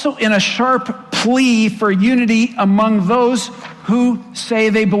also in a sharp plea for unity among those who say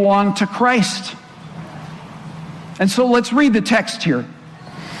they belong to Christ. And so let's read the text here.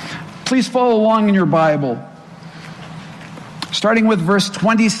 Please follow along in your Bible. Starting with verse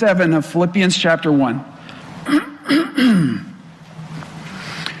 27 of Philippians chapter 1.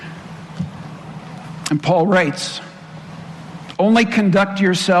 And Paul writes, "Only conduct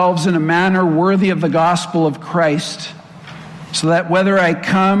yourselves in a manner worthy of the gospel of Christ, so that whether I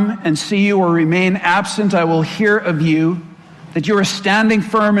come and see you or remain absent, I will hear of you, that you are standing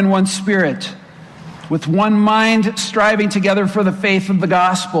firm in one spirit, with one mind striving together for the faith of the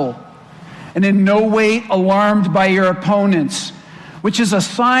gospel, and in no way alarmed by your opponents, which is a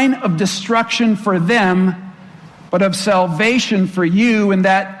sign of destruction for them, but of salvation for you, and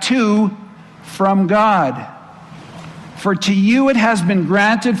that too from God. For to you it has been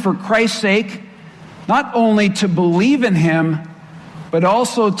granted for Christ's sake, not only to believe in him, but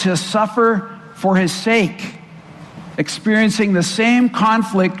also to suffer for his sake, experiencing the same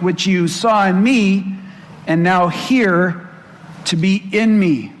conflict which you saw in me, and now hear to be in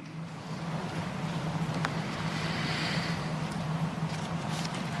me."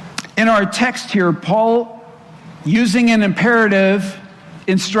 In our text here, Paul, using an imperative,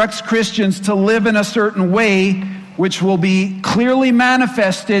 instructs Christians to live in a certain way which will be clearly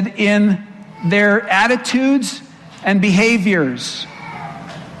manifested in their attitudes and behaviors.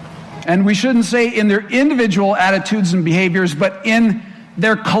 And we shouldn't say in their individual attitudes and behaviors, but in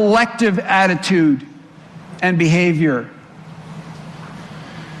their collective attitude and behavior.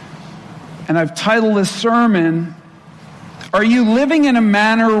 And I've titled this sermon, "Are you living in a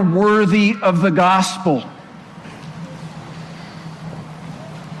manner worthy of the gospel?"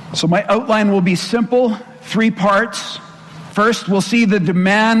 So my outline will be simple, 3 parts. First, we'll see the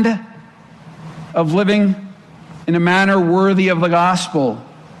demand of living in a manner worthy of the gospel.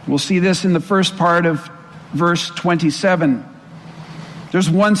 We'll see this in the first part of verse 27. There's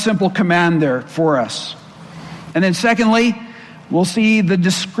one simple command there for us. And then secondly, we'll see the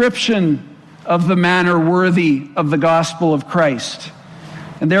description of the manner worthy of the gospel of Christ.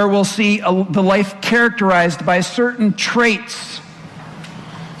 And there we'll see the life characterized by certain traits.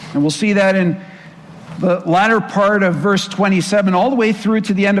 And we'll see that in the latter part of verse 27 all the way through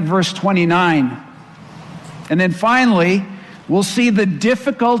to the end of verse 29. And then finally, we'll see the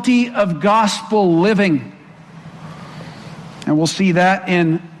difficulty of gospel living. And we'll see that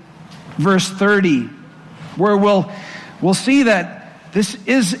in verse 30, where we'll see that this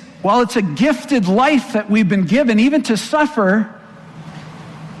is, while it's a gifted life that we've been given, even to suffer,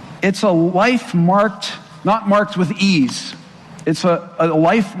 it's a life not marked with ease. It's a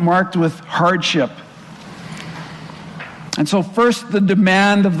life marked with hardship. And so first, the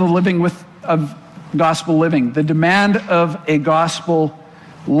demand of of gospel living, the demand of a gospel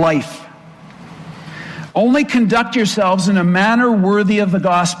life. "Only conduct yourselves in a manner worthy of the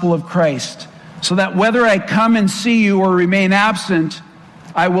gospel of Christ, so that whether I come and see you or remain absent,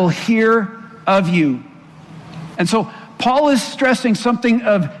 I will hear of you." And so Paul is stressing something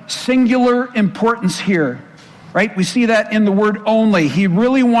of singular importance here, right? We see that in the word "only." He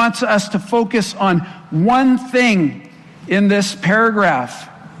really wants us to focus on one thing in this paragraph.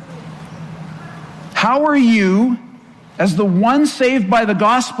 How are you, as the one saved by the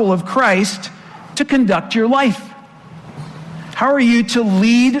gospel of Christ, to conduct your life? How are you to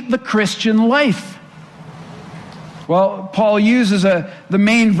lead the Christian life? Well, Paul uses the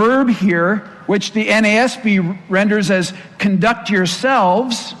main verb here, which the NASB renders as "conduct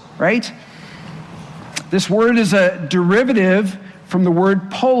yourselves," right? This word is a derivative from the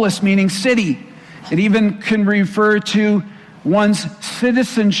word polis, meaning city. It even can refer to one's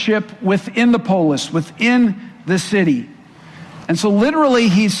citizenship within the polis, within the city. And so literally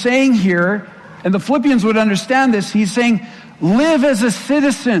he's saying here, and the Philippians would understand this, he's saying, live as a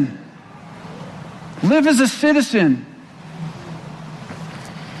citizen. Live as a citizen.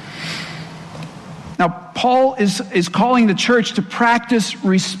 Now, Paul is calling the church to practice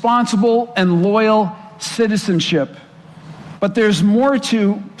responsible and loyal citizenship. But there's more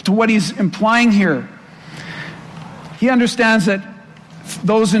to what he's implying here. He understands that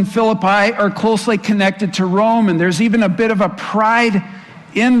those in Philippi are closely connected to Rome, and there's even a bit of a pride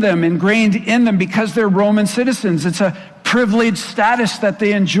in them, ingrained in them, because they're Roman citizens. It's a privileged status that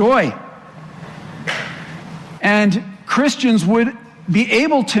they enjoy. And Christians would be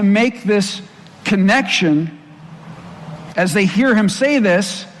able to make this connection as they hear him say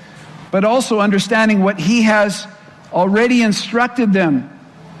this, but also understanding what he has already instructed them.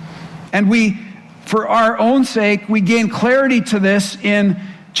 And we, for our own sake, we gain clarity to this in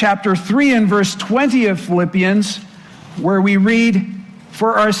chapter 3 and verse 20 of Philippians, where we read,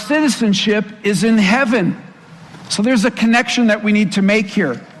 "For our citizenship is in heaven." So there's a connection that we need to make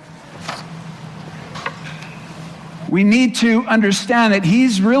here. We need to understand that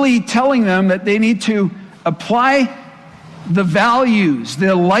he's really telling them that they need to apply the values,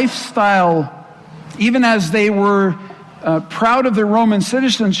 the lifestyle, even as they were proud of their Roman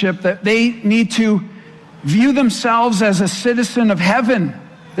citizenship, that they need to view themselves as a citizen of heaven.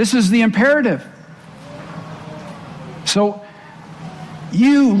 This is the imperative. So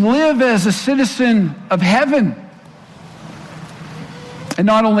you live as a citizen of heaven. And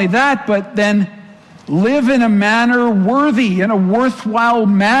not only that, but then live in a manner worthy, in a worthwhile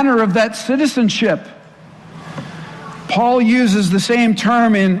manner of that citizenship. Paul uses the same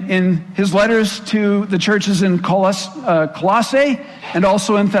term in his letters to the churches in Colossae and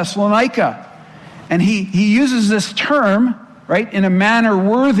also in Thessalonica. And he uses this term, right, in a manner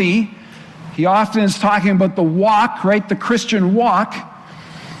worthy. He often is talking about the walk, right, the Christian walk.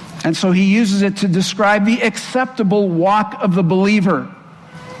 And so he uses it to describe the acceptable walk of the believer.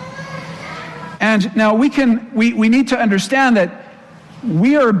 And now we need to understand that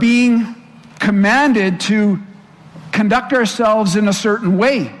we are being commanded to conduct ourselves in a certain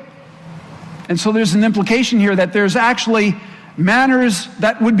way. And so there's an implication here that there's actually manners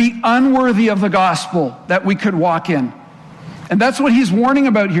that would be unworthy of the gospel that we could walk in. And that's what he's warning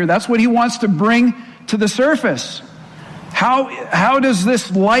about here. That's what he wants to bring to the surface. How does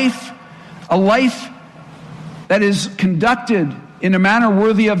this life, a life that is conducted in a manner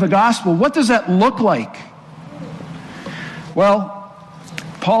worthy of the gospel, what does that look like? Well,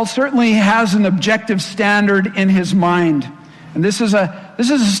 Paul certainly has an objective standard in his mind. And this is a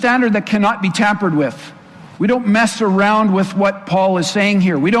standard that cannot be tampered with. We don't mess around with what Paul is saying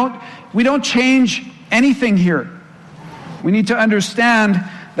here. We don't change anything here. We need to understand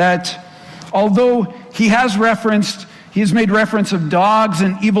that although he has made reference of dogs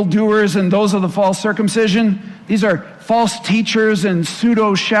and evildoers and those of the false circumcision, these are false teachers and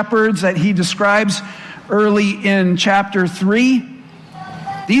pseudo-shepherds that he describes early in chapter 3.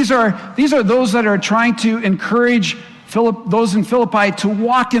 These are those that are trying to encourage those in Philippi to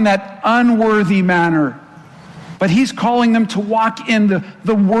walk in that unworthy manner. But he's calling them to walk in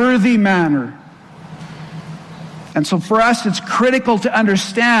the worthy manner. And so for us, it's critical to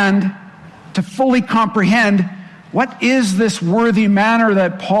understand, to fully comprehend, what is this worthy manner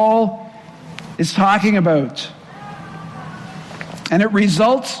that Paul is talking about? And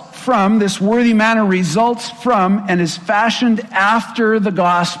this worthy manner results from and is fashioned after the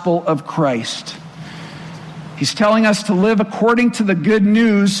gospel of Christ. He's telling us to live according to the good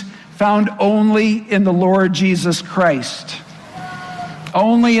news found only in the Lord Jesus Christ.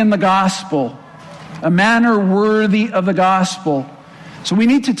 Only in the gospel. A manner worthy of the gospel. So we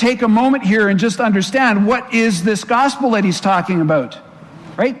need to take a moment here and just understand, what is this gospel that he's talking about?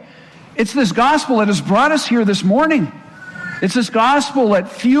 Right? It's this gospel that has brought us here this morning. It's this gospel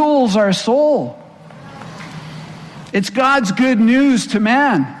that fuels our soul. It's God's good news to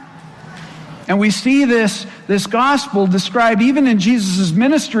man. And we see this gospel described even in Jesus'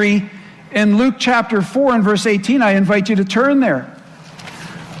 ministry in Luke chapter 4 and verse 18. I invite you to turn there.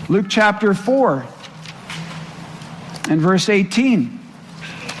 Luke chapter 4 and verse 18.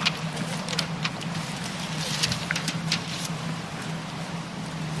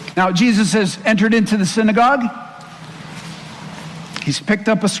 Now, Jesus has entered into the synagogue. He's picked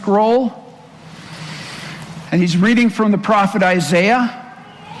up a scroll, and he's reading from the prophet Isaiah.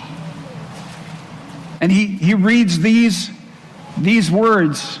 And he reads these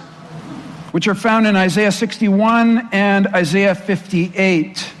words, which are found in Isaiah 61 and Isaiah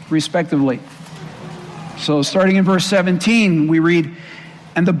 58, respectively. So starting in verse 17, we read,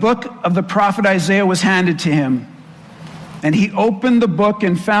 "And the book of the prophet Isaiah was handed to him. And he opened the book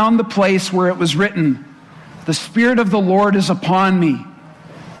and found the place where it was written, 'The Spirit of the Lord is upon me,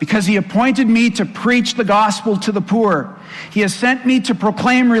 because he appointed me to preach the gospel to the poor. He has sent me to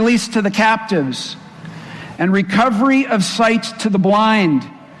proclaim release to the captives and recovery of sight to the blind,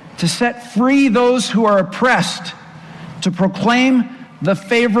 to set free those who are oppressed, to proclaim the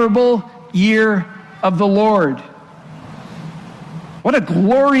favorable year of the Lord.'" What a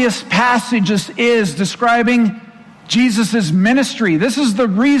glorious passage this is, describing Jesus' ministry. This is the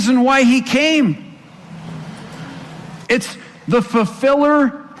reason why he came. It's the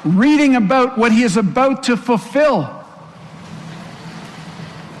fulfiller reading about what he is about to fulfill.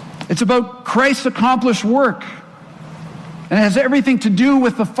 It's about Christ's accomplished work. And it has everything to do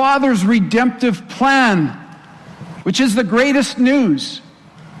with the Father's redemptive plan, which is the greatest news.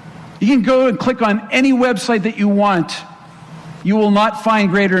 You can go and click on any website that you want. You will not find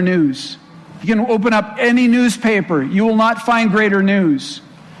greater news. You can open up any newspaper. You will not find greater news.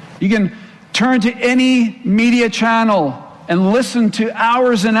 You can turn to any media channel and listen to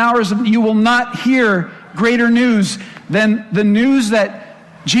hours and hours of, you will not hear greater news than the news that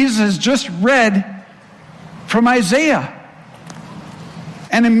Jesus has just read from Isaiah.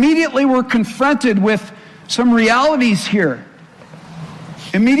 And immediately we're confronted with some realities here.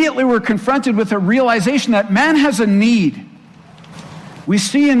 Immediately we're confronted with a realization that man has a need. We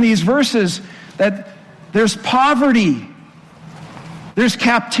see in these verses that there's poverty, there's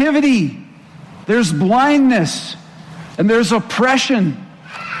captivity, there's blindness, and there's oppression.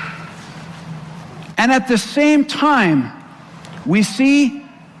 And at the same time, we see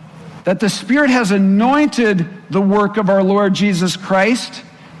that the Spirit has anointed the work of our Lord Jesus Christ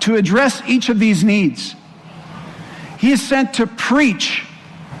to address each of these needs. He is sent to preach,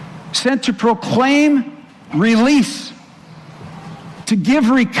 sent to proclaim release, to give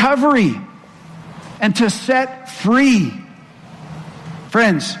recovery, and to set free.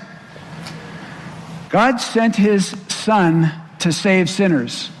 Friends, God sent His Son to save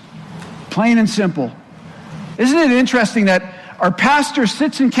sinners. Plain and simple. Isn't it interesting that our pastor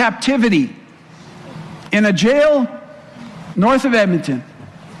sits in captivity in a jail north of Edmonton,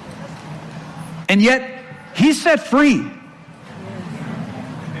 and yet he's set free?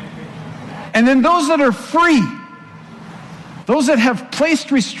 And then those that are free, those that have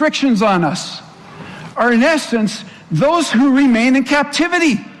placed restrictions on us, are in essence those who remain in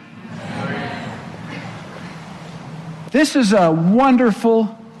captivity. This is a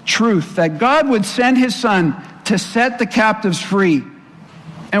wonderful truth, that God would send His Son to set the captives free.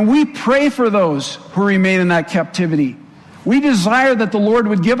 And we pray for those who remain in that captivity. We desire that the Lord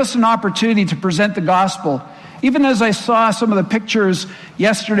would give us an opportunity to present the gospel. Even as I saw some of the pictures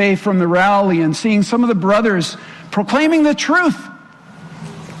yesterday from the rally and seeing some of the brothers proclaiming the truth.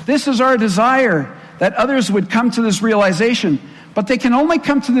 This is our desire, that others would come to this realization. But they can only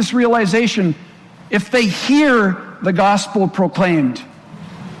come to this realization if they hear the gospel proclaimed.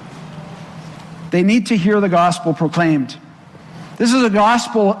 They need to hear the gospel proclaimed. This is a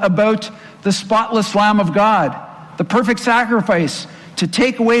gospel about the spotless Lamb of God, the perfect sacrifice to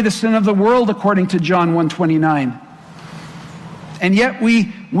take away the sin of the world, according to John 1:29. And yet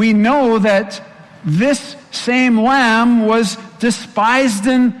we know that this same Lamb was despised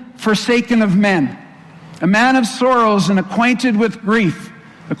and forsaken of men, a man of sorrows and acquainted with grief,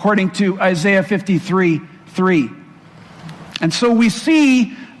 according to Isaiah 53:3. And so we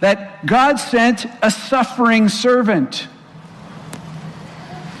see that God sent a suffering servant.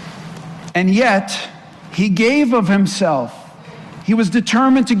 And yet, He gave of Himself. He was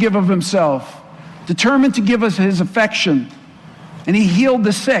determined to give of Himself, determined to give us His affection. And He healed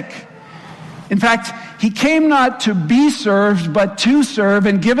the sick. In fact, He came not to be served, but to serve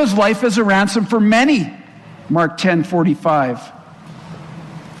and give His life as a ransom for many. Mark 10:45.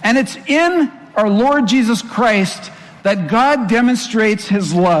 And it's in our Lord Jesus Christ that God demonstrates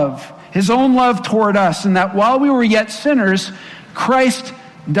His love, His own love toward us, and that while we were yet sinners, Christ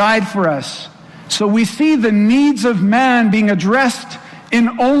died for us. So we see the needs of man being addressed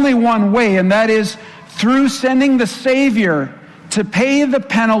in only one way, and that is through sending the Savior to pay the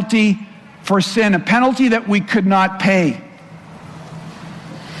penalty for sin, a penalty that we could not pay.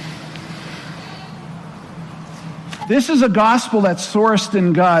 This is a gospel that's sourced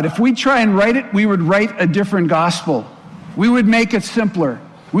in God. If we try and write it, we would write a different gospel. We would make it simpler.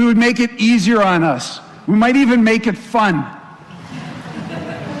 We would make it easier on us. We might even make it fun.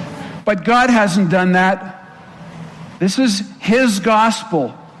 But God hasn't done that. This is His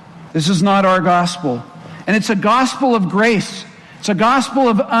gospel. This is not our gospel. And it's a gospel of grace. It's a gospel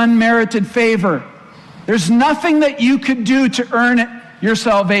of unmerited favor. There's nothing that you could do to earn your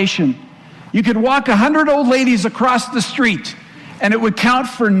salvation. You could walk 100 old ladies across the street, and it would count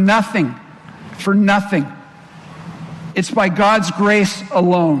for nothing. For nothing. It's by God's grace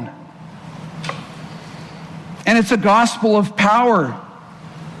alone. And it's a gospel of power.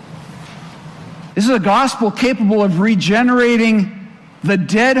 This is a gospel capable of regenerating the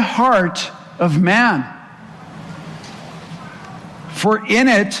dead heart of man. For in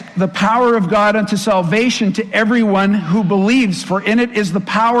it, the power of God unto salvation to everyone who believes. For in it is the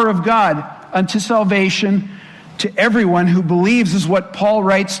power of God unto salvation to everyone who believes, is what Paul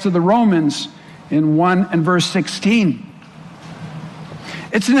writes to the Romans in 1 and verse 16.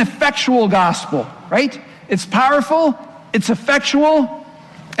 It's an effectual gospel, right? It's powerful, it's effectual,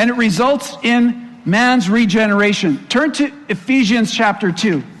 And it results in man's regeneration. Turn to Ephesians chapter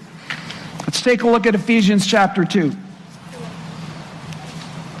 2. Let's take a look at Ephesians chapter 2.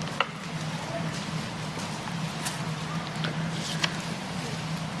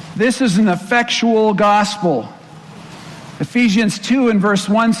 This is an effectual gospel. Ephesians 2 and verse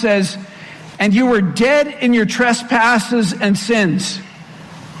 1 says, "And you were dead in your trespasses and sins."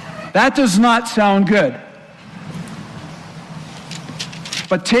 That does not sound good.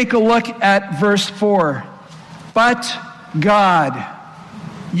 But take a look at verse 4. "But God."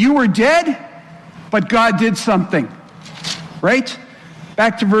 You were dead, but God did something. Right?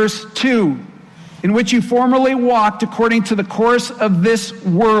 Back to verse 2. "In which you formerly walked according to the course of this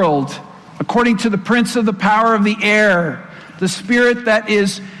world, according to the prince of the power of the air, the spirit that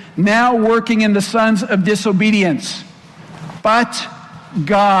is now working in the sons of disobedience. But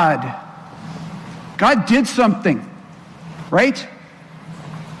God." God did something, right?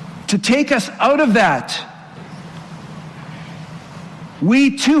 To take us out of that.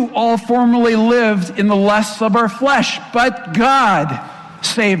 "We too all formerly lived in the lusts of our flesh, but God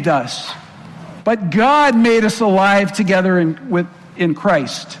saved us." But God made us alive together in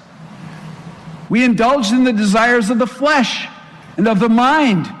Christ. "We indulged in the desires of the flesh and of the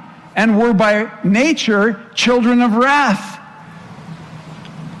mind, and were by nature children of wrath.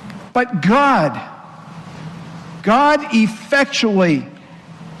 But God effectually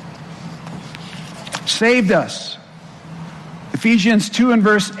saved us." Ephesians 2 and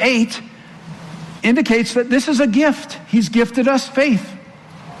verse 8 indicates that this is a gift. He's gifted us faith.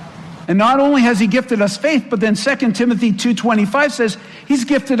 And not only has he gifted us faith, but then 2 Timothy 2:25 says he's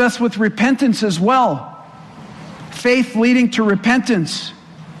gifted us with repentance as well. Faith leading to repentance.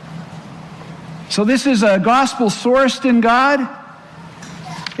 So this is a gospel sourced in God.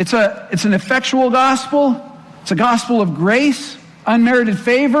 It's an effectual gospel. It's a gospel of grace, unmerited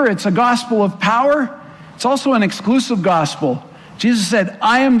favor. It's a gospel of power. It's also an exclusive gospel. Jesus said,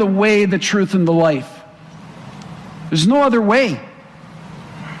 "I am the way, the truth, and the life." There's no other way.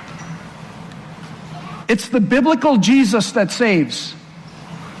 It's the biblical Jesus that saves,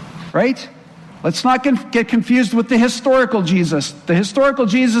 right? Let's not get confused with the historical Jesus. The historical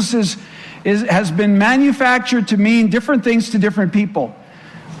Jesus has been manufactured to mean different things to different people.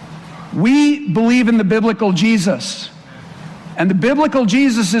 We believe in the biblical Jesus. And the biblical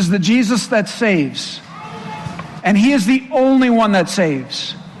Jesus is the Jesus that saves. And he is the only one that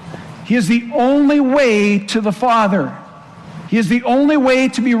saves. He is the only way to the Father. He is the only way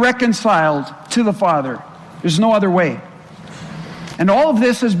to be reconciled to the Father. There's no other way. And all of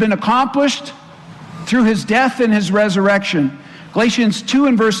this has been accomplished through his death and his resurrection. Galatians 2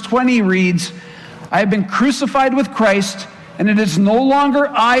 and verse 20 reads, "I have been crucified with Christ, and it is no longer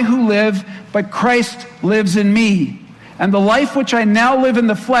I who live, but Christ lives in me. And the life which I now live in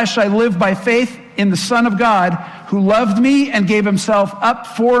the flesh, I live by faith in the Son of God, who loved me and gave himself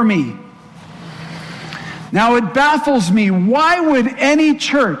up for me." Now it baffles me. Why would any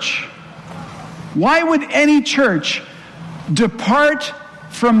church depart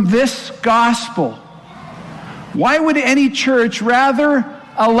from this gospel? Why would any church rather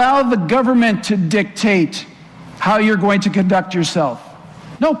allow the government to dictate how you're going to conduct yourself?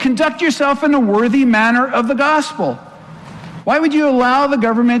 No, conduct yourself in a worthy manner of the gospel. Why would you allow the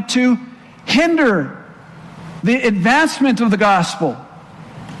government to hinder the advancement of the gospel?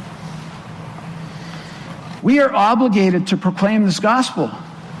 We are obligated to proclaim this gospel.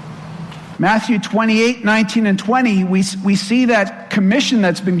 Matthew 28, 19 and 20, we see that commission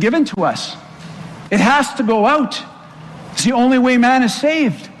that's been given to us. It has to go out. It's the only way man is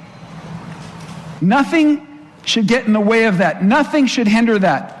saved. Nothing should get in the way of that. Nothing should hinder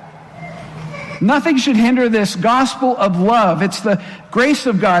that. Nothing should hinder this gospel of love. It's the grace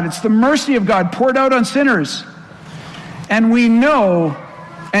of God. It's the mercy of God poured out on sinners. And we know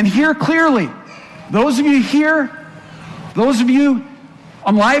and hear clearly. Those of you here, those of you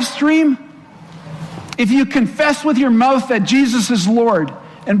on live stream, if you confess with your mouth that Jesus is Lord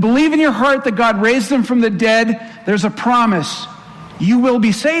and believe in your heart that God raised him from the dead, there's a promise. You will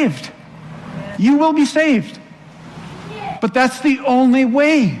be saved. You will be saved. But that's the only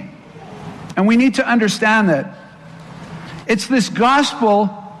way. And we need to understand that. It's this gospel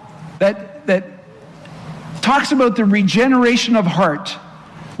that talks about the regeneration of heart,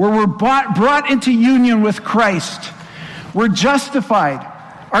 where we're brought into union with Christ. We're justified.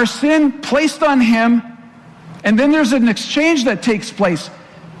 Our sin placed on him, and then there's an exchange that takes place.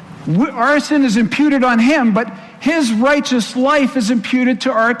 Our sin is imputed on him, but his righteous life is imputed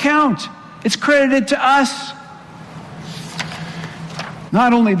to our account. It's credited to us.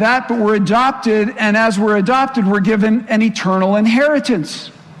 Not only that, but we're adopted, and as we're adopted, we're given an eternal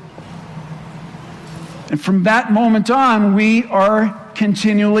inheritance. And from that moment on, we are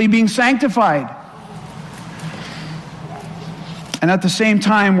continually being sanctified. And at the same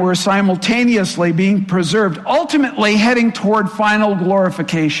time, we're simultaneously being preserved, ultimately heading toward final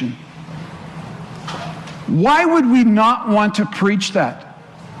glorification. Why would we not want to preach that?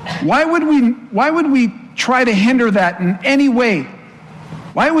 Why would we try to hinder that in any way?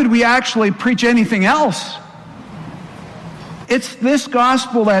 Why would we actually preach anything else? It's this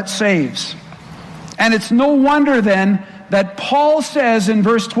gospel that saves. And it's no wonder then that Paul says in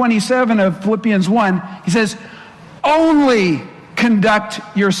verse 27 of Philippians 1, he says, only conduct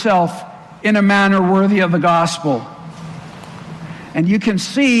yourself in a manner worthy of the gospel. And you can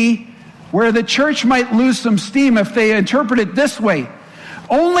see where the church might lose some steam if they interpret it this way.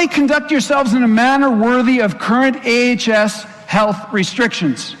 Only conduct yourselves in a manner worthy of current AHS health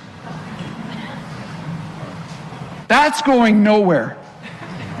restrictions. That's going nowhere.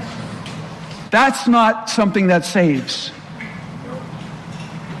 That's not something that saves.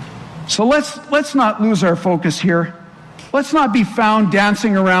 So let's not lose our focus here. Let's not be found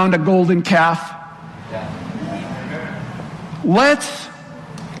dancing around a golden calf. Let's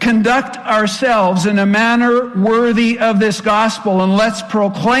conduct ourselves in a manner worthy of this gospel, and let's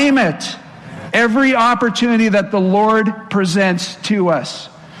proclaim it every opportunity that the Lord presents to us.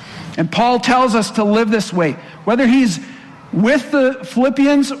 And Paul tells us to live this way, whether he's with the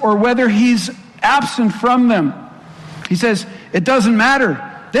Philippians or whether he's absent from them. He says, it doesn't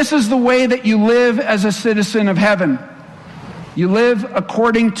matter. This is the way that you live as a citizen of heaven. You live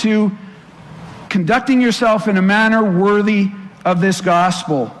according to conducting yourself in a manner worthy of this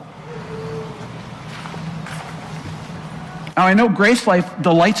gospel. Now, I know Grace Life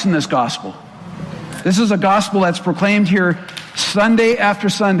delights in this gospel. This is a gospel that's proclaimed here Sunday after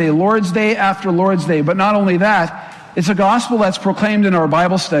Sunday, Lord's Day after Lord's Day. But not only that, it's a gospel that's proclaimed in our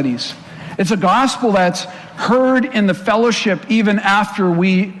Bible studies. It's a gospel that's heard in the fellowship even after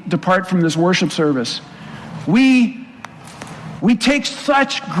we depart from this worship service. We take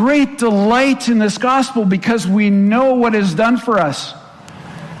such great delight in this gospel because we know what is done for us.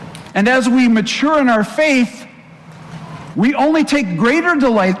 And as we mature in our faith, we only take greater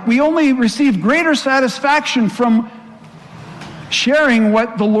delight. We only receive greater satisfaction from sharing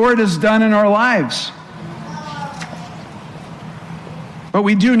what the Lord has done in our lives. But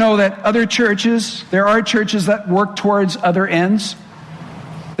we do know that there are churches that work towards other ends.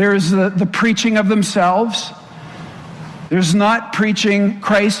 There's the preaching of themselves. There's not preaching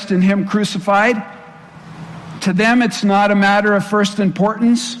Christ and Him crucified. To them, it's not a matter of first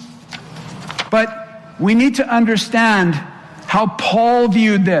importance. But we need to understand how Paul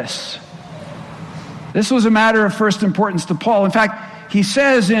viewed this. This was a matter of first importance to Paul. In fact, he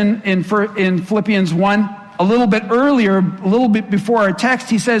says in Philippians 1, a little bit earlier, a little bit before our text,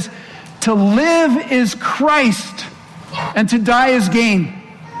 he says, to live is Christ and to die is gain.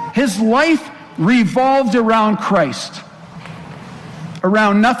 His life revolved around Christ,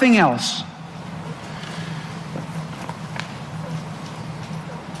 around nothing else.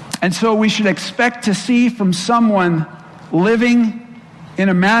 And so we should expect to see from someone living in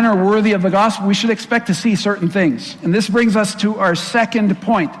a manner worthy of the gospel, we should expect to see certain things. And this brings us to our second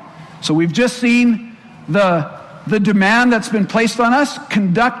point. So we've just seen the demand that's been placed on us.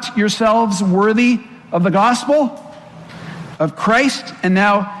 Conduct yourselves worthy of the gospel of Christ. And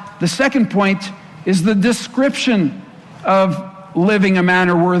now the second point is the description of living a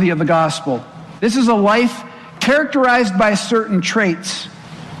manner worthy of the gospel. This is a life characterized by certain traits.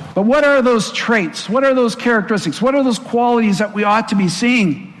 But what are those traits? What are those characteristics? What are those qualities that we ought to be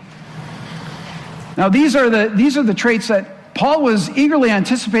seeing? Now, these are the traits that Paul was eagerly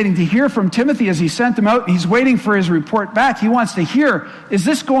anticipating to hear from Timothy as he sent him out. He's waiting for his report back. He wants to hear, is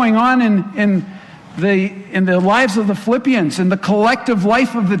this going on in the lives of the Philippians, in the collective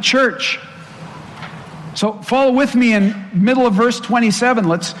life of the church? So follow with me in middle of verse 27.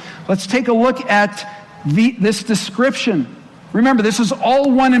 Let's take a look at this description. Remember, this is all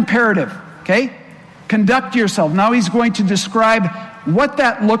one imperative, okay? Conduct yourself. Now he's going to describe what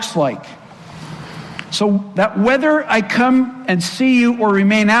that looks like. So that whether I come and see you or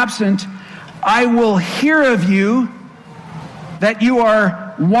remain absent, I will hear of you that you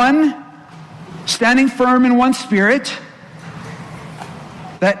are one, standing firm in one spirit,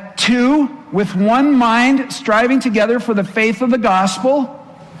 that two, with one mind, striving together for the faith of the gospel,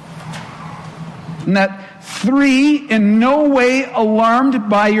 and that three, in no way alarmed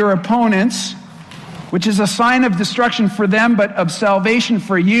by your opponents, which is a sign of destruction for them, but of salvation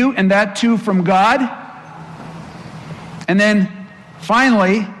for you, and that too from God. And then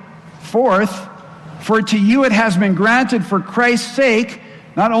finally, fourth, for to you it has been granted for Christ's sake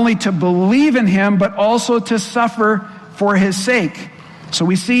not only to believe in him, but also to suffer for his sake. So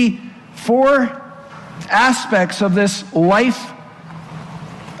we see 4 aspects of this life,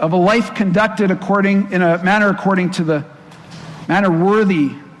 of a life conducted in a manner according to the manner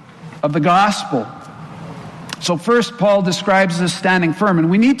worthy of the gospel. So first, Paul describes this standing firm, and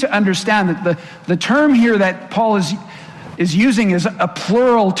we need to understand that the term here that Paul is using is a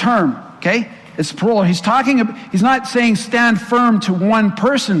plural term, okay? It's plural. He's not saying stand firm to one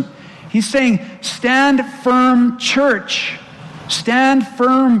person. He's saying stand firm church. Stand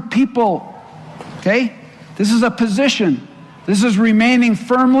firm people, okay? This is a position. This is remaining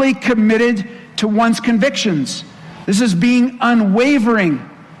firmly committed to one's convictions. This is being unwavering.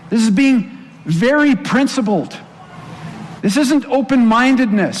 This is being very principled. This isn't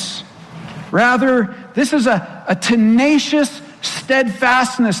open-mindedness. Rather, this is a tenacious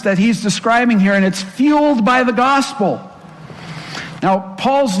steadfastness that he's describing here, and it's fueled by the gospel. Now,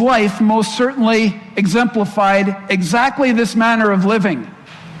 Paul's life most certainly exemplified exactly this manner of living,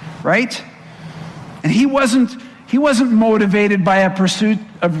 right? And he wasn't motivated by a pursuit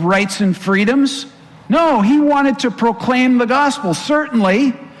of rights and freedoms. No, he wanted to proclaim the gospel.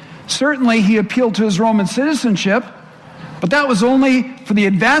 Certainly he appealed to his Roman citizenship, but that was only for the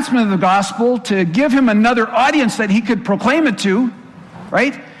advancement of the gospel, to give him another audience that he could proclaim it to,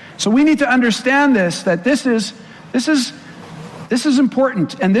 right? So we need to understand this, that this is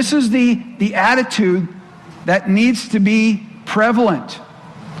important, and this is the attitude that needs to be prevalent.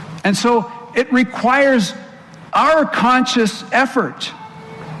 And so it requires our conscious effort.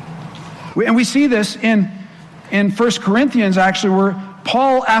 And we see this in 1 Corinthians, actually, where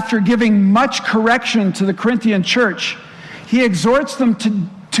Paul, after giving much correction to the Corinthian church, he exhorts them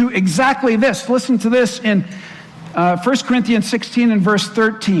to exactly this. Listen to this in 1 Corinthians 16 and verse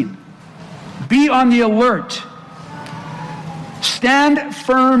 13. Be on the alert. Stand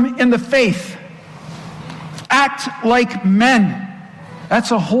firm in the faith. Act like men.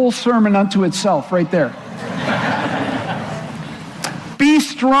 That's a whole sermon unto itself right there. Be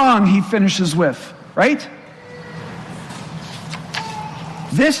strong, he finishes with, right?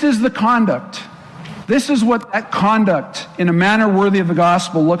 This is the conduct. This is what that conduct in a manner worthy of the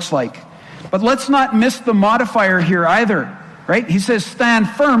gospel looks like. But let's not miss the modifier here either, right? He says stand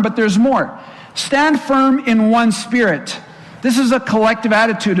firm, but there's more. Stand firm in one spirit. This is a collective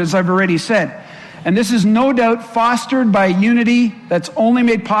attitude, as I've already said. And this is no doubt fostered by unity that's only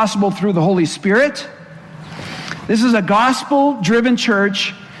made possible through the Holy Spirit. This is a gospel-driven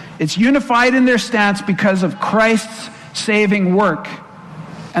church. It's unified in their stance because of Christ's saving work.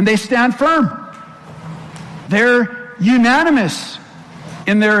 And they stand firm. They're unanimous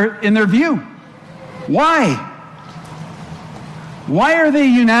in their view. Why? Why are they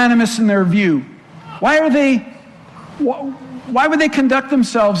unanimous in their view? Why would they conduct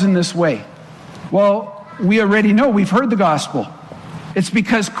themselves in this way? Well, we already know. We've heard the gospel. It's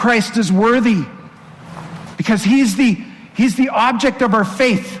because Christ is worthy. Because he's the object of our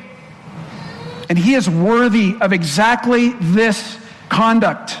faith. And he is worthy of exactly this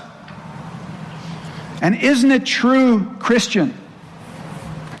conduct. And isn't it true, Christian,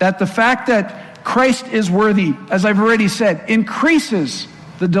 that the fact that Christ is worthy, as I've already said, increases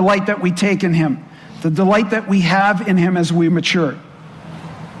the delight that we take in him, the delight that we have in him as we mature?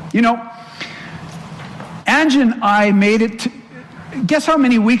 You know, Ange and I made it guess how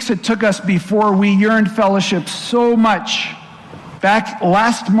many weeks it took us before we yearned fellowship so much back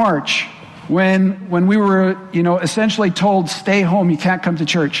last March when we were, essentially told, stay home, you can't come to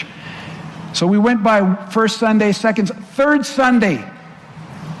church. So we went by first Sunday, second, third Sunday.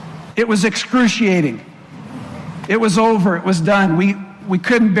 It was excruciating. It was over. It was done. We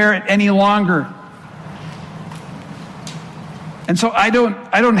couldn't bear it any longer. And so I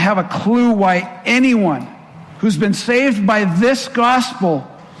don't have a clue why anyone who's been saved by this gospel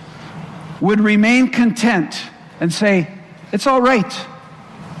would remain content and say, it's all right.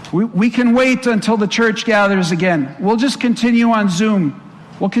 We can wait until the church gathers again. We'll just continue on Zoom.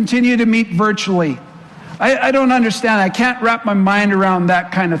 We'll continue to meet virtually. I don't understand. I can't wrap my mind around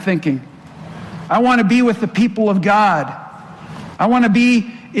that kind of thinking. I want to be with the people of God. I want to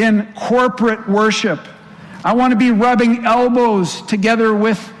be in corporate worship. I want to be rubbing elbows together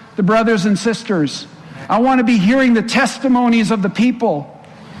with the brothers and sisters. I want to be hearing the testimonies of the people.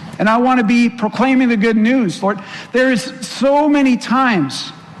 And I want to be proclaiming the good news, Lord. There's so many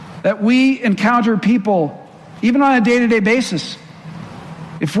times that we encounter people, even on a day-to-day basis.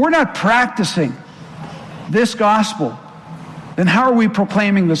 If we're not practicing this gospel, then how are we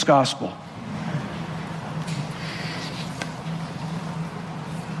proclaiming this gospel?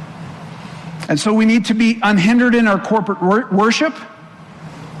 And so we need to be unhindered in our corporate worship.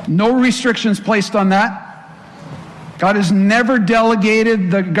 No restrictions placed on that. God has never delegated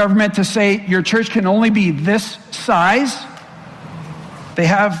the government to say your church can only be this size. They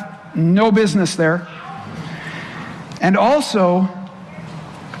have no business there. And also,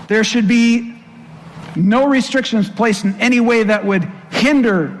 there should be no restrictions placed in any way that would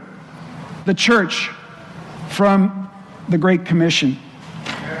hinder the church from the Great Commission.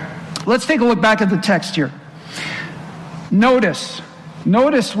 Let's take a look back at the text here. Notice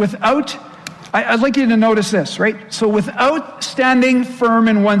without, I'd like you to notice this, right? So without standing firm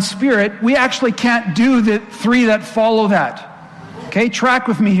in one spirit, we actually can't do the three that follow that. Okay, track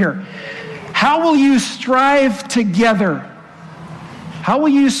with me here. How will you strive together? How will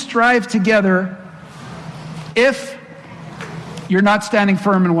you strive together if you're not standing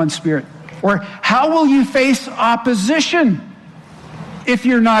firm in one spirit? Or how will you face opposition if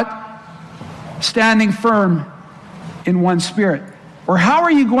you're not standing firm in one spirit? Or how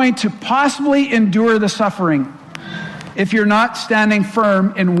are you going to possibly endure the suffering if you're not standing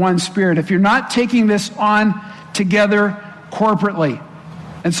firm in one spirit, if you're not taking this on together corporately?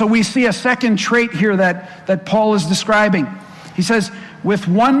 And so we see a second trait here that Paul is describing. He says, with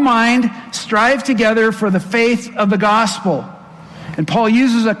one mind, strive together for the faith of the gospel. And Paul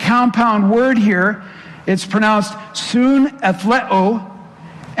uses a compound word here. It's pronounced sun athleo,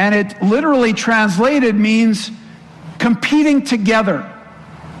 and it literally translated means competing together.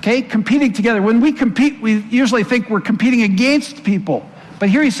 Okay, competing together. When we compete, we usually think we're competing against people. But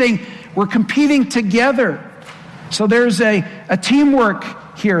here he's saying we're competing together. So there's a teamwork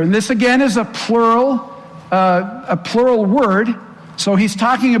here. And this again is a plural word. So he's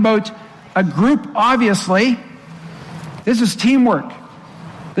talking about a group, obviously. This is teamwork.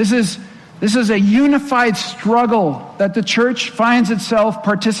 This is a unified struggle that the church finds itself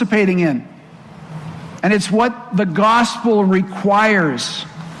participating in. And it's what the gospel requires.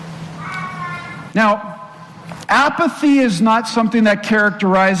 Now, apathy is not something that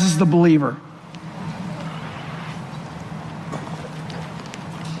characterizes the believer.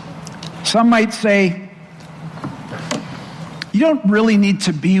 Some might say, you don't really need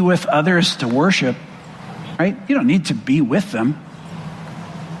to be with others to worship, right? You don't need to be with them.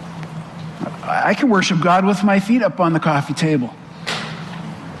 I can worship God with my feet up on the coffee table.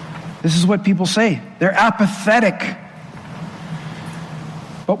 This is what people say. They're apathetic.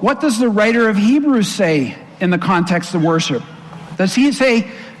 But what does the writer of Hebrews say in the context of worship? Does he say,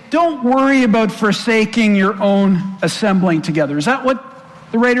 don't worry about forsaking your own assembling together? Is that what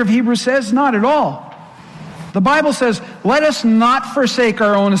the writer of Hebrews says? Not at all. The Bible says, let us not forsake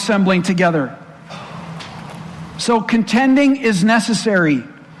our own assembling together. So contending is necessary.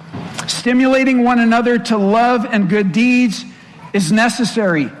 Stimulating one another to love and good deeds is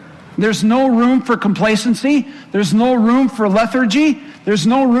necessary. There's no room for complacency. There's no room for lethargy. There's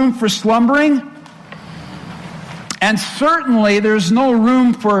no room for slumbering. And certainly there's no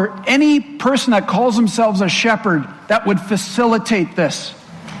room for any person that calls themselves a shepherd that would facilitate this.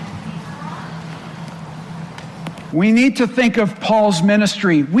 We need to think of Paul's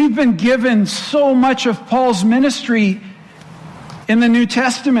ministry. We've been given so much of Paul's ministry in the New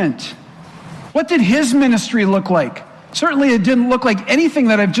Testament. What did his ministry look like? Certainly it didn't look like anything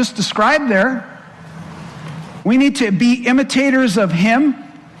that I've just described there. We need to be imitators of him.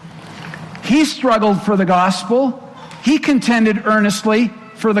 He struggled for the gospel. He contended earnestly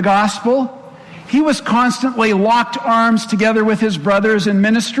for the gospel. He was constantly locked arms together with his brothers in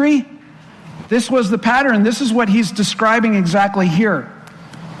ministry. This was the pattern. This is what he's describing exactly here.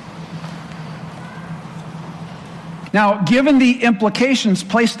 Now, given the implications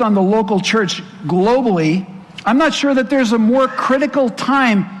placed on the local church globally, I'm not sure that there's a more critical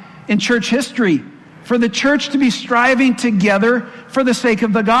time in church history for the church to be striving together for the sake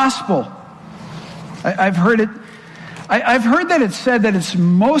of the gospel. I've heard that it's said that it's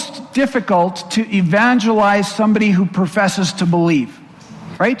most difficult to evangelize somebody who professes to believe,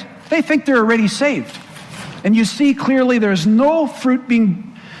 right? They think they're already saved. And you see clearly there's no fruit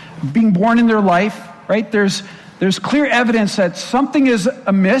being born in their life, right? There's clear evidence that something is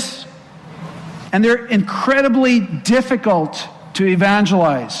amiss, and they're incredibly difficult to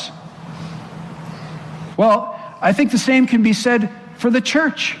evangelize. Well, I think the same can be said for the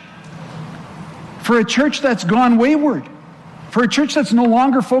church. For a church that's gone wayward. For a church that's no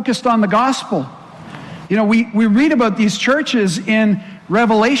longer focused on the gospel. You know, we read about these churches in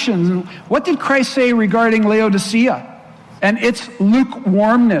Revelation. What did Christ say regarding Laodicea and its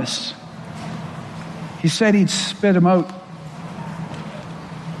lukewarmness? He said he'd spit them out.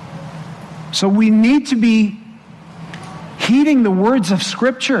 So we need to be heeding the words of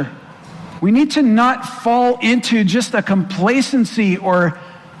Scripture. We need to not fall into just a complacency or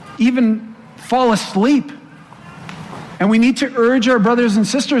even fall asleep. And we need to urge our brothers and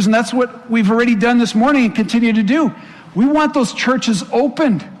sisters, and that's what we've already done this morning and continue to do. We want those churches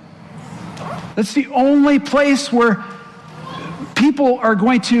opened. That's the only place where people are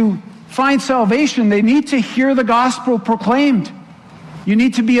going to find salvation. They need to hear the gospel proclaimed. You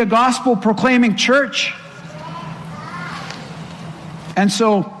need to be a gospel proclaiming church. And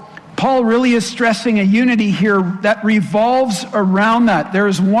so Paul really is stressing a unity here that revolves around that. There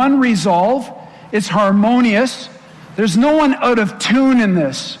is one resolve. It's harmonious. There's no one out of tune in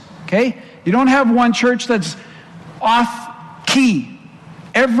this. Okay? You don't have one church that's off key.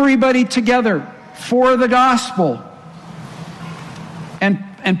 Everybody together for the gospel.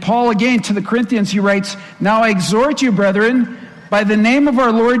 And Paul, again, to the Corinthians, he writes, "Now I exhort you, brethren, by the name of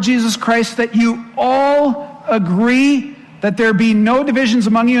our Lord Jesus Christ, that you all agree, that there be no divisions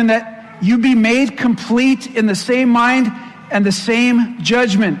among you, and that you be made complete in the same mind and the same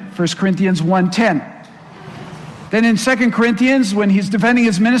judgment." 1 Corinthians 1:10. Then in 2 Corinthians, when he's defending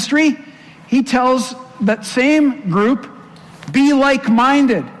his ministry, he tells that same group, be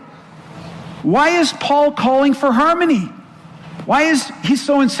like-minded. Why is Paul calling for harmony? Why is he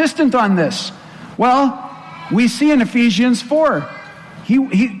so insistent on this? Well, we see in Ephesians 4,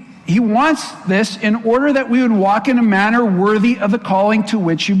 he wants this in order that we would walk in a manner worthy of the calling to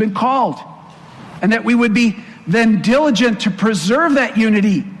which you've been called, and that we would be then diligent to preserve that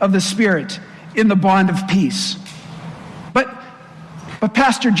unity of the Spirit in the bond of peace. But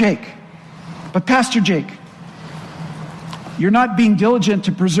Pastor Jake, you're not being diligent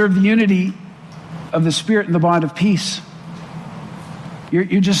to preserve the unity of the Spirit in the bond of peace.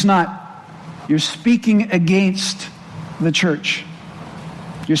 You're just not. You're speaking against the church.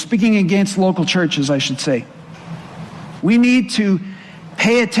 You're speaking against local churches, I should say. We need to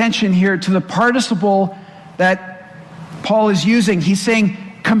pay attention here to the participle that Paul is using. He's saying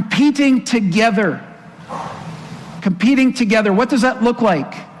competing together. Competing together. What does that look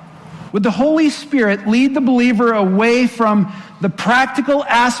like? Would the Holy Spirit lead the believer away from the practical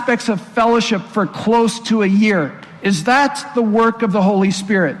aspects of fellowship for close to a year? Is that the work of the Holy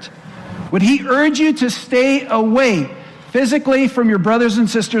Spirit? Would he urge you to stay away physically from your brothers and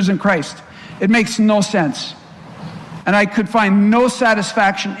sisters in Christ? It makes no sense. And I could find no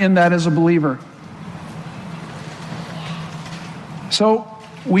satisfaction in that as a believer. So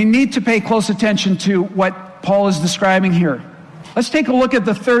we need to pay close attention to what Paul is describing here. Let's take a look at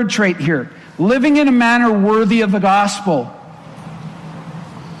the third trait here. Living in a manner worthy of the gospel.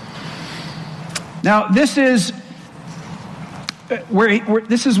 Now, this is where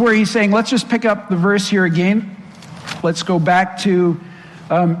he's saying, let's just pick up the verse here again. Let's go back to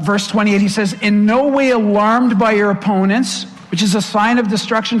verse 28. He says, "In no way alarmed by your opponents, which is a sign of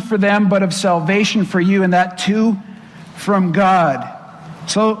destruction for them, but of salvation for you, and that too from God."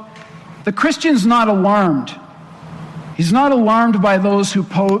 So the Christian's not alarmed. He's not alarmed by those who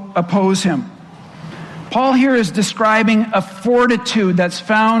oppose him. Paul here is describing a fortitude that's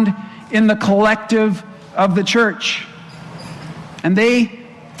found in the collective of the church. And they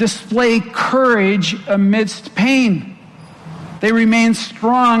display courage amidst pain. They remain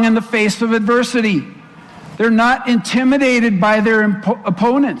strong in the face of adversity. They're not intimidated by their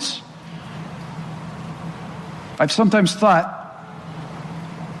opponents. I've sometimes thought,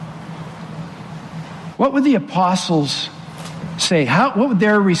 what would the apostles say? What would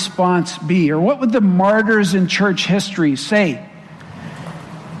their response be? Or what would the martyrs in church history say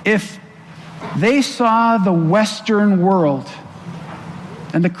if they saw the Western world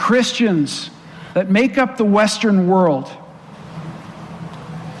and the Christians that make up the Western world?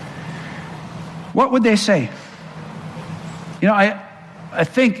 What would they say? You know, I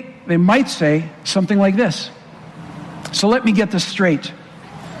think they might say something like this. So let me get this straight.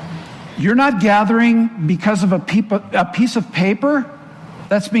 You're not gathering because of a piece of paper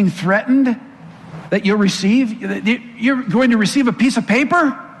that's being threatened that you'll receive? You're going to receive a piece of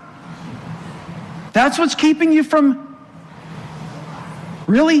paper? That's what's keeping you from...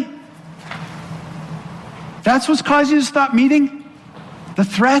 Really? That's what's caused you to stop meeting? The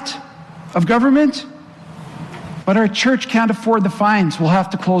threat of government? But our church can't afford the fines. We'll have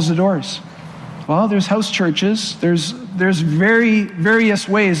to close the doors. Well, there's house churches. There's various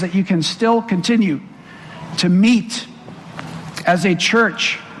ways that you can still continue to meet as a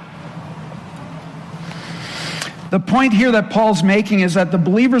church. The point here that Paul's making is that the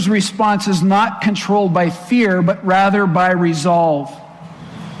believer's response is not controlled by fear, but rather by resolve.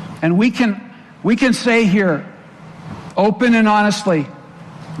 And we can say here, open and honestly,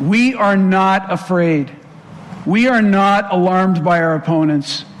 we are not afraid. We are not alarmed by our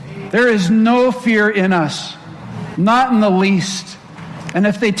opponents. There is no fear in us, not in the least. And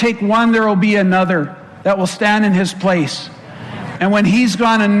if they take one, there will be another that will stand in his place. And when he's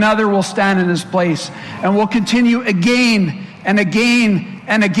gone, another will stand in his place. And we'll continue again and again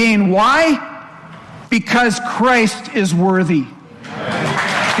and again. Why? Because Christ is worthy.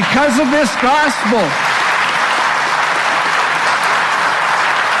 Because of this gospel.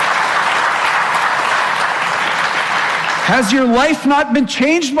 Has your life not been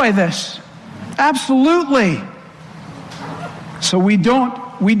changed by this? Absolutely. So we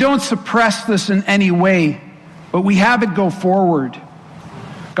don't suppress this in any way, but we have it go forward.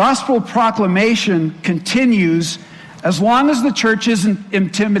 Gospel proclamation continues as long as the church isn't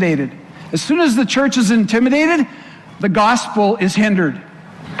intimidated. As soon as the church is intimidated, the gospel is hindered.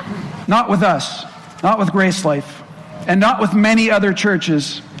 Not with us, not with Grace Life, and not with many other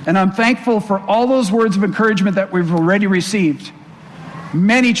churches. And I'm thankful for all those words of encouragement that we've already received.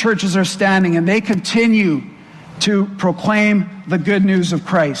 Many churches are standing and they continue to proclaim the good news of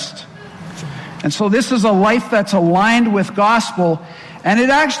Christ. And so this is a life that's aligned with gospel, and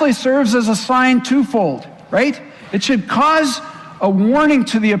it actually serves as a sign twofold, right? It should cause a warning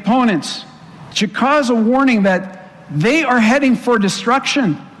to the opponents. It should cause a warning that they are heading for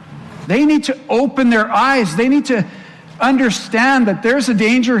destruction. They need to open their eyes. They need to understand that there's a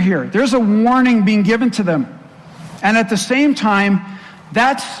danger here. There's a warning being given to them. And at the same time,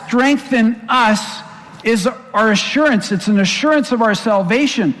 that strength in us is our assurance. It's an assurance of our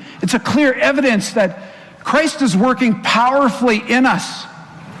salvation. It's a clear evidence that Christ is working powerfully in us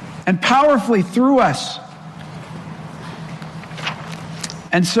and powerfully through us.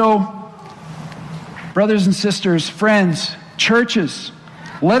 And so, brothers and sisters, friends, churches,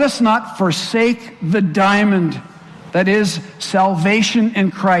 let us not forsake the diamond that is salvation in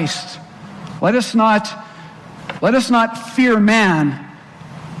Christ. Let us not fear man,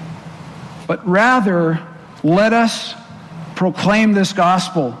 but rather let us proclaim this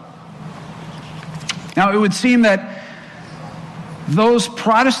gospel. Now, it would seem that those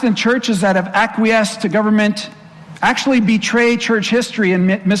Protestant churches that have acquiesced to government actually betray church history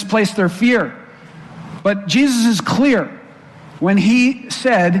and misplace their fear. But Jesus is clear when he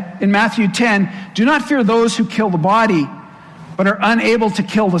said in Matthew 10, "Do not fear those who kill the body, but are unable to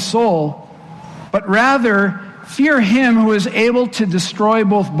kill the soul, but rather fear him who is able to destroy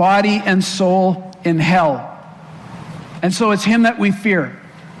both body and soul in hell." And so it's him that we fear.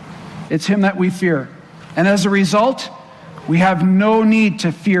 It's him that we fear. And as a result, we have no need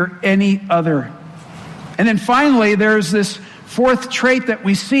to fear any other. And then finally, there's this fourth trait that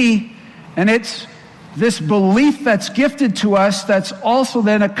we see, and it's this belief that's gifted to us that's also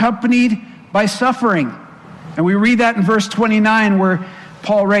then accompanied by suffering. And we read that in verse 29 where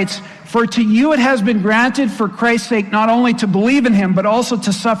Paul writes, "For to you it has been granted for Christ's sake not only to believe in him, but also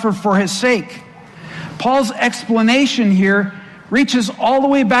to suffer for his sake." Paul's explanation here reaches all the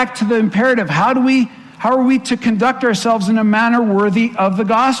way back to the imperative. How are we to conduct ourselves in a manner worthy of the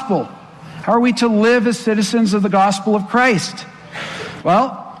gospel? How are we to live as citizens of the gospel of Christ?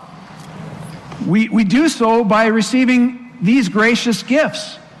 Well, we do so by receiving these gracious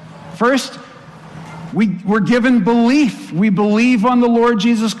gifts. First, we're given belief. We believe on the Lord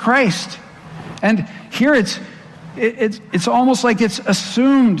Jesus Christ. And here it's almost like it's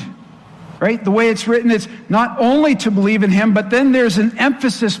assumed, right? The way it's written, it's not only to believe in him, but then there's an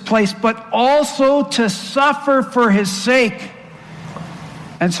emphasis placed, but also to suffer for his sake.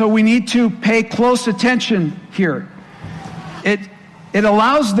 And so we need to pay close attention here. It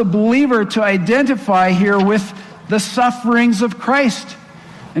allows the believer to identify here with the sufferings of Christ.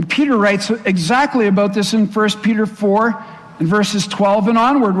 And Peter writes exactly about this in 1 Peter 4 and verses 12 and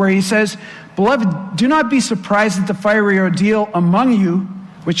onward, where he says, "Beloved, do not be surprised at the fiery ordeal among you,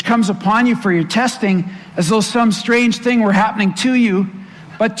 which comes upon you for your testing, as though some strange thing were happening to you.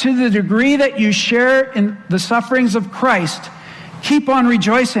 But to the degree that you share in the sufferings of Christ, keep on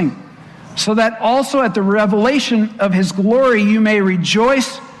rejoicing, so that also at the revelation of his glory you may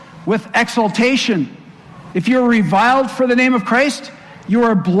rejoice with exultation. If you are reviled for the name of Christ, you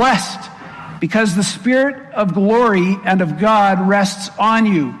are blessed, because the Spirit of glory and of God rests on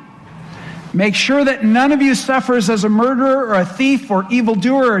you. Make sure that none of you suffers as a murderer or a thief or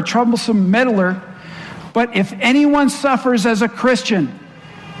evildoer or a troublesome meddler, but if anyone suffers as a Christian,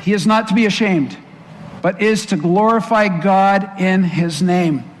 he is not to be ashamed, but is to glorify God in his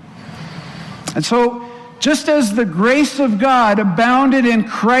name." And so, just as the grace of God abounded in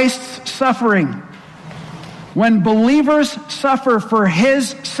Christ's suffering, when believers suffer for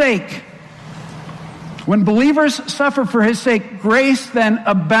his sake, grace then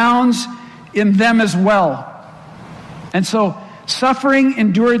abounds in them as well. And so, suffering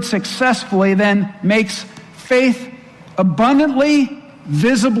endured successfully then makes faith abundantly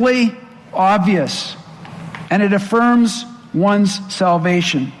visibly obvious, and it affirms one's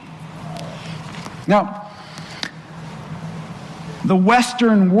salvation. Now, the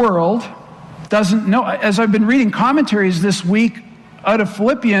Western world doesn't know. As I've been reading commentaries this week out of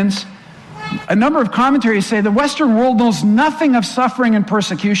Philippians, a number of commentaries say the Western world knows nothing of suffering and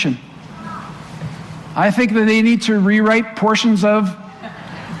persecution. I think that they need to rewrite portions of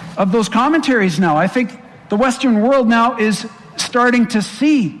those commentaries now. I think the Western world now is starting to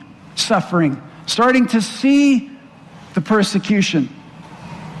see suffering, starting to see the persecution.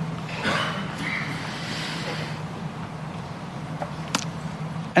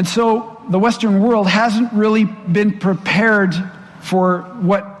 And so the Western world hasn't really been prepared for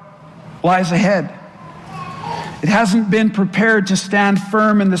what lies ahead. It hasn't been prepared to stand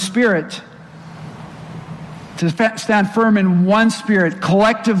firm in the Spirit, to stand firm in one Spirit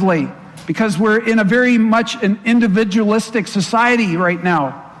collectively, because we're in a very much an individualistic society right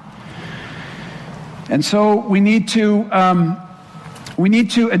now. And so we need to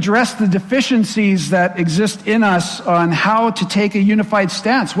address the deficiencies that exist in us on how to take a unified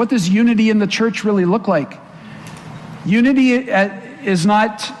stance. What does unity in the church really look like? Unity is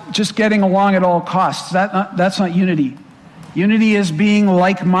not just getting along at all costs. That's not unity. Unity is being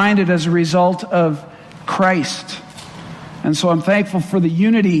like-minded as a result of Christ. And so I'm thankful for the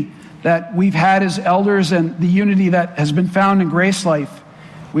unity that we've had as elders and the unity that has been found in Grace Life.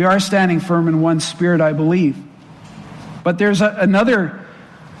 We are standing firm in one Spirit, I believe. But there's another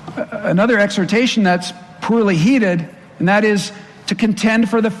exhortation that's poorly heeded, and that is to contend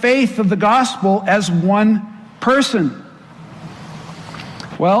for the faith of the gospel as one person.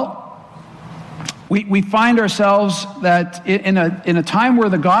 Well, we find ourselves that in a time where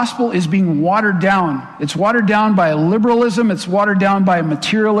the gospel is being watered down. It's watered down by liberalism, it's watered down by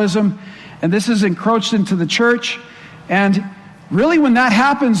materialism, and this is encroached into the church. And really, when that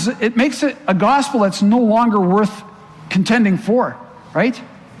happens, it makes it a gospel that's no longer worth contending for, right?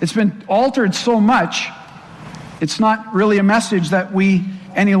 It's been altered so much, it's not really a message that we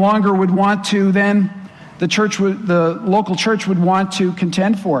any longer would want to then, the local church would want to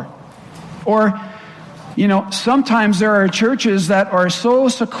contend for. Or, sometimes there are churches that are so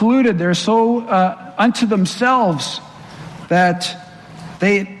secluded, they're so unto themselves that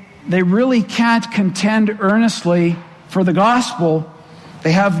they really can't contend earnestly for the gospel.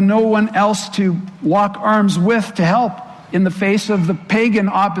 They have no one else to lock arms with to help in the face of the pagan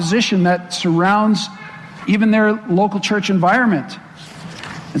opposition that surrounds even their local church environment.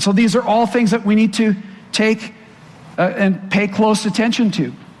 And so these are all things that we need to take and pay close attention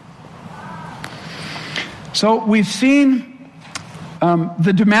to. So we've seen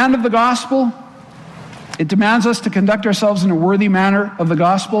the demand of the gospel. It demands us to conduct ourselves in a worthy manner of the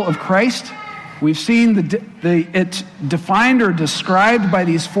gospel of Christ. We've seen it defined or described by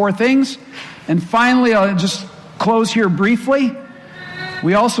these four things. And finally, I'll just close here briefly.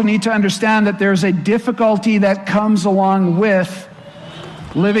 We also need to understand that there's a difficulty that comes along with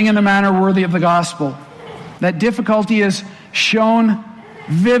living in a manner worthy of the gospel. That difficulty is shown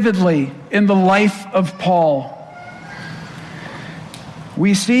vividly in the life of Paul.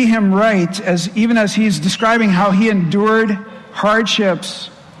 We see him write, even as he's describing how he endured hardships,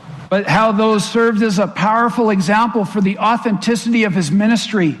 but how those served as a powerful example for the authenticity of his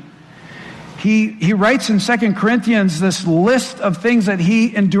ministry. He writes in 2 Corinthians this list of things that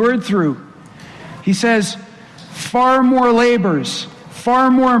he endured through. He says, far more labors,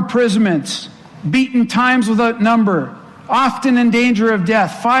 far more imprisonments, beaten times without number, often in danger of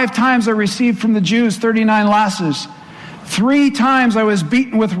death. 5 times I received from the Jews 39 lashes. 3 times I was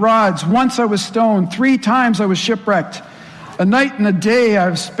beaten with rods. Once I was stoned. 3 times I was shipwrecked. A night and a day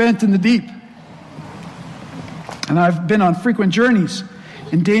I've spent in the deep. And I've been on frequent journeys,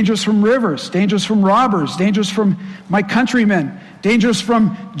 in dangers from rivers, dangers from robbers, dangers from my countrymen, dangers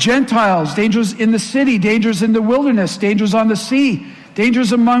from Gentiles, dangers in the city, dangers in the wilderness, dangers on the sea,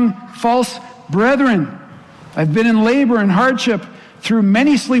 dangers among false brethren. I've been in labor and hardship through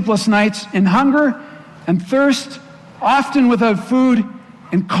many sleepless nights, in hunger and thirst, often without food,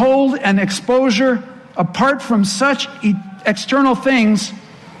 in cold and exposure. Apart from such external things,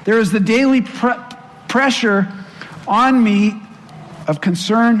 there is the daily pressure on me of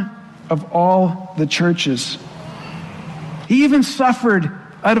concern of all the churches. He even suffered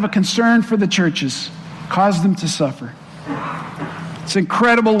out of a concern for the churches, caused them to suffer. It's an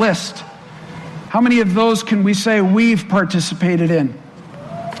incredible list. How many of those can we say we've participated in?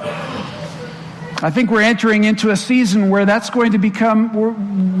 I think we're entering into a season where that's going to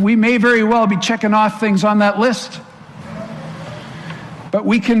become, we may very well be checking off things on that list. But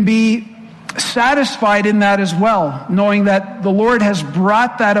we can be satisfied in that as well, knowing that the Lord has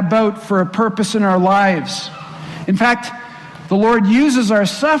brought that about for a purpose in our lives. In fact, the Lord uses our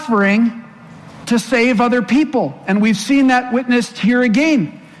suffering to save other people, and we've seen that witnessed here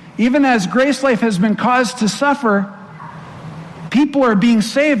again. Even as Grace Life has been caused to suffer, people are being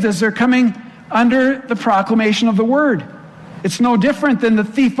saved as they're coming under the proclamation of the word. It's no different than the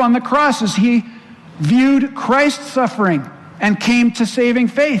thief on the cross as he viewed Christ's suffering and came to saving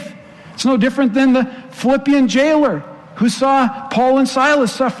faith. It's no different than the Philippian jailer who saw Paul and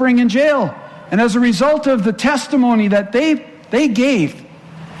Silas suffering in jail. And as a result of the testimony that they gave,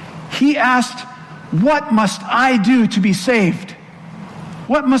 he asked, "What must I do to be saved?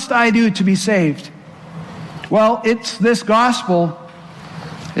 What must I do to be saved?" Well, it's this gospel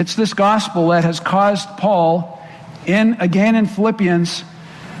that has caused Paul, again in Philippians,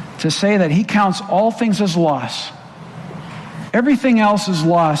 to say that he counts all things as loss. Everything else is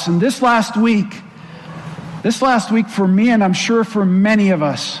loss. And this last week for me, and I'm sure for many of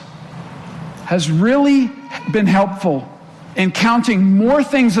us, has really been helpful in counting more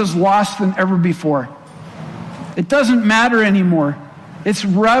things as lost than ever before. It doesn't matter anymore. It's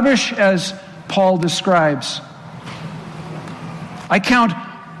rubbish, as Paul describes. I count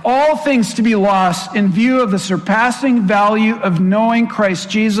all things to be lost in view of the surpassing value of knowing Christ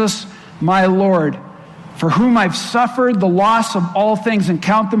Jesus, my Lord, for whom I've suffered the loss of all things and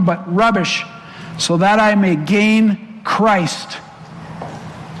count them but rubbish, so that I may gain Christ.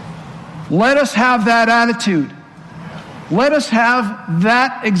 Let us have that attitude. Let us have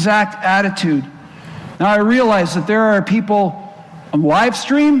that exact attitude. Now, I realize that there are people on live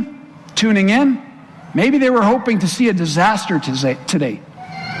stream tuning in. Maybe they were hoping to see a disaster today.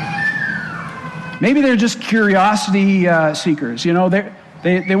 Maybe they're just curiosity seekers. You know,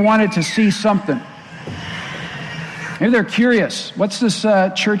 they wanted to see something. Maybe they're curious. What's this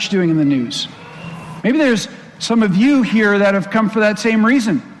church doing in the news? Maybe there's some of you here that have come for that same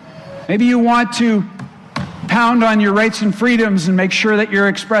reason. Maybe you want to pound on your rights and freedoms and make sure that you're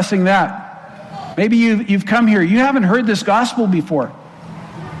expressing that. Maybe you've come here. You haven't heard this gospel before.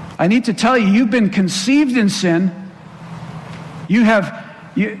 I need to tell you, you've been conceived in sin.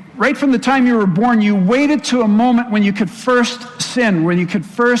 Right from the time you were born, you waited to a moment when you could first sin, when you could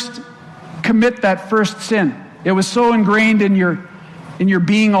first commit that first sin. It was so ingrained in your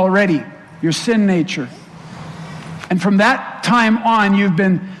being already, your sin nature. And from that time on, you've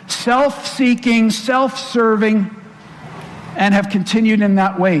been self-seeking, self-serving, and have continued in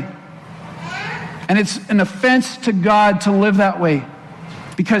that way. And it's an offense to God to live that way,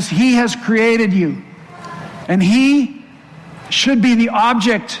 because He has created you, and He should be the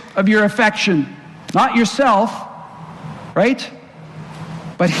object of your affection, not yourself, right?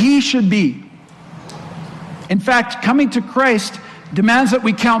 But He should be. In fact, coming to Christ demands that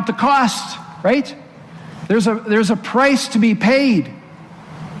we count the cost, right? There's a price to be paid.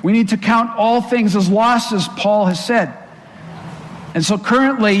 We need to count all things as loss, as Paul has said. And so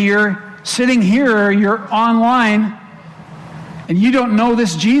currently you're sitting here, or you're online, and you don't know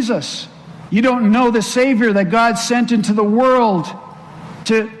this Jesus. You don't know the Savior that God sent into the world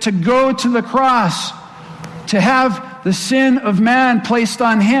to go to the cross, to have the sin of man placed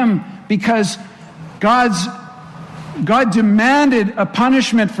on Him, because God demanded a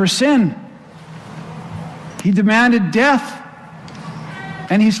punishment for sin. He demanded death,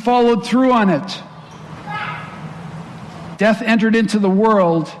 and He's followed through on it. Death entered into the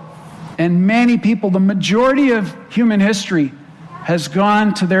world, and many people, the majority of human history, has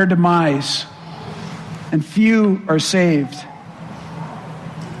gone to their demise, and few are saved.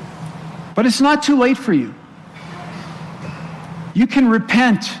 But it's not too late for you. You can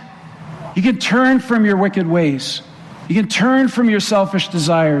repent. You can turn from your wicked ways. You can turn from your selfish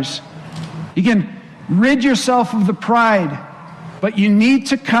desires. You can rid yourself of the pride. But you need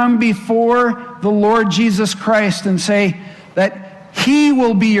to come before the Lord Jesus Christ and say that He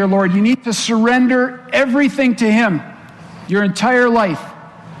will be your Lord. You need to surrender everything to Him, your entire life.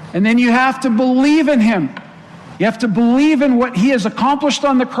 And then you have to believe in Him. You have to believe in what He has accomplished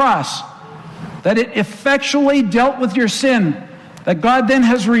on the cross, that it effectually dealt with your sin, that God then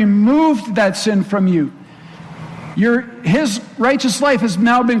has removed that sin from you. His righteous life has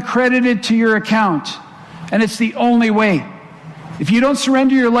now been credited to your account, and it's the only way. If you don't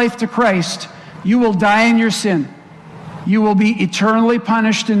surrender your life to Christ, you will die in your sin. You will be eternally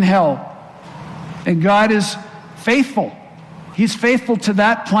punished in hell. And God is faithful. He's faithful to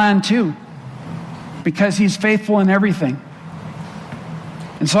that plan too, because He's faithful in everything.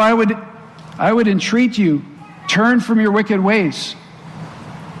 And so I would entreat you, turn from your wicked ways.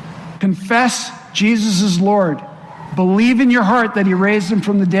 Confess Jesus is Lord. Believe in your heart that He raised Him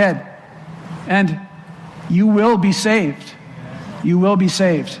from the dead. And you will be saved. You will be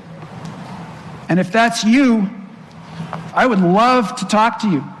saved. And if that's you, I would love to talk to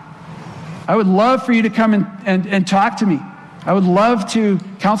you. I would love for you to come and talk to me. I would love to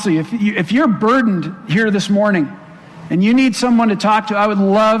counsel you. If you're burdened here this morning and you need someone to talk to, I would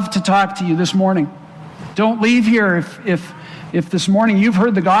love to talk to you this morning. Don't leave here if this morning you've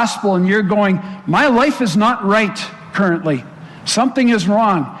heard the gospel and you're going, my life is not right currently. Something is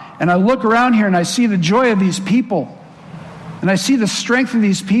wrong. And I look around here and I see the joy of these people. And I see the strength of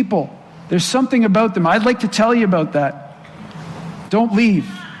these people. There's something about them. I'd like to tell you about that. Don't leave.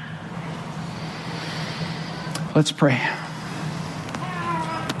 Let's pray.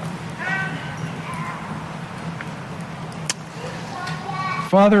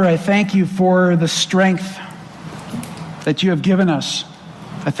 Father, I thank you for the strength that you have given us.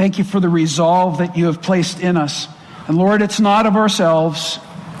 I thank you for the resolve that you have placed in us. And Lord, it's not of ourselves.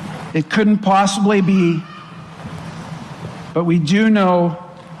 It couldn't possibly be. But we do know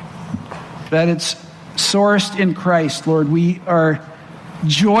that it's sourced in Christ, Lord. We are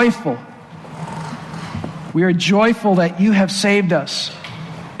joyful. We are joyful that you have saved us.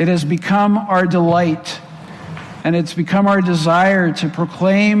 It has become our delight. And it's become our desire to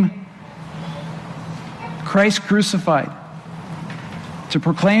proclaim Christ crucified, to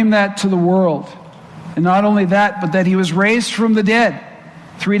proclaim that to the world. And not only that, but that he was raised from the dead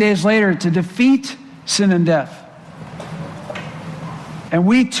 3 days later to defeat sin and death. And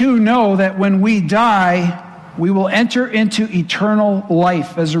we too know that when we die, we will enter into eternal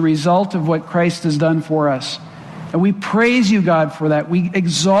life as a result of what Christ has done for us. And we praise you, God, for that. We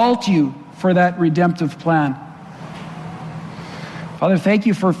exalt you for that redemptive plan. Father, thank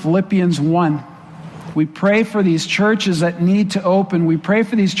you for Philippians 1. We pray for these churches that need to open. We pray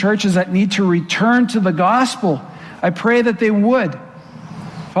for these churches that need to return to the gospel. I pray that they would.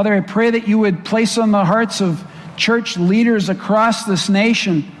 Father, I pray that you would place on the hearts of church leaders across this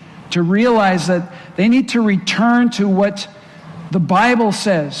nation to realize that they need to return to what the Bible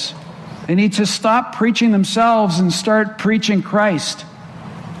says. They need to stop preaching themselves and start preaching Christ.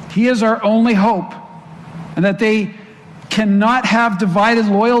 He is our only hope. And that they cannot have divided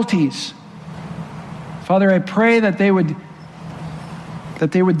loyalties. Father, I pray that they would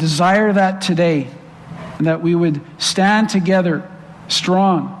desire that today, and that we would stand together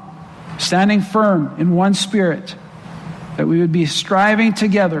strong, standing firm in one spirit, that we would be striving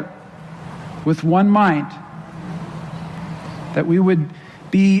together with one mind, that we would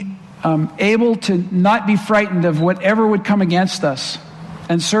be able to not be frightened of whatever would come against us,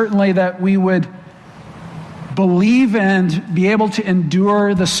 and certainly that we would believe and be able to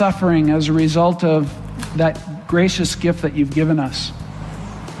endure the suffering as a result of that gracious gift that you've given us.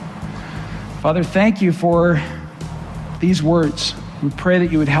 Father, thank you for these words. We pray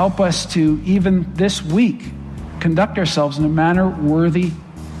that you would help us to, even this week, conduct ourselves in a manner worthy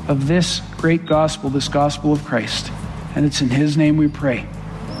of this great gospel, this gospel of Christ. And it's in his name we pray.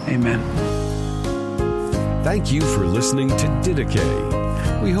 Amen. Thank you for listening to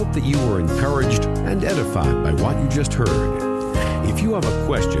Didache. We hope that you were encouraged and edified by what you just heard. If you have a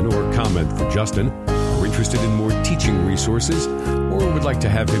question or comment for Justin, are interested in more teaching resources, or would like to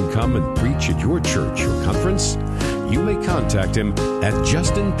have him come and preach at your church or conference, you may contact him at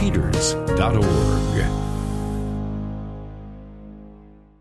justinpeters.org.